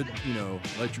Hollywood,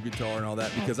 electric guitar and all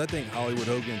that because I think Hollywood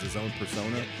Hogan's his own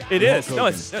persona. It is. No,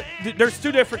 it's there's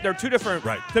two different. They're two different.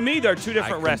 Right. To me, they're two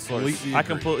different wrestlers. I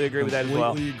completely agree with that as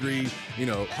well. Completely agree.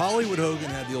 Hollywood Hogan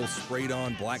had the old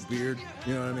sprayed-on black beard.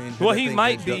 You know what I mean? Well, he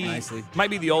might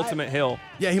be the ultimate heel.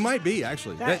 Yeah, he might be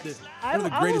actually. One of the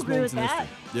greatest moments in history.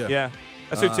 Yeah.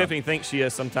 That's who Tiffany thinks she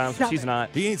is sometimes, but she's not.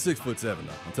 He ain't 6'7" though.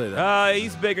 I'll tell you that.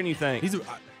 He's bigger than you think.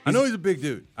 I know he's a big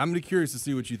dude. I'm gonna be curious to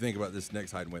see what you think about this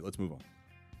next height and weight. Let's move on.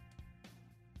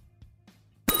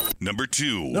 Number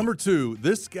 2. Number 2.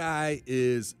 This guy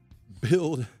is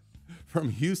billed from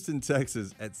Houston,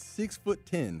 Texas, at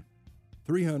 6'10",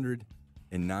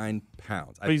 309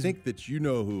 pounds. I think that you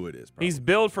know who it is. Probably. He's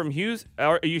billed from Houston.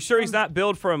 Are you sure he's not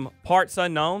billed from Parts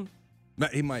Unknown?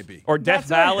 He might be. Or Death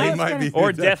Valley. He might be.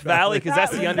 Or Death Valley, because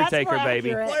that's the Undertaker, baby.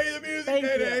 Play the music,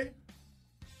 Day-Day.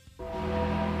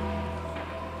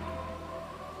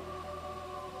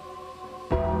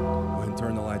 Go ahead and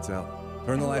turn the lights out.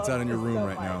 Turn the lights out in your room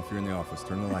right now if you're in the office.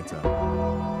 Turn the lights out.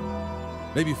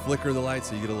 Maybe flicker the lights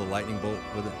so you get a little lightning bolt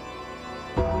with it.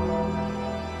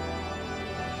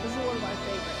 This is one of my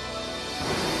favorites.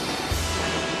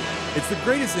 It's the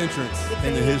greatest entrance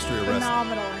in the history of wrestling.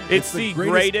 Phenomenal. It's the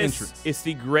greatest. It's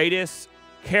the greatest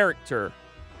character.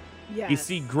 Yes. It's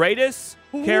the greatest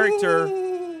character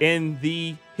in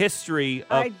the history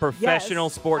of professional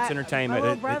sports entertainment.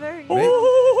 It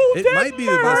might be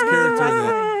the best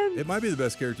character. It might be the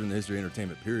best character in the history of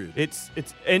entertainment. Period.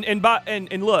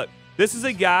 And look, this is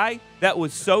a guy that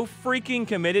was so freaking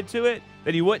committed to it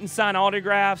that he wouldn't sign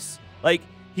autographs. Like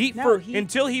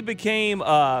until he became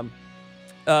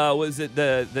was it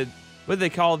the what do they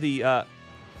call the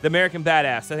American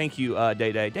Badass? Thank you,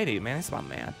 Day-Day. Day-Day, man, that's my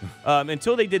man.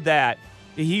 Until they did that,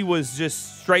 he was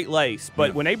just straight laced.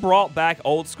 But when they brought back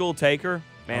old school Taker,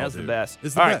 man, that's the best.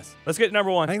 It's the best. Let's get to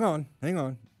number 1. Hang on.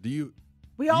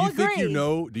 We all agree.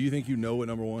 Do you think you know what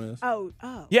number 1 is? Oh.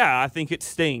 Yeah, I think it's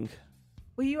Sting.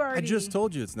 Well, you already. I just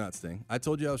told you it's not Sting. I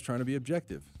told you I was trying to be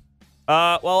objective.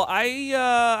 Well,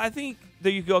 I think that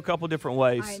you could go a couple different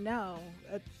ways. I know.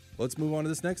 Let's move on to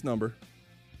this next number.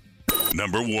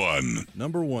 Number 1.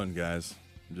 Number 1, guys.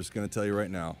 I'm just going to tell you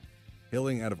right now.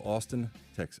 Hailing out of Austin,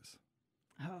 Texas.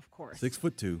 Oh, of course.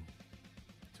 6'2",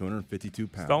 252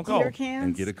 pounds. Stone Cold. Beer cans?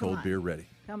 And get a cold beer ready.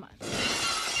 Come on.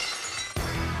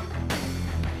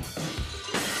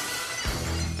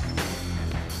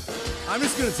 I'm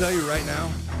just going to tell you right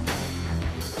now,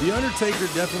 The Undertaker,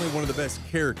 definitely one of the best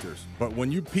characters. But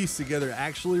when you piece together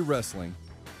actually wrestling,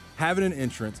 having an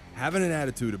entrance, having an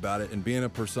attitude about it, and being a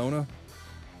persona,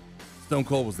 Stone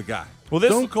Cold was the guy. Well,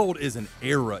 Stone Cold is an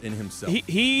era in himself.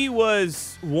 He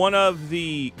was one of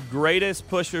the greatest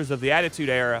pushers of the Attitude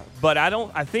Era, but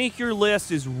I think your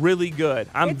list is really good.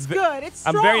 It's good. It's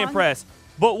strong. I'm very impressed.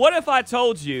 But what if I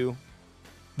told you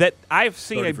that I've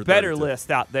seen a better list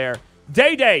out there?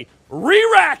 Day,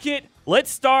 re-rack it.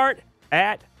 Let's start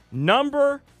at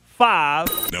number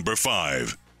 5. Number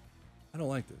 5. I don't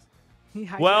like this. You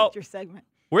hijacked your segment.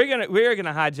 We're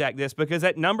gonna hijack this because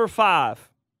at number 5,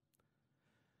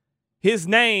 his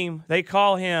name, they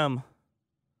call him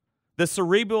the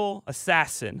Cerebral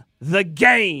Assassin, the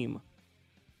Game.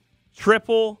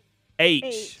 Triple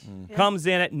H comes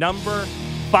in at number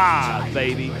 5,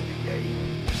 baby.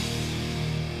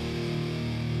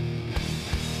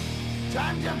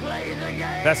 Time to play the game.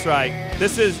 That's right.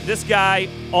 This guy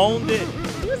owned it.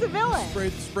 He was a villain.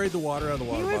 Sprayed the water out of the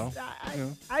water bottle.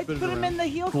 I put him in the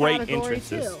heel Great category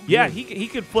entrances. too. Yeah, he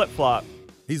could flip flop.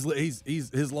 He's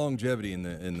his longevity in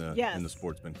the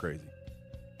sport's been crazy.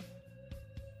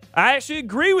 I actually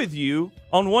agree with you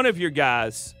on one of your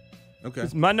guys. Okay.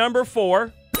 It's my number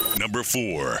 4. Number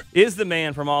 4 is the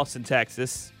man from Austin,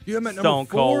 Texas. You have him at Stone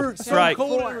number 4? Cold. That's right.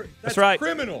 That's That's right.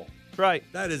 criminal. That's right.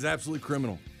 That is absolutely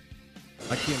criminal.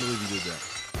 I can't believe you did that.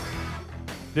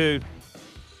 Dude,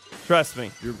 trust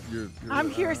me. You're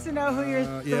I'm curious to know who you're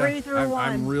 3 through 1.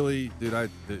 I'm really, dude. I'm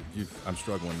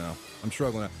struggling now.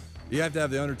 You have to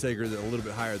have the Undertaker a little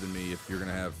bit higher than me if you're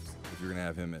gonna have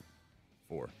him at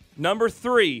 4. Number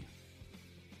 3.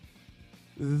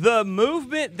 The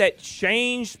movement that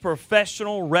changed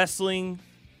professional wrestling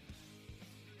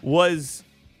was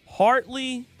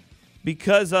partly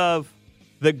because of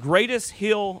the greatest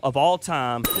heel of all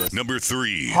time. Yes. Number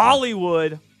 3.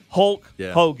 Hollywood Hulk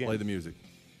Hogan. Play the music.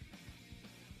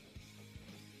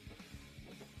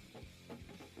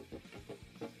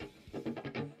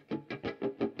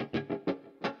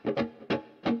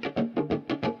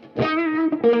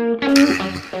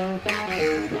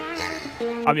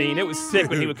 I mean, it was sick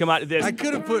when he would come out to this. I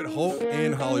could have put Hulk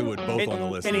and Hollywood both on the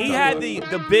list. And he had the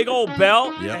big old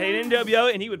belt at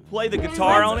NWO, and he would play the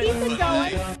guitar on it. Keep it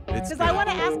going. Because I want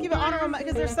to ask you the honorable,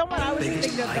 because there's someone I was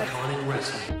thinking of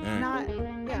that's not,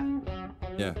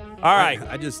 Yeah. All right.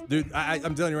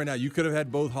 I'm telling you right now, you could have had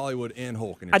both Hollywood and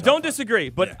Hulk in your I top don't 5. disagree,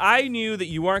 but I knew that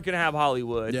you weren't going to have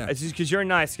Hollywood. Yeah. It's just because you're a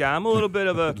nice guy. I'm a little bit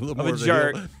of a, more of a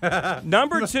jerk.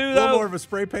 Number 2, though. A little more of a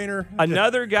spray painter.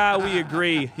 Another guy we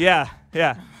agree. Yeah.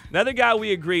 Another guy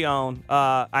we agree on, and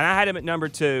I had him at number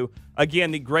 2. Again,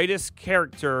 the greatest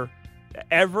character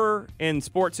ever in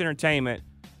sports entertainment.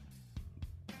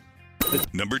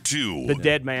 Number 2. The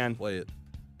Dead Man. Play it.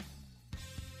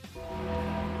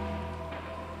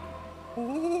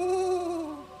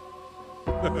 Oh,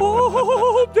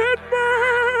 Dead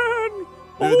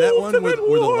Man! Dude, that one where the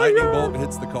lightning bolt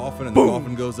hits the coffin and the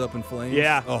coffin goes up in flames.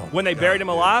 Yeah. Oh, when they buried him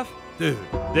alive? Dude.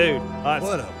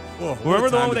 Remember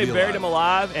the one where they buried him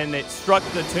alive and it struck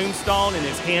the tombstone and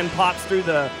his hand pops through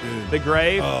the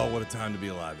grave? Oh, what a time to be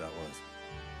alive that was.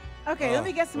 Okay, let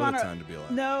me get some what a honor. time to be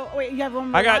alive. No, wait, you have one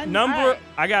more. I got one?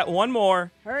 I got one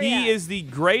more. Hurry he up. is the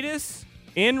greatest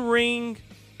in-ring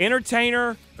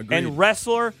entertainer Agreed. and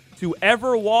wrestler to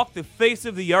ever walk the face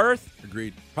of the earth.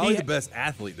 Agreed. Probably the best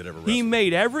athlete that ever wrestled. He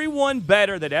made everyone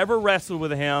better that ever wrestled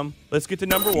with him. Let's get to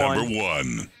number 1. Number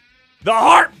 1. The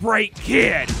Heartbreak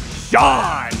Kid,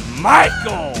 Shawn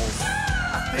Michaels.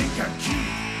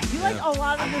 You like a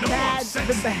lot of the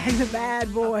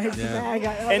bad boys, the bad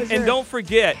guys. And don't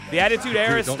forget, the Attitude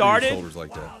Era don't started do your shoulders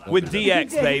like that. Don't with do that.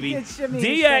 DX, baby. He did shimmy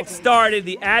his DX shoulders. started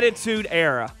the Attitude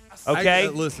Era. Okay?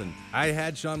 Listen, I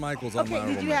had Shawn Michaels on my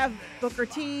Okay, did you have Booker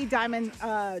T, Diamond?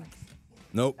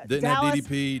 Nope, didn't Dallas? have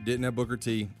DDP, didn't have Booker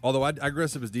T. Although I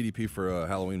dressed up as DDP for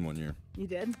Halloween one year. You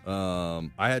did.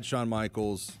 I had Shawn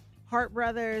Michaels. Hart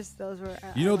Brothers, those were.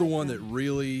 You know the one that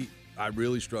I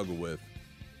really struggled with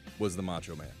was the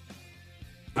Macho Man.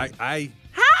 How?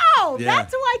 Yeah.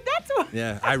 That's why.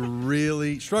 Yeah, I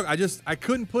really struggled. I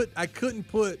couldn't put.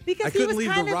 Because I he couldn't was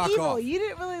leave kind the of Rock evil. off. You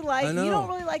didn't really like. I know. You don't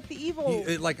really like the evil.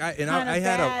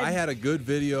 I had a good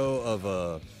video of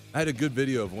I had a good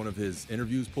video of one of his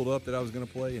interviews pulled up that I was going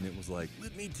to play, and it was like,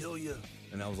 let me tell you.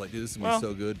 And I was like, dude, this is going to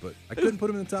be so good, but I couldn't put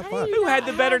him in the top 5. Who had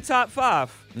the better top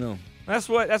 5? No. That's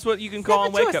what you can call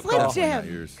a Step wake into up a call. Slim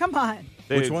Jim. Come on.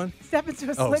 Which one? Step into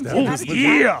a Oh, Slim Step Jim. into a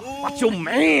Yeah, Macho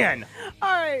Man.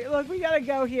 All right, look, we got to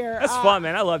go here. That's fun,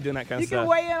 man. I love doing that kind You of stuff. can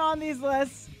weigh in on these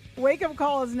lists. Wake Up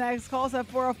Call is next. Call us at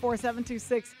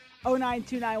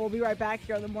 404-726-0929. We'll be right back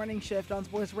here on the morning shift on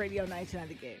Sports Radio 99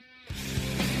 The Game.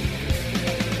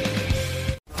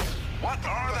 What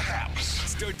are the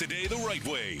haps? Start the day the right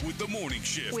way with the Morning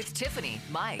Shift. With Tiffany,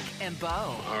 Mike, and Bo.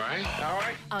 All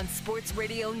right. On Sports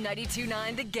Radio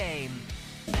 92.9 The Game.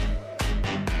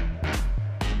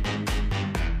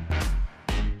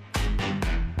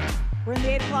 We're in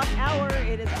the 8 o'clock hour.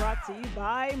 It is brought to you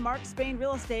by Mark Spain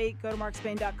Real Estate. Go to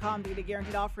markspain.com to get a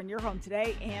guaranteed offer in your home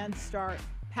today and start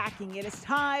packing. It is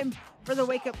time for the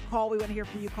wake-up call. We want to hear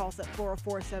from you. Call us at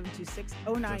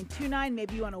 404-726-0929.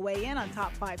 Maybe you want to weigh in on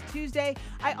Top 5 Tuesday.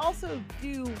 I also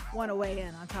do want to weigh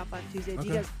in on Top 5 Tuesday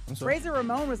because Razor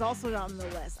Ramon was also on the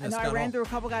list. Yes, I know I ran through a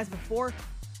couple guys before.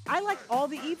 I like all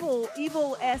the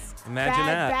evil-esque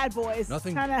bad boys.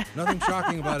 Nothing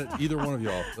shocking about it. Either one of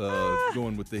y'all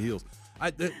going with the heels.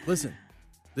 Listen,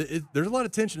 there's a lot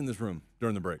of tension in this room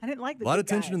during the break. I didn't like the a lot of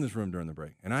tension in this room during the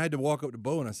break, and I had to walk up to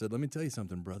Bo and I said, "Let me tell you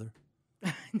something, brother."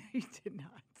 No, you did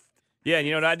not. Yeah, and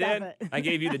you know what I did? It. I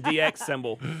gave you the DX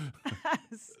symbol.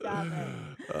 Stop it.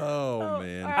 Oh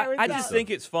man, right, I just think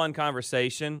it's fun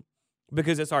conversation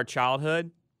because it's our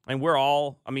childhood. And we're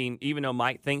all, I mean, even though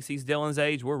Mike thinks he's Dylan's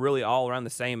age, we're really all around the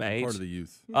same age. Part of the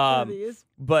youth. Part of the youth.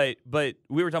 But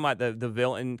we were talking about the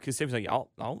villain, because Tiffany's like,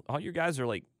 all your guys are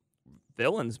like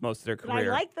villains most of their career. But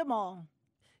I like them all.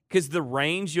 Because the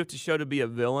range you have to show to be a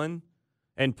villain,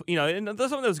 and and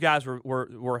some of those guys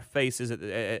were faces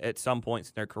at some points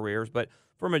in their careers, but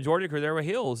for a majority of their career, they were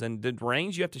heels. And the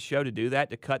range you have to show to do that,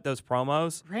 to cut those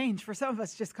promos. Range, for some of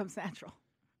us, just comes natural.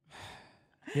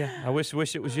 Yeah, I wish it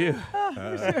was you.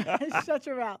 Shut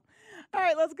your mouth. All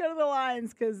right, let's go to the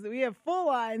lines because we have full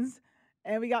lines,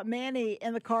 and we got Manny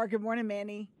in the car. Good morning,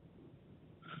 Manny.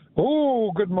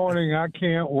 Oh, good morning. I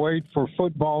can't wait for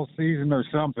football season or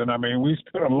something. I mean, we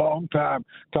spent a long time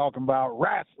talking about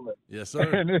wrestling. Yes, sir.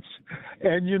 And it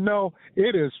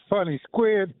is funny.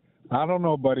 Squid, I don't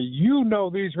know, buddy. You know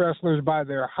these wrestlers by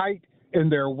their height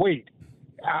and their weight.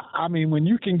 I mean, when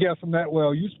you can guess them that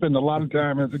well, you spend a lot of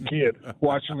time as a kid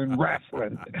watching them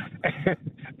wrestling.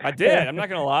 I did. I'm not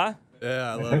going to lie.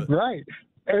 Yeah, I love it. Right.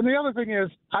 And the other thing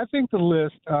is, I think the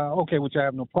list, which I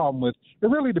have no problem with, it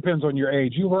really depends on your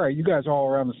age. You're right. You guys are all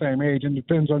around the same age, and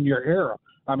depends on your era.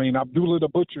 I mean, Abdullah the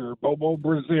Butcher, Bobo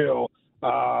Brazil,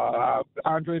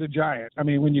 Andre the Giant. I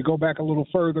mean, when you go back a little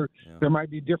further, there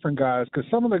might be different guys, because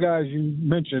some of the guys you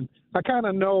mentioned, I kind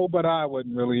of know, but I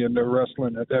wasn't really into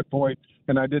wrestling at that point,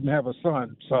 and I didn't have a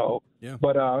son. So,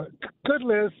 But good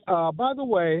list. By the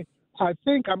way, I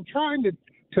think I'm trying to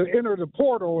enter the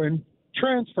portal and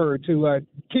transfer to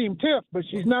Team Tiff, but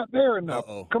she's not there enough.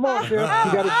 Come on, Tiff. You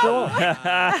got to show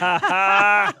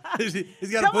up.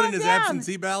 He's got to put in his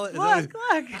absentee ballot. Look.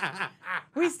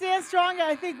 We stand strong.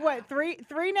 I think,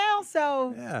 three now?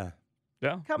 So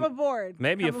yeah. Come aboard.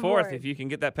 Maybe a fourth if you can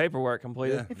get that paperwork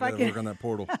completed. Yeah, if I can work on that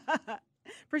portal.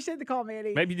 Appreciate the call,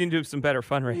 Manny. Maybe you can do some better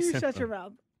fundraising. You shut your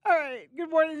mouth. All right. Good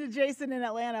morning to Jason in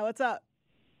Atlanta. What's up?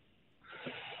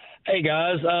 Hey,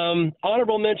 guys.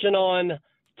 Honorable mention on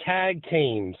tag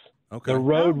teams. Okay. The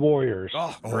Road Warriors.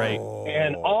 Oh, great.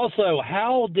 And also,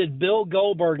 how did Bill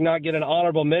Goldberg not get an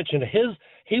honorable mention?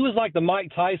 He was like the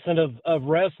Mike Tyson of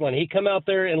wrestling. He come out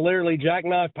there and literally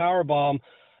jackknife powerbomb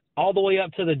all the way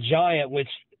up to the Giant, which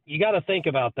you got to think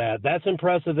about that. That's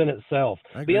impressive in itself.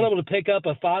 Being able to pick up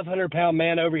a 500-pound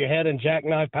man over your head and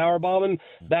jackknife powerbomb him,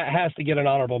 that has to get an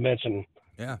honorable mention.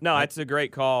 Yeah. No, it's a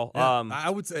great call. Yeah,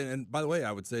 I would say, and by the way,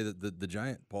 I would say that the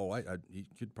Giant, Paul White, he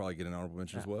could probably get an honorable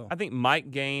mention as well. I think mic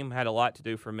game had a lot to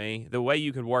do for me. The way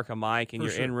you could work a mic and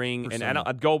your in-ring,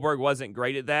 and Goldberg wasn't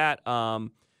great at that.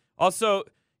 Also,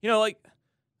 like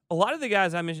a lot of the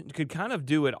guys I mentioned could kind of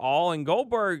do it all, and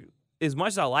Goldberg, as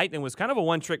much as I liked him, was kind of a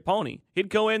one-trick pony. He'd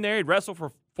go in there, he'd wrestle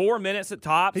for 4 minutes at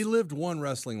tops. He lived one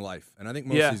wrestling life, and I think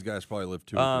most of these guys probably lived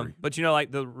 2 or 3. But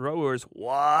like the Road Warriors,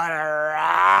 what a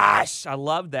rush! I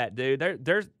love that, dude.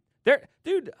 Dude,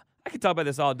 I could talk about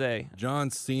this all day. John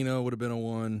Cena would have been a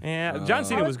one. Yeah, John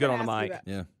Cena was good on the mic.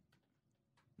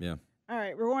 Yeah. All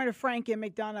right, we're going to Frank in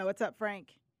McDonough. What's up, Frank?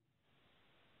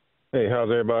 Hey,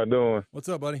 how's everybody doing? What's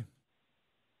up, buddy?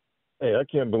 Hey, I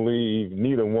can't believe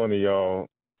neither one of y'all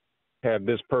had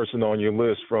this person on your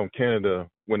list from Canada.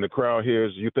 When the crowd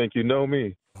hears, "You think you know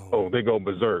me?" Oh, they go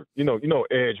berserk. You know,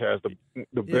 Edge has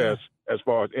the best as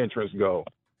far as entrance go.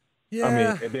 Yeah. I mean,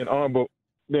 and then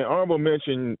honorable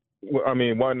mention. I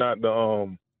mean, why not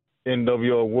the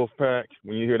NWO Wolfpack?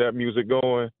 When you hear that music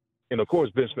going, and of course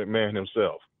Vince McMahon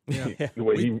himself. Yeah. The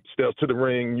way he steps to the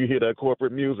ring, you hear that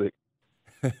corporate music.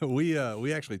 We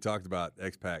actually talked about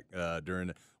X-Pac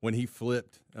during when he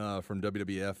flipped from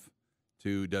WWF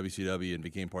to WCW and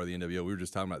became part of the NWO. We were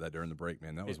just talking about that during the break,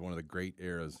 man. That was one of the great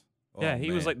eras. Yeah,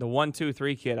 he was like the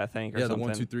 1-2-3 kid, I think. Or something. The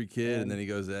 1-2-3 kid, and then he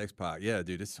goes to X-Pac. Yeah,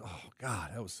 dude,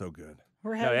 God, that was so good.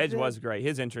 We're No, Edge was great.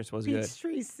 His entrance was good.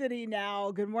 Peachtree City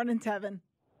now. Good morning, Tevin.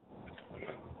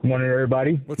 Morning,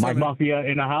 everybody. What's Mike up, Mafia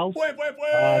in the house. Wait.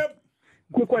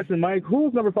 Quick question, Mike.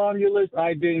 Who's number 5 on your list?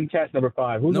 I didn't catch number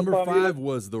 5. Who's Number number 5 on your 5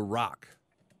 was The Rock.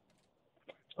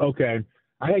 Okay.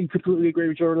 I completely agree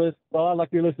with your list. Well, I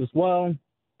like your list as well.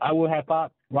 I would have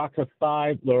thought Rock at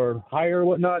 5 or higher or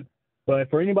whatnot. But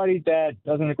for anybody that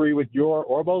doesn't agree with your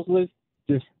or Bo's list,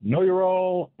 just know your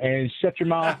role and shut your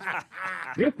mouth.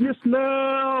 If you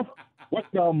smell what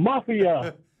the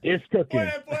Mafia is cooking,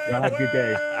 y'all have a good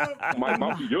day. My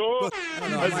Mafia.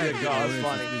 That's a good call. That's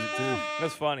funny.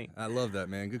 That's funny. I love that,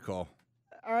 man. Good call.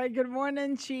 All right, good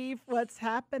morning, Chief. What's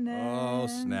happening? Oh,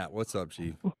 snap. What's up,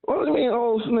 Chief? What do you mean,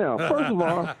 oh, snap? First of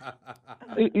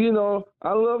all,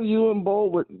 I love you and Bo,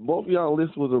 but both of y'all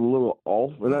list was a little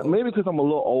off. And maybe because I'm a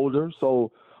little older,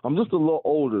 so I'm just a little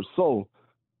older. So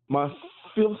my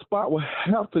 5th spot would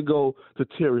have to go to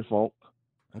Terry Funk.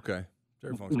 Okay.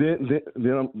 Terry Funk's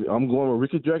Then I'm going with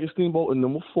Ricky Dragon Steamboat in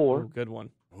number 4. Oh, good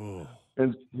one. Oh.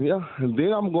 And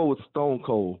then I'm going with Stone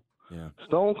Cold. Yeah.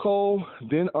 Stone Cold,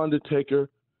 then Undertaker,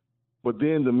 but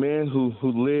then the man who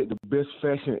led the best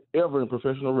fashion ever in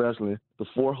professional wrestling, the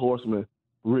 4 Horsemen,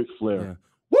 Ric Flair.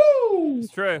 Yeah. Woo!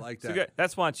 It's true. like It's that. good.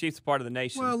 That's why Chief's a part of the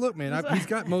nation. Well, look, man, he's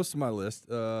got most of my list.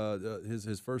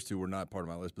 His first 2 were not part of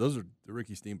my list, but those are the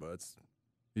Ricky Steamboats.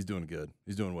 He's doing good.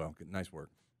 He's doing well. Good, nice work.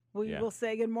 We will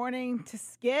say good morning to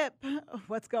Skip.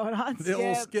 What's going on, Skip? The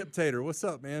old Skip Tater. What's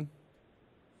up, man?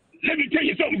 Let me tell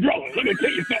you something, brother. Let me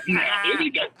tell you something now. Here we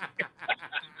go.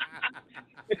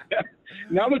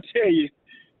 Now, I'm going to tell you.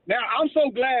 Now, I'm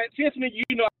so glad. Tiffany,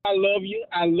 you know I love you.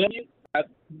 I love you.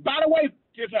 By the way,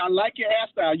 Tiffany, I like your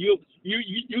hairstyle. You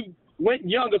went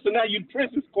younger, so now you're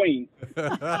Princess Queen.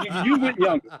 you went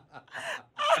younger.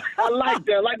 I like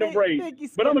that. I like the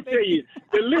braids. But I'm going to tell you,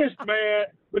 the list, man,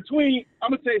 I'm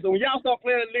going to tell you, so when y'all start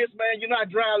playing the list, man, I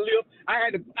dry lip. I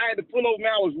had to pull over,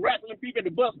 man. I was wrestling people at the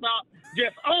bus stop.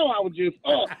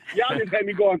 Y'all just had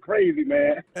me going crazy,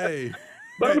 man. Hey.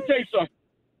 But I'm going to tell you something.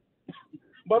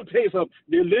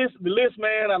 The list,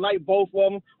 man, I like both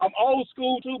of them. I'm old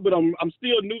school, too, but I'm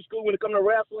still new school when it comes to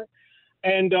wrestling.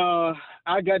 And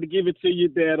I got to give it to you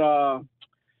that,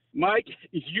 Mike,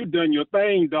 you done your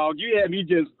thing, dog. You had me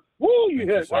just, you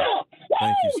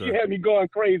had me going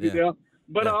crazy there.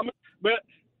 But but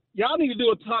y'all need to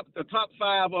do a top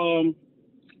 5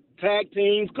 tag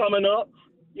teams coming up.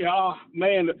 Yeah,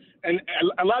 man, and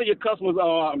a lot of your customers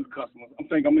are I'm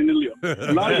thinking I'm in the lip.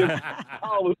 A lot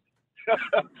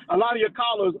of your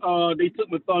callers, they took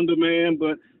my thunder, man.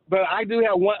 But I do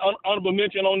have one honorable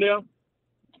mention on there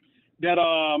that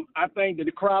I think that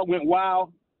the crowd went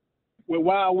wild. Went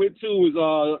wild with too is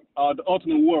the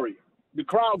Ultimate Warrior. The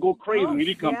crowd go crazy when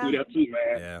he come through there too,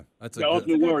 man. Yeah, that's the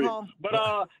Ultimate Warrior. But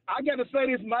I got to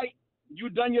say this, Mike. You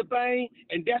done your thing,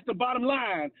 and that's the bottom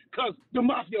line. Cause the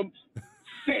Mafia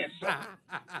says so.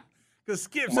 Because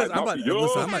Skip says, Skip got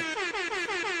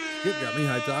me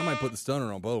hyped up. I might put the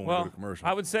stunner on Bo when we go to commercial.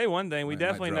 I would say one thing. We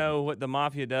definitely know what the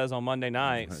Mafia does on Monday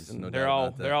nights. And they're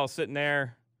all sitting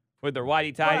there with their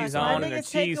whitey tighties on and their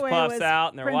cheese puffs out,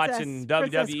 and they're watching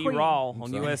WWE Raw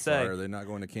on USA. Sorry, are they not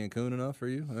going to Cancun enough for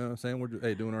you? You know what I'm saying?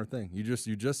 We're doing our thing. You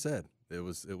just said it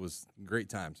was great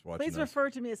times watching. Please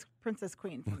refer to me as Princess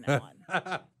Queen from now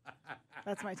on.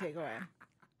 That's my takeaway.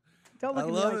 Don't look at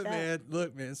me like that. Man.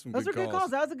 Look, man, some those good are good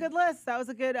calls. That was a good list. That was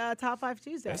a good top 5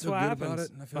 Tuesday. That's what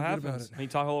happens. I feel good about it. You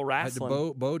talk a little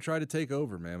wrestling. Bo tried to take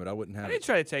over, man, but I wouldn't have it. I didn't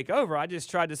try to take over. I just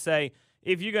tried to say,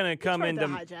 if you're gonna come into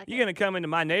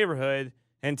my neighborhood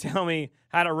and tell me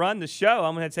how to run the show,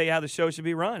 I'm going to tell you how the show should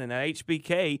be run. And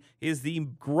HBK is the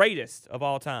greatest of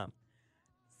all time.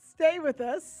 Stay with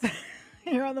us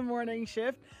here on the morning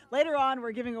shift. Later on,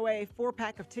 we're giving away a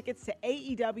 4-pack of tickets to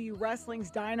AEW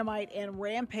Wrestling's Dynamite and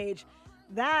Rampage.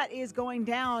 That is going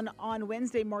down on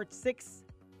Wednesday, March 6th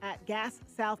at Gas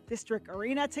South District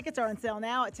Arena. Tickets are on sale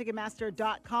now at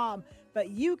Ticketmaster.com. But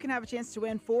you can have a chance to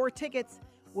win 4 tickets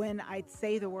when I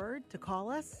say the word to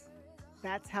call us.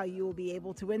 That's how you will be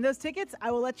able to win those tickets.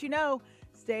 I will let you know.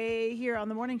 Stay here on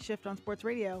the morning shift on Sports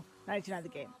Radio 92.9 The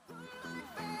Game.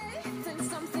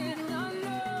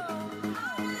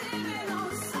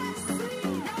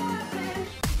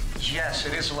 Yes,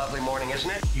 it is a lovely morning, isn't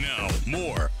it? Now,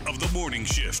 more of the morning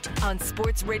shift on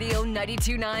Sports Radio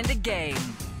 92.9 The Game.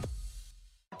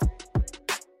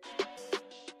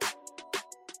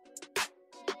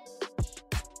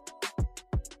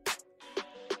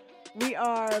 We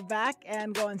are back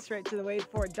and going straight to the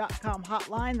waitforit.com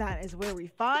hotline. That is where we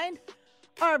find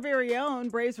our very own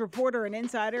Braves reporter and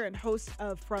insider and host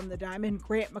of From the Diamond,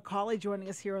 Grant McCauley, joining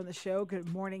us here on the show.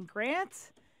 Good morning,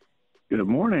 Grant. Good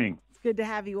morning. good to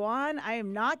have you on. I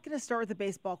am not going to start with a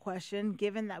baseball question,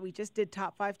 given that we just did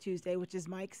Top 5 Tuesday, which is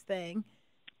Mike's thing,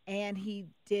 and he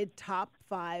did Top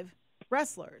 5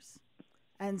 wrestlers.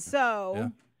 And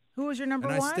so, who was your number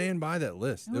one? And I stand by that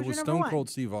list. It was Stone Cold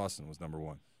Steve Austin was number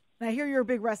one. And I hear you're a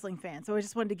big wrestling fan, so I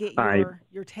just wanted to get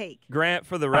your take. Grant,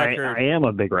 for the record. I am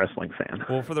a big wrestling fan.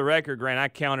 Well, for the record, Grant, I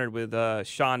countered with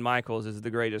Shawn Michaels as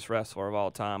the greatest wrestler of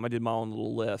all time. I did my own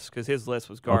little list because his list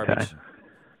was garbage. Okay.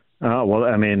 Oh, well,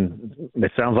 I mean,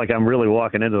 it sounds like I'm really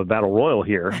walking into a battle royal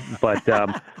here. But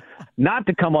not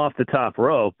to come off the top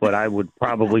rope, but I would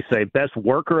probably say best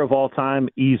worker of all time,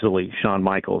 easily Shawn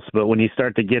Michaels. But when you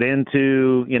start to get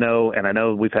into, and I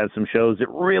know we've had some shows that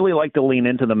really like to lean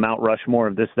into the Mount Rushmore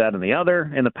of this, that, and the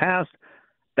other in the past,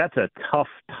 that's a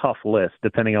tough list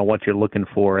depending on what you're looking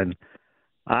for. And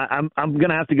I'm going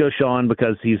to have to go Shawn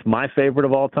because he's my favorite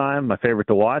of all time, my favorite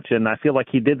to watch, and I feel like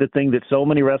he did the thing that so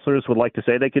many wrestlers would like to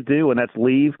say they could do, and that's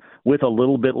leave with a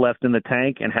little bit left in the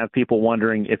tank and have people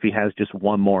wondering if he has just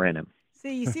one more in him.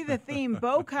 See, you see the theme.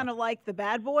 Bo kind of liked the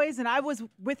Bad Boys, and I was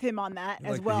with him on that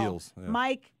as well. Heels, yeah.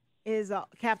 Mike is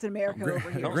Captain America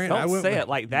over here. Grant, don't say it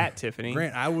like that, Tiffany.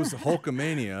 Grant, I was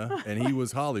Hulkamania, and he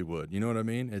was Hollywood. You know what I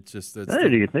mean? It's just there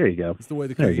you go. It's the way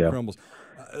the cookie crumbles.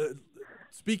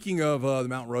 Speaking of the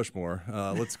Mount Rushmore,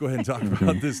 let's go ahead and talk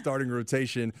about this starting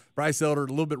rotation. Bryce Elder, a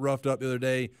little bit roughed up the other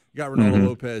day. You got Ronaldo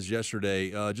Lopez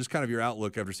yesterday. Just kind of your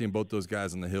outlook after seeing both those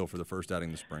guys on the hill for the first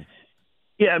outing this spring.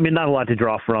 Yeah, I mean, not a lot to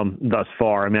draw from thus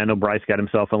far. I mean, I know Bryce got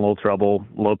himself in a little trouble.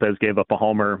 Lopez gave up a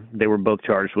homer. They were both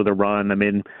charged with a run. I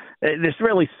mean, there's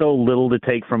really so little to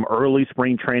take from early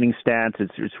spring training stats.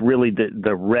 It's really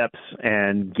the reps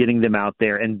and getting them out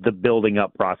there and the building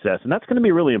up process. And that's going to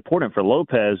be really important for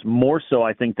Lopez, more so,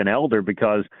 I think, than Elder,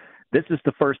 because this is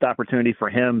the first opportunity for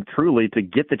him truly to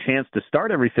get the chance to start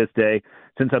every fifth day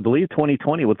since, I believe,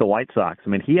 2020 with the White Sox. I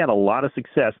mean, he had a lot of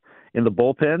success in the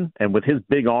bullpen, and with his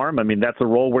big arm, I mean, that's a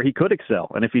role where he could excel.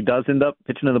 And if he does end up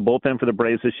pitching in the bullpen for the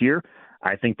Braves this year,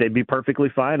 I think they'd be perfectly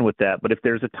fine with that. But if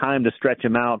there's a time to stretch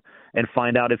him out and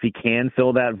find out if he can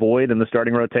fill that void in the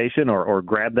starting rotation or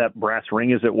grab that brass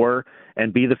ring, as it were,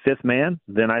 and be the fifth man,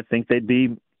 then I think they'd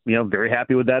be very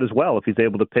happy with that as well if he's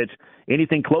able to pitch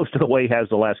anything close to the way he has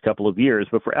the last couple of years.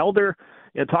 But for Elder,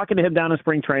 talking to him down in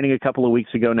spring training a couple of weeks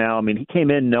ago now, I mean, he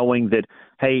came in knowing that,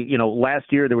 hey, last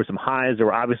year there were some highs, there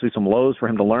were obviously some lows for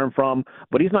him to learn from,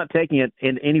 but he's not taking it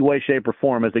in any way, shape, or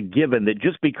form as a given that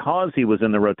just because he was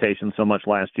in the rotation so much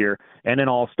last year and an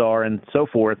all-star and so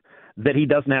forth, that he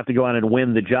doesn't have to go out and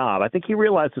win the job. I think he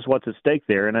realizes what's at stake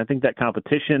there, and I think that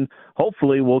competition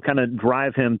hopefully will kind of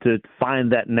drive him to find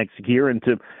that next gear and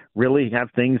to really have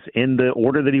things in the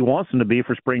order that he wants them to be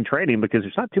for spring training, because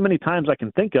there's not too many times I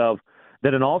can think of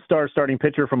that an all-star starting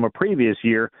pitcher from a previous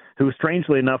year, who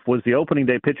strangely enough was the opening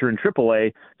day pitcher in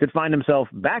AAA, could find himself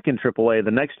back in AAA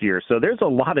the next year. So there's a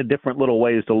lot of different little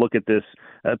ways to look at this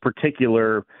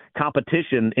particular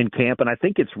competition in camp, and I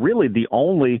think it's really the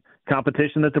only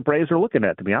competition that the Braves are looking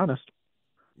at, to be honest.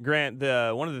 Grant,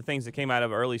 one of the things that came out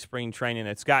of early spring training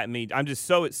that's gotten me, I'm just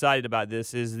so excited about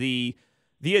this, is the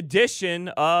addition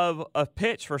of a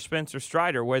pitch for Spencer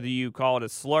Strider, whether you call it a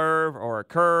slurve or a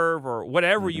curve or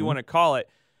whatever you want to call it.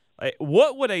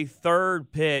 What would a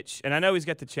third pitch, and I know he's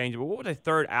got to change it, but what would a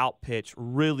third out pitch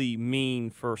really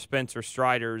mean for Spencer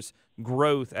Strider's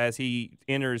growth as he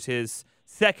enters his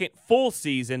second full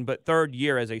season but third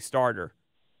year as a starter?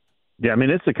 Yeah, I mean,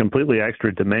 it's a completely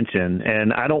extra dimension,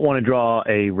 and I don't want to draw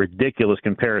a ridiculous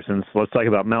comparison. So let's talk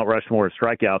about Mount Rushmore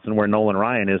strikeouts and where Nolan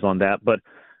Ryan is on that, but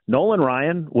Nolan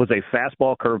Ryan was a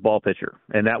fastball curveball pitcher,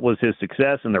 and that was his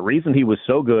success. And the reason he was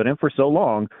so good and for so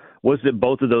long was that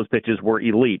both of those pitches were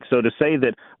elite. So to say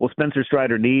that, well, Spencer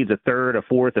Strider needs a third, a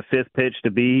fourth, a fifth pitch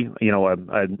to be,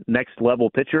 a next level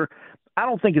pitcher, I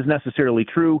don't think is necessarily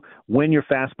true when your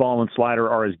fastball and slider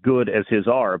are as good as his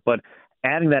are. But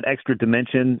adding that extra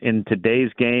dimension in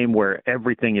today's game where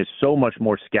everything is so much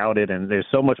more scouted and there's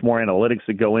so much more analytics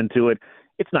that go into it,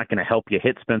 it's not going to help you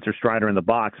hit Spencer Strider in the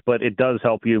box, but it does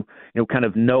help you, kind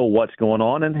of know what's going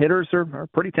on. And hitters are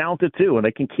pretty talented too, and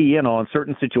they can key in on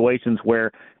certain situations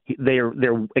where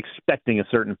they're expecting a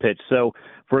certain pitch. So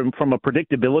from a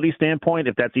predictability standpoint,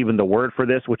 if that's even the word for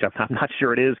this, which I'm not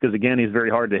sure it is, because again, he's very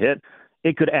hard to hit,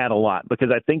 it could add a lot, because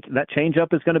I think that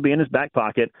changeup is going to be in his back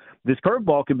pocket. This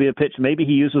curveball could be a pitch maybe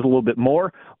he uses a little bit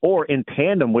more, or in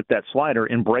tandem with that slider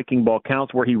in breaking ball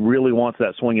counts where he really wants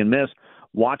that swing and miss.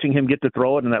 Watching him get to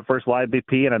throw it in that first live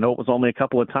BP, and I know it was only a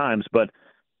couple of times, but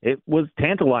it was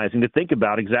tantalizing to think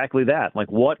about exactly that. Like,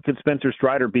 what could Spencer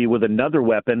Strider be with another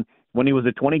weapon when he was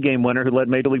a 20-game winner who led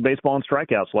Major League Baseball in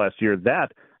strikeouts last year?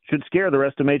 That should scare the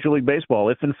rest of Major League Baseball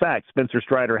if, in fact, Spencer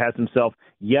Strider has himself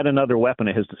yet another weapon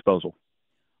at his disposal.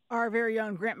 Our very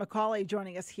own Grant McCauley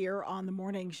joining us here on the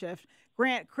morning shift.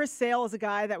 Grant, Chris Sale is a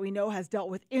guy that we know has dealt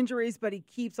with injuries, but he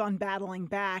keeps on battling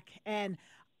back. And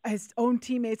his own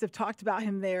teammates have talked about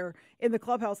him there in the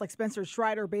clubhouse, like Spencer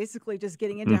Strider, basically just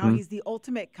getting into how he's the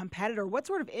ultimate competitor. What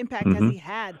sort of impact has he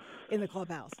had in the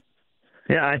clubhouse?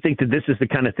 Yeah, I think that this is the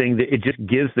kind of thing that it just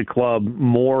gives the club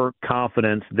more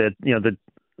confidence that,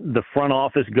 the front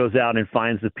office goes out and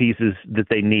finds the pieces that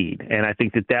they need. And I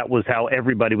think that was how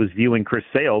everybody was viewing Chris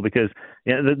Sale, because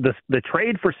the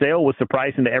trade for Sale was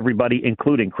surprising to everybody,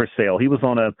 including Chris Sale. He was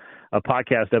on a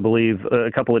podcast, I believe,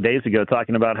 a couple of days ago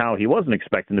talking about how he wasn't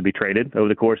expecting to be traded over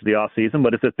the course of the offseason,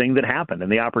 but it's a thing that happened.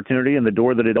 And the opportunity and the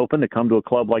door that it opened to come to a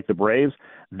club like the Braves,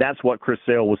 that's what Chris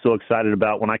Sale was so excited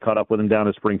about when I caught up with him down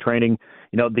at spring training.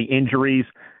 The injuries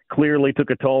clearly took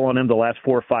a toll on him the last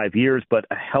 4 or 5 years, but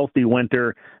a healthy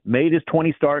winter, made his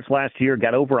 20 starts last year,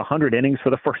 got over 100 innings for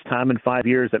the first time in 5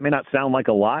 years. That may not sound like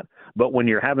a lot, but when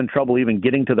you're having trouble even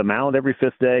getting to the mound every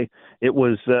fifth day, it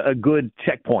was a good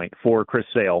checkpoint for Chris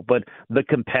Sale. But the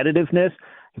competitiveness,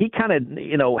 he kind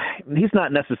of, he's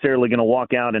not necessarily going to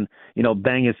walk out and,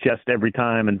 bang his chest every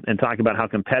time and talk about how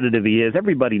competitive he is.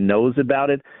 Everybody knows about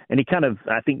it. And he kind of,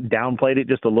 I think, downplayed it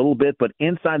just a little bit. But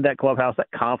inside that clubhouse, that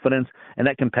confidence and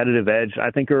that competitive edge, I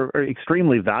think are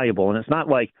extremely valuable. And it's not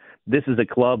like this is a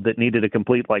club that needed a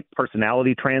complete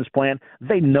personality transplant.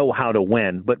 They know how to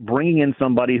win. But bringing in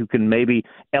somebody who can maybe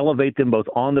elevate them both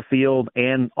on the field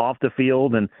and off the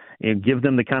field and give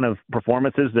them the kind of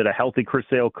performances that a healthy Chris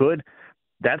Sale could,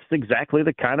 that's exactly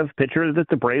the kind of pitcher that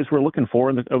the Braves were looking for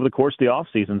over the course of the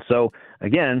offseason. So,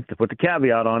 again, to put the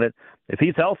caveat on it, if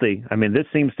he's healthy, this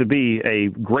seems to be a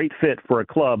great fit for a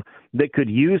club that could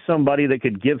use somebody that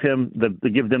could give them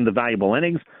the valuable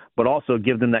innings, but also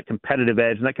give them that competitive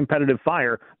edge and that competitive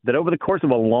fire that over the course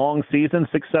of a long season,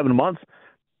 6-7 months,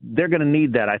 they're going to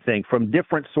need that, I think, from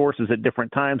different sources at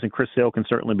different times, and Chris Sale can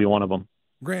certainly be one of them.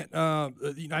 Grant,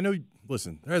 I know,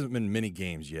 listen, there hasn't been many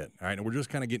games yet, all right? And we're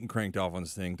just kind of getting cranked off on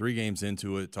this thing, 3 games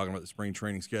into it, talking about the spring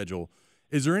training schedule.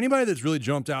 Is there anybody that's really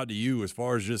jumped out to you as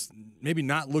far as just maybe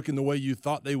not looking the way you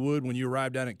thought they would when you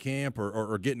arrived down at camp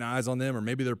or getting eyes on them, or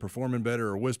maybe they're performing better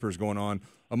or whispers going on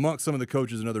amongst some of the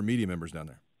coaches and other media members down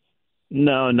there?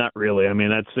 No, not really.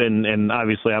 That's and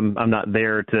obviously I'm not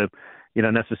there to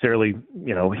necessarily,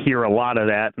 hear a lot of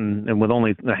that. And with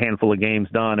only a handful of games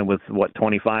done and with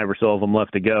 25 or so of them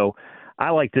left to go, I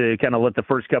like to kind of let the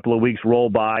first couple of weeks roll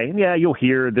by. And yeah, you'll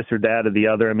hear this or that or the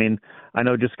other. I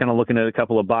know just kind of looking at a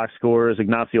couple of box scores,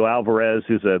 Ignacio Alvarez,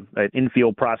 who's an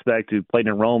infield prospect who played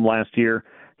in Rome last year.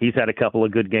 He's had a couple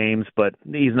of good games, but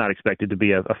he's not expected to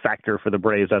be a factor for the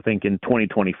Braves, I think, in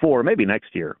 2024, maybe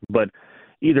next year. But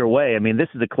either way, this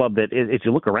is a club that, if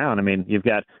you look around, you've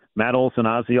got Matt Olson,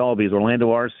 Ozzie Albies, Orlando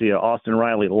Arcia, Austin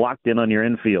Riley locked in on your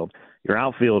infield. Your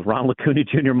outfield, Ron Lacuna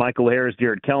Jr., Michael Harris,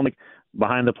 Jared Kelnick.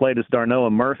 Behind the plate is Darno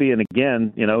and Murphy. And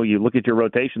again, you look at your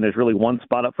rotation, there's really one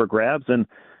spot up for grabs. And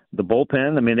the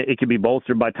bullpen, it could be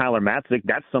bolstered by Tyler Matzik.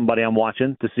 That's somebody I'm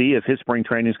watching to see if his spring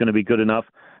training is going to be good enough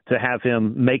to have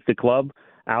him make the club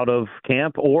out of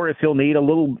camp, or if he'll need a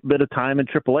little bit of time in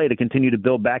AAA to continue to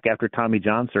build back after Tommy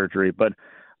John surgery. But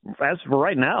as for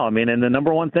right now, and the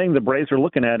number one thing the Braves are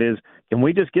looking at is, can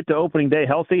we just get to opening day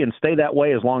healthy and stay that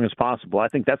way as long as possible? I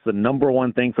think that's the number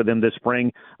one thing for them this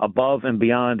spring, above and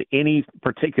beyond any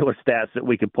particular stats that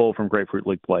we could pull from Grapefruit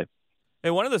League play. Hey,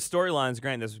 one of the storylines,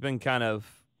 Grant, that's been kind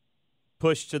of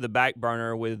pushed to the back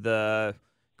burner with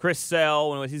Chris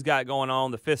Sale and what he's got going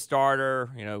on, the fifth starter,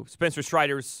 Spencer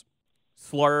Strider's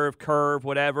slurve, curve,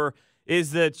 whatever,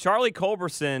 is that Charlie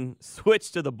Culberson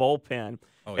switched to the bullpen.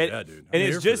 Oh, yeah, dude. And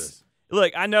it's just,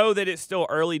 look, I know that it's still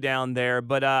early down there,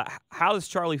 but how does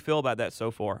Charlie feel about that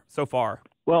so far?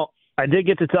 Well, I did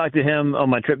get to talk to him on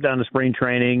my trip down to spring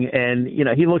training, and,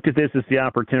 he looked at this as the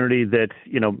opportunity that,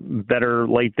 better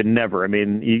late than never.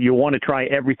 You want to try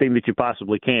everything that you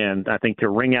possibly can, I think, to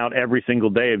wring out every single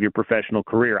day of your professional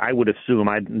career. I would assume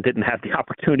I didn't have the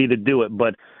opportunity to do it,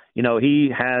 but, he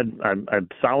had a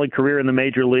solid career in the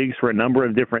major leagues for a number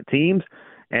of different teams,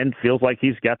 and feels like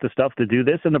he's got the stuff to do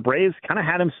this. And the Braves kind of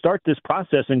had him start this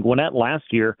process in Gwinnett last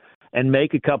year and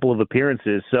make a couple of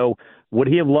appearances. So would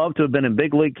he have loved to have been in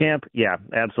big league camp? Yeah,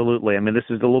 absolutely. This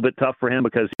is a little bit tough for him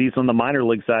because he's on the minor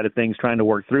league side of things trying to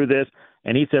work through this.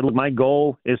 And he said, look, my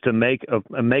goal is to make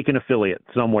an affiliate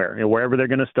somewhere, wherever they're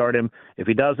going to start him. If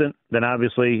he doesn't, then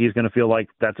obviously he's going to feel like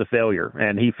that's a failure.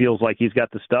 And he feels like he's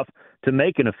got the stuff to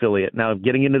make an affiliate. Now,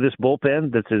 getting into this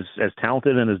bullpen that's as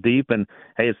talented and as deep, and,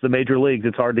 hey, it's the major leagues.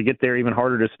 It's hard to get there, even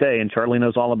harder to stay, and Charlie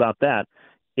knows all about that.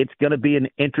 it's going to be an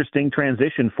interesting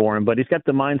transition for him. But he's got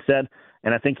the mindset,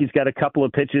 and I think he's got a couple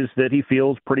of pitches that he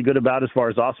feels pretty good about as far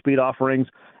as off-speed offerings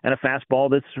and a fastball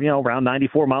that's, around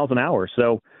 94 miles an hour.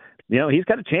 So, he's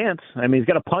got a chance. I mean, he's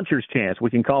got a puncher's chance. We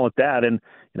can call it that. And,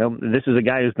 this is a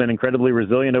guy who's been incredibly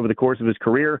resilient over the course of his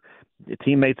career. The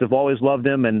teammates have always loved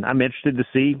him, and I'm interested to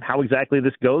see how exactly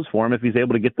this goes for him if he's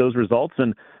able to get those results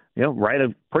and, write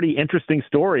a pretty interesting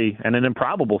story and an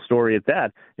improbable story at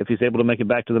that if he's able to make it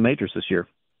back to the majors this year.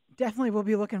 Definitely we'll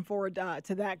be looking forward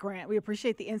to that, Grant. We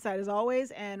appreciate the insight as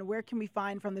always. And where can we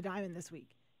find From the Diamond this week?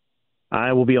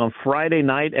 I will be on Friday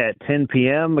night at 10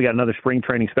 p.m. We got another spring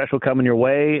training special coming your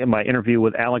way, and my interview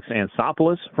with Alex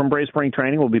Ansopoulos from Braves Spring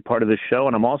Training will be part of this show.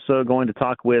 And I'm also going to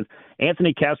talk with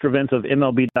Anthony Castrovent of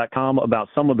MLB.com about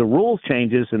some of the rules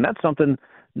changes, and that's something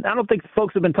I don't think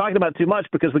folks have been talking about too much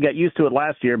because we got used to it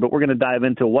last year, but we're going to dive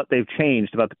into what they've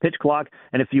changed about the pitch clock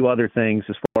and a few other things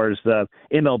as far as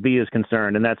MLB is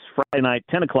concerned. And that's Friday night,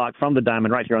 10 o'clock from the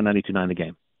Diamond right here on 92.9 The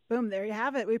Game. Boom, there you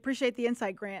have it. We appreciate the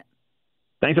insight, Grant.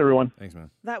 Thanks, everyone. Thanks, man.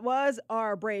 That was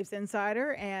our Braves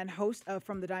insider and host of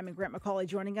From the Diamond, Grant McCauley,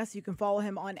 joining us. You can follow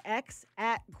him on X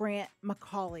at Grant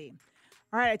McCauley.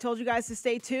 All right, I told you guys to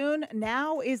stay tuned.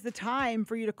 Now is the time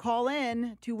for you to call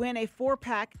in to win a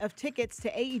 4-pack of tickets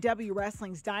to AEW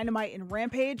Wrestling's Dynamite and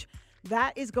Rampage.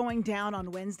 That is going down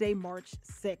on Wednesday, March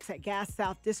 6th at Gas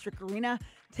South District Arena.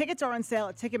 Tickets are on sale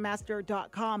at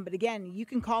Ticketmaster.com. But again, you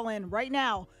can call in right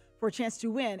now for a chance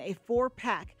to win a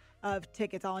 4-pack of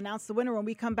tickets. I'll announce the winner when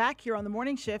we come back here on the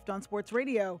morning shift on Sports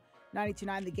Radio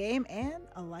 92.9 The Game and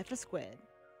A Life of Squid.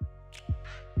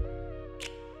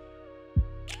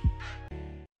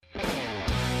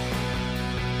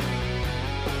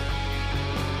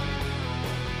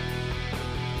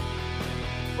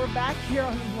 We're back here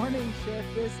on the morning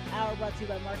shift. This hour brought to you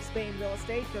by Mark Spain Real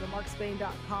Estate. Go to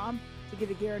markspain.com to get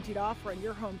a guaranteed offer on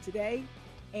your home today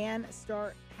and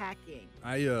start packing.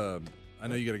 I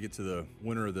know you got to get to the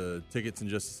winner of the tickets in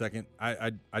just a second.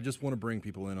 I just want to bring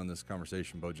people in on this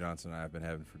conversation Bo Johnson and I have been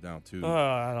having for now two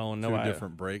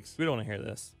different breaks. We don't want to hear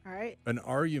this. All right. An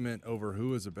argument over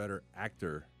who is a better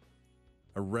actor,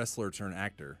 a wrestler turned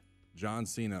actor, John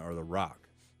Cena or The Rock.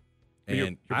 And you're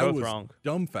both I was wrong.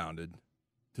 Dumbfounded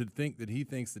to think that he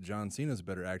thinks that John Cena is a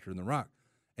better actor than The Rock.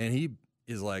 And he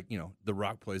is like, The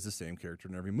Rock plays the same character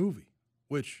in every movie,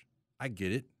 which I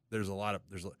get it.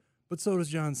 But so does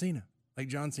John Cena. Like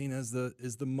John Cena is the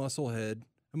musclehead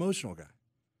emotional guy.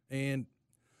 And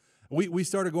we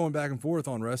started going back and forth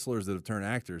on wrestlers that have turned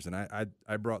actors. And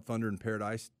I brought Thunder in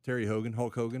Paradise. Terry Hogan,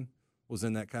 Hulk Hogan, was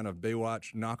in that kind of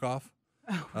Baywatch knockoff.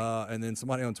 And then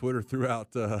somebody on Twitter threw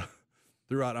out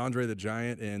Andre the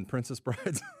Giant in Princess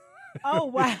Brides. Oh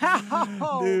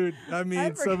wow, dude! I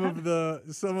mean, some of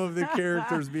the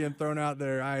characters being thrown out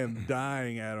there, I am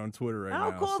dying at on Twitter right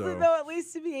now. How cool is it though, at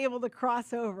least to be able to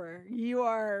cross over? You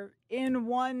are in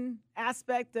one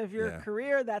aspect of your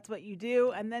career, that's what you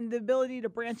do, and then the ability to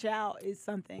branch out is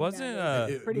something.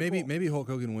 Maybe Hulk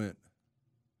Hogan went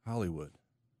Hollywood.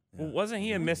 Yeah. Well, wasn't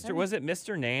he was it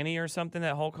Mr. Nanny or something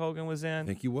that Hulk Hogan was in? I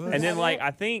think he was. And then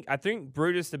I think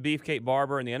Brutus the Beefcake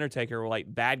Barber and the Undertaker were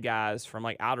like bad guys from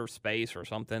like outer space or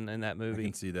something in that movie. I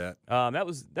can see that. That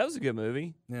was a good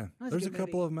movie. Yeah. There's a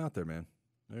couple of them out there, man.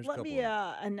 Let me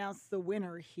announce the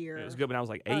winner here. It was good when I was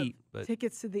like 8. But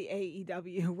tickets to the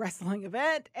AEW wrestling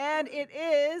event, and it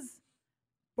is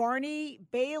Barney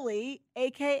Bailey,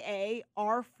 a.k.a.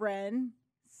 our friend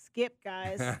Skip,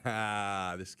 guys.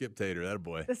 The Skip Tater, that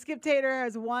boy. The Skip Tater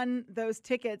has won those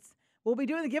tickets. We'll be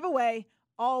doing the giveaway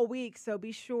all week, so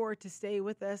be sure to stay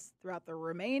with us throughout the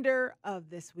remainder of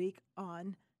this week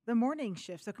on the morning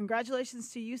shift. So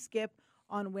congratulations to you, Skip,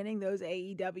 on winning those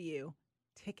AEW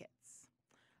tickets.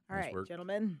 All right,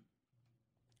 gentlemen.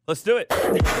 Let's do it.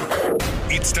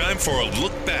 It's time for a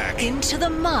look back into the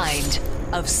mind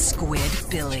of Squid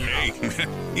Billy. Hey,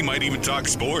 he might even talk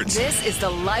sports. This is the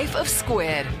Life of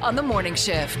Squid on the morning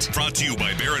shift. Brought to you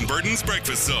by Baron Burton's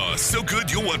Breakfast Sauce. So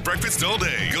good you'll want breakfast all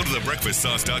day. Go to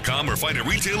thebreakfastsauce.com or find a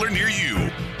retailer near you.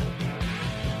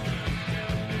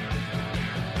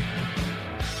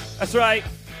 That's right.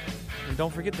 And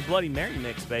don't forget the Bloody Mary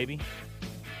mix, baby.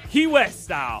 Key West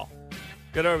style.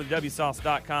 Go over to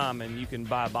wsauce.com and you can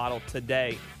buy a bottle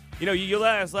today. You know, you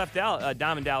guys left out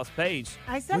Diamond Dallas Page.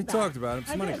 I said we talked about him.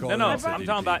 Somebody called him. No, I'm talking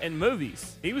about in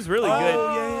movies. He was really good.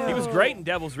 Yeah. He was great in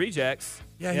Devil's Rejects.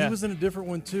 Yeah, he was in a different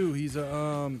one too. He's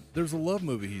there's a love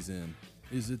movie he's in.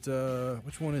 Is it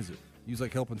which one is it? He's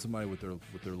like helping somebody with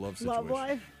their love situation. Love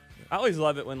Life? I always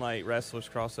love it when like wrestlers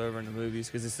cross over into movies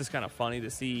because it's just kind of funny to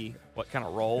see what kind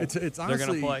of role It's they're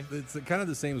honestly, going to play. It's kind of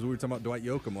the same as we were talking about Dwight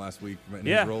Yoakam last week in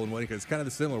Yeah. his role in Wedding. It's kind of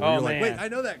the similar. Where Oh, you're like, man. wait, I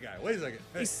know that guy. Wait a second.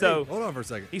 Hey, hold on for a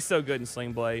second. He's so good in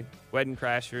Sling Blade. Wedding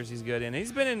Crashers, he's good in.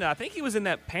 He's been in, I think he was in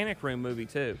that Panic Room movie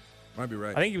too. Might be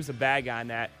right. I think he was a bad guy in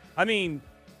that. I mean,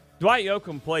 Dwight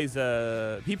Yoakam plays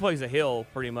a heel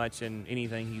pretty much in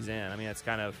anything he's in. I mean, that's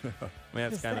kind of,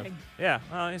 His thing. yeah.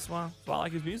 It's why I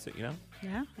like his music, you know.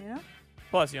 Yeah, yeah.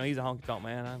 Plus, he's a honky tonk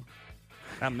man.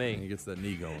 I'm me. He gets that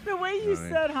knee going. The way you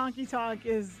said honky tonk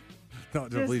is No,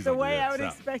 just please the don't do way that. I would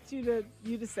Stop. expect you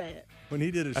to say it. When he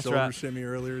did his That's shoulder right. shimmy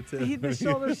earlier too. He did the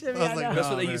shoulder shimmy, I was I like, know. That's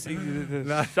what no, they man. used to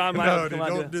No, Shawn Michaels no, come dude, out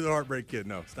don't to- do the Heartbreak Kid.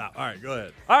 No, stop. All right, go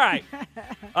ahead. All right.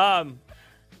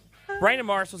 Brandon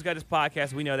Marshall's got his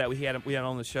podcast. We know that we had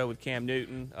on the show with Cam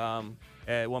Newton.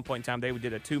 At one point in time, they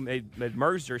did they'd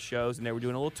merged their shows and they were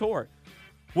doing a little tour.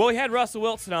 Well, we had Russell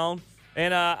Wilson on,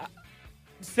 and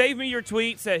save me your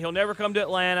tweet said he'll never come to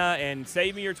Atlanta, and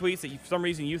save me your tweets that for some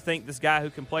reason you think this guy who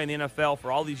can play in the NFL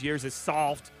for all these years is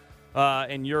soft,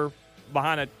 and you're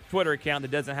behind a Twitter account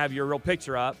that doesn't have your real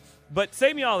picture up. But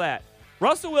save me all that.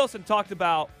 Russell Wilson talked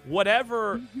about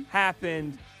whatever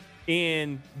happened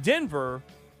in Denver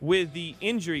with the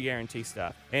injury guarantee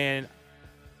stuff. And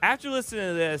after listening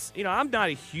to this, I'm not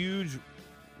a huge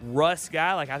Russ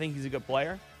guy. Like, I think he's a good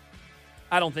player.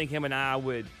 I don't think him and I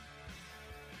would.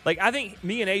 Like, I think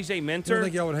me and AJ Minter. I don't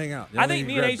think y'all would hang out. I think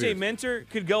me and AJ Minter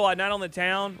could go a night on the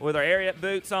town with our Ariat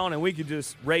boots on and we could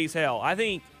just raise hell. I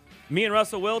think me and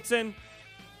Russell Wilson,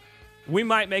 we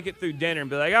might make it through dinner and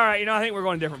be like, all right, I think we're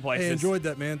going to different places. Hey, enjoyed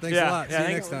that, man. Thanks a lot. See you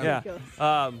next time.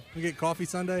 Yeah. We get coffee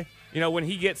Sunday. When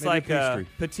he gets Maybe like a pastry.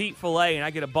 petite filet and I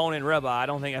get a bone-in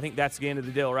ribeye, I think that's the end of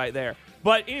the deal right there.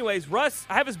 But anyways, Russ,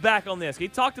 I have his back on this. He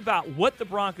talked about what the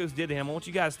Broncos did to him. I want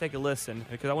you guys to take a listen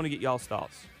because I want to get y'all's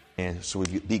thoughts. And so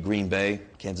we beat Green Bay,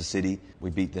 Kansas City. We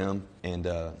beat them, and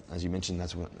as you mentioned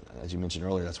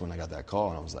earlier, that's when I got that call,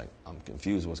 and I was like, I'm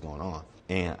confused. What's going on?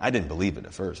 And I didn't believe it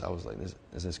at first. I was like,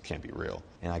 this can't be real.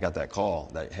 And I got that call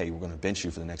that, hey, we're going to bench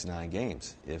you for the next 9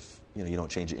 games if you don't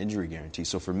change your injury guarantee.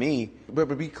 So for me, but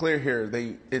be clear here,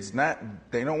 they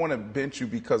don't want to bench you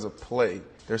because of play.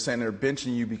 They're saying they're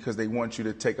benching you because they want you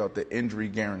to take out the injury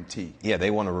guarantee. Yeah, they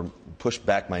want to push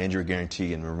back my injury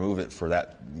guarantee and remove it for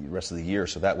that rest of the year,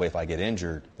 so that way if I get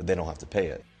injured, they don't have to pay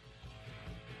it.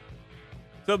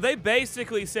 So they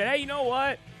basically said, hey, you know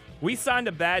what? We signed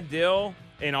a bad deal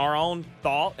in our own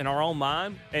thought, in our own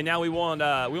mind, and now we want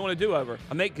a do-over,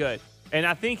 a make good. And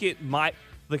I think it might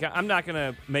 – look, I'm not going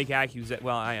to make accusations.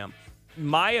 Well, I am.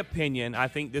 My opinion, I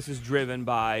think this is driven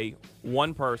by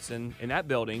one person in that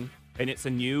building, and it's a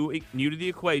new to the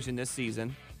equation this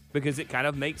season because it kind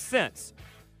of makes sense.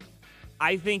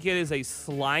 I think it is a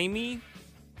slimy,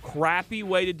 crappy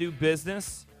way to do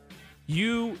business.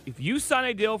 If you sign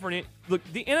a deal for look,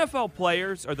 the NFL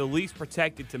players are the least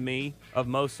protected to me of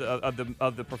most of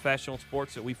the professional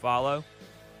sports that we follow,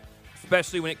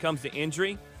 especially when it comes to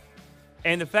injury.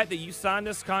 And the fact that you signed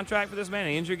this contract for this man,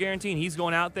 an injury guarantee, and he's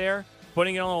going out there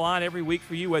putting it on the line every week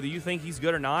for you, whether you think he's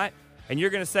good or not, and you're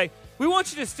going to say, we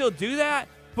want you to still do that,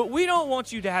 but we don't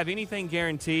want you to have anything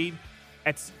guaranteed.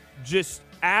 It's just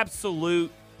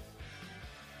absolute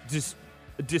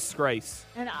disgrace.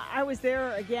 And I was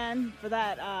there again for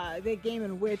that game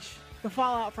in which the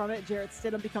fallout from it, Jarrett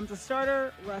Stidham becomes a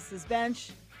starter, Russ is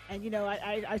bench. And,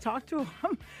 I talked to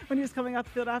him when he was coming out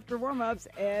the field after warm-ups,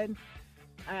 and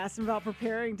I asked him about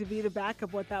preparing to be the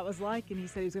backup, what that was like, and he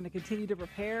said he's going to continue to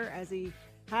prepare as he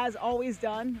has always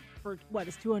done for,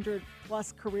 his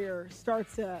 200-plus career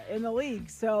starts in the league.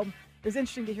 So it was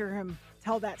interesting to hear him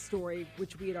tell that story,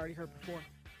 which we had already heard before.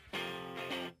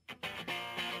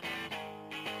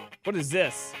 What is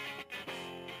this?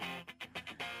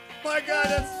 My God,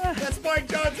 that's Mike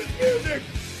Johnson's music.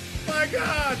 My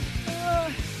God.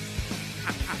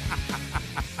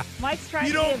 Mike's trying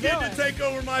You to be a don't get villain. to take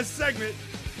over my segment,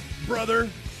 brother.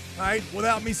 All right,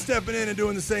 without me stepping in and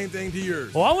doing the same thing to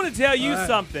yours. Well, I want to tell you All right?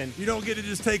 something. You don't get to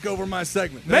just take over my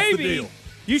segment. That's the Maybe deal.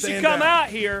 you should Stand come down. out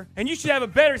here and you should have a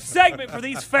better segment for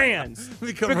these fans. come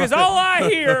Because running- all I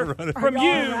hear running- from Are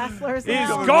y'all you wrestlers is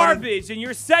now? garbage in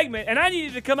your segment, and I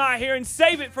needed to come out here and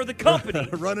save it for the company.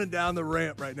 Running down the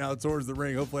ramp right now towards the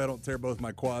ring. Hopefully I don't tear both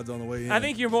my quads on the way in. I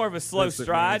think you're more of a slow Listen,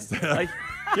 stride. man, Like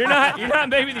you're not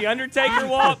maybe the Undertaker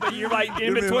walk, but you're like in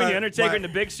Give me between my- the Undertaker my- and the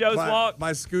Big Show's my, walk.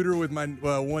 My scooter with my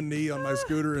one knee on my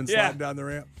scooter and Yeah. sliding down the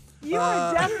ramp. You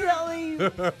are definitely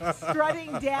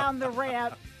strutting down the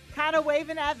ramp, kind of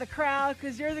waving at the crowd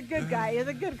because you're the good guy. You're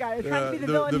the good guy. You're trying to be the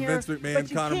villain the here. Vince McMahon, but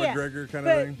you Conor can't. McGregor kind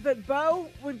of thing. But Bo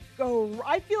would go.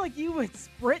 I feel like you would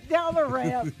sprint down the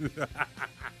ramp,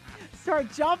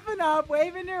 start jumping up,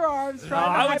 waving your arms, trying to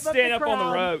I hype would stand up up on the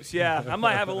crowd. ropes. Yeah, I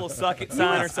might have a little suck it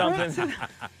sign or something.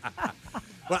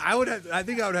 Well, I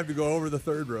think I would have to go over the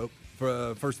third rope.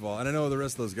 First of all, and I know the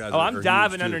rest of those guys. I'm are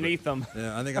diving huge too, underneath them.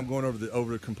 Yeah, I think I'm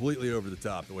going completely over the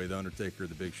top, the way the Undertaker,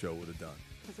 the Big Show would have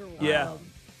done. Yeah.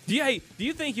 Do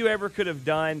you think you ever could have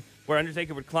done where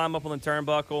Undertaker would climb up on the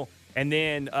turnbuckle and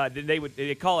then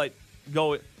they call it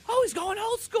go? Oh, he's going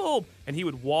old school, and he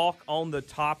would walk on the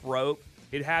top rope.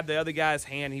 He'd have the other guy's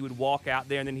hand. And he would walk out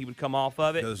there, and then he would come off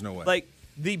of it. There's no way. Like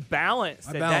the balance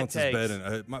My that balance takes.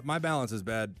 is bad. My balance is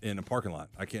bad in a parking lot.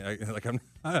 I can't.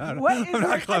 I'm What is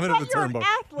not climbing I up the thought you're an turnbuckle.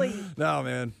 athlete. No,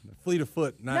 man. Fleet of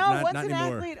foot. Not once not an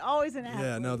anymore. athlete, always an athlete.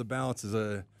 Yeah, no. The balance is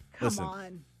a. Come Listen,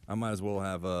 on. I might as well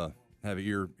have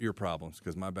ear problems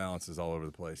because my balance is all over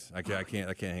the place. I can't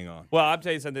hang on. Well, I'll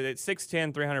tell you something. At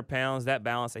 6'10", 300 pounds, that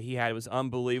balance that he had was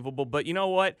unbelievable. But you know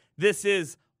what? This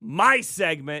is my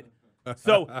segment,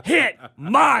 so hit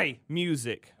my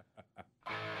music.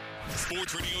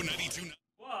 Sports Radio 92.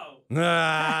 Whoa.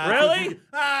 Really? Really?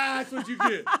 That's what you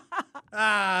get.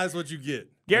 That's what you get.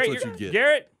 Garrett, That's what you get.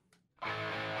 Garrett?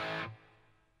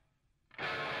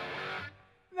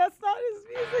 That's not his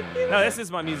music either. No, this is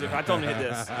my music. I told him to hit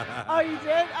this. Oh, you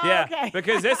did? Oh, Yeah, okay.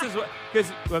 because this is because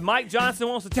when Mike Johnson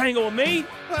wants to tangle with me,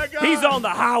 My God. he's on the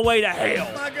highway to hell.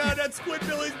 My God, that's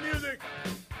Squidbillies music.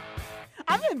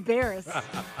 I'm embarrassed.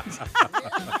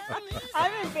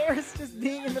 I'm embarrassed just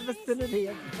being in the vicinity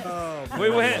of this. Oh,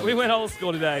 We went old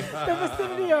school today. The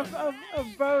vicinity of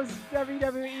Bo's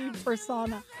WWE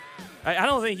persona. I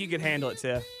don't think you could handle it,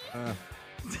 Tiff.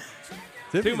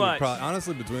 Tiffany Too would much.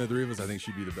 honestly, between the three of us, I think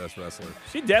she'd be the best wrestler.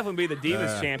 She'd definitely be the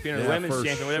Divas champion or the women's for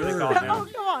champion, whatever sure. they call it now. Oh,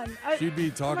 come on. She'd be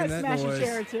talking I that might smash noise. a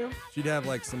chair or two. She'd have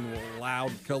like some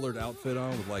loud colored outfit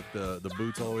on with like the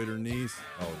boots all the way to her knees.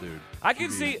 Oh, dude. I can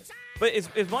She'd see, be- but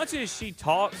as much as she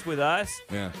talks with us,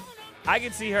 Yeah. I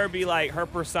could see her be like, her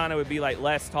persona would be like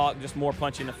less talk, just more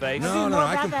punch in the face. No, more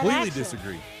I about that completely action.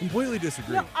 disagree. Completely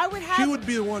disagree. No, I would have. She would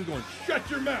be the one going, shut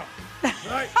your mouth.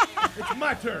 Right? It's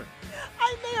my turn.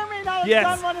 I may or may not have Yes.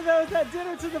 done one of those at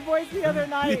dinner to the boys the other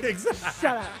night. Exactly.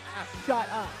 Shut up. Shut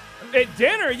up. At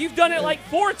dinner, you've done it like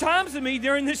 4 times to me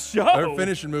during this show. Her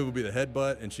finishing move would be the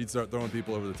headbutt, and she'd start throwing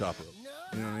people over the top rope.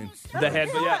 You know what I mean? The headbutt.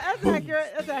 You know what? Yeah. That's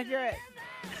accurate. That's accurate.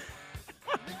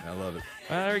 I love it.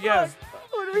 There we go.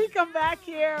 When we come back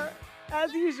here,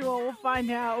 as usual, we'll find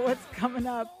out what's coming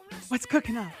up, what's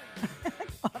cooking up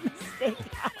on the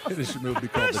steakhouse. Finishing move would be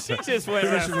called the She just went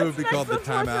finishing move would be called the Next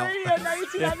on Sports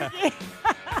timeout. Radio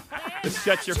 92.9. Just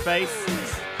shut your face.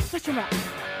 Shut your mouth.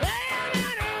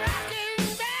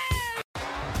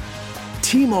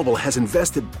 T-Mobile has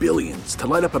invested billions to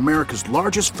light up America's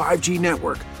largest 5G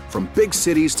network, from big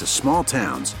cities to small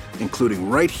towns, including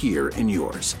right here in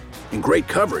yours. And great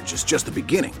coverage is just the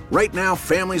beginning. Right now,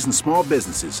 families and small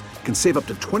businesses can save up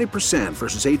to 20%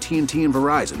 versus AT&T and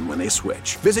Verizon when they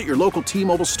switch. Visit your local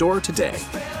T-Mobile store today.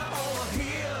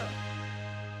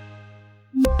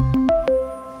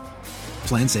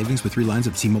 Plan savings with 3 lines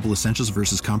of T-Mobile Essentials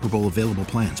versus comparable available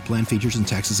plans. Plan features and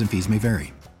taxes and fees may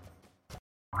vary.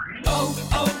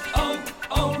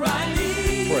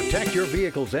 Protect your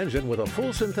vehicle's engine with a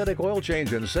full synthetic oil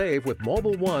change and save with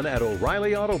Mobile One at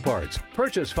O'Reilly Auto Parts.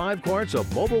 Purchase 5 quarts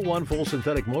of Mobile One full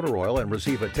synthetic motor oil and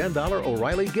receive a $10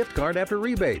 O'Reilly gift card after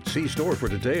rebate. See store for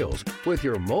details. With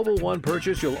your Mobile One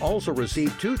purchase, you'll also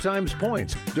receive 2 times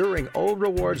points during O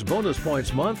Rewards Bonus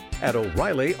Points Month at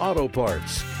O'Reilly Auto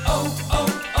Parts.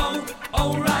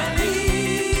 O'Reilly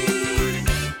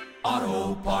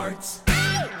Auto Parts.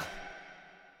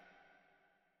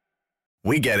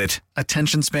 We get it.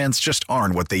 Attention spans just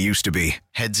aren't what they used to be.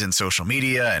 Heads in social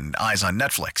media and eyes on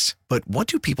Netflix. But what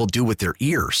do people do with their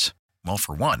ears? Well,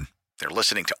 for one, they're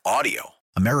listening to audio.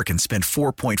 Americans spend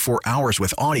 4.4 hours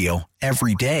with audio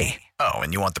every day. Oh,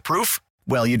 and you want the proof?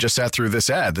 Well, you just sat through this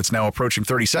ad that's now approaching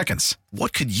 30 seconds.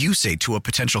 What could you say to a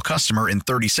potential customer in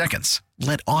 30 seconds?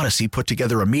 Let Odyssey put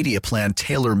together a media plan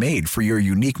tailor-made for your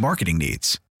unique marketing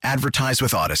needs. Advertise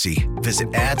with Odyssey.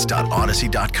 Visit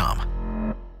ads.odyssey.com.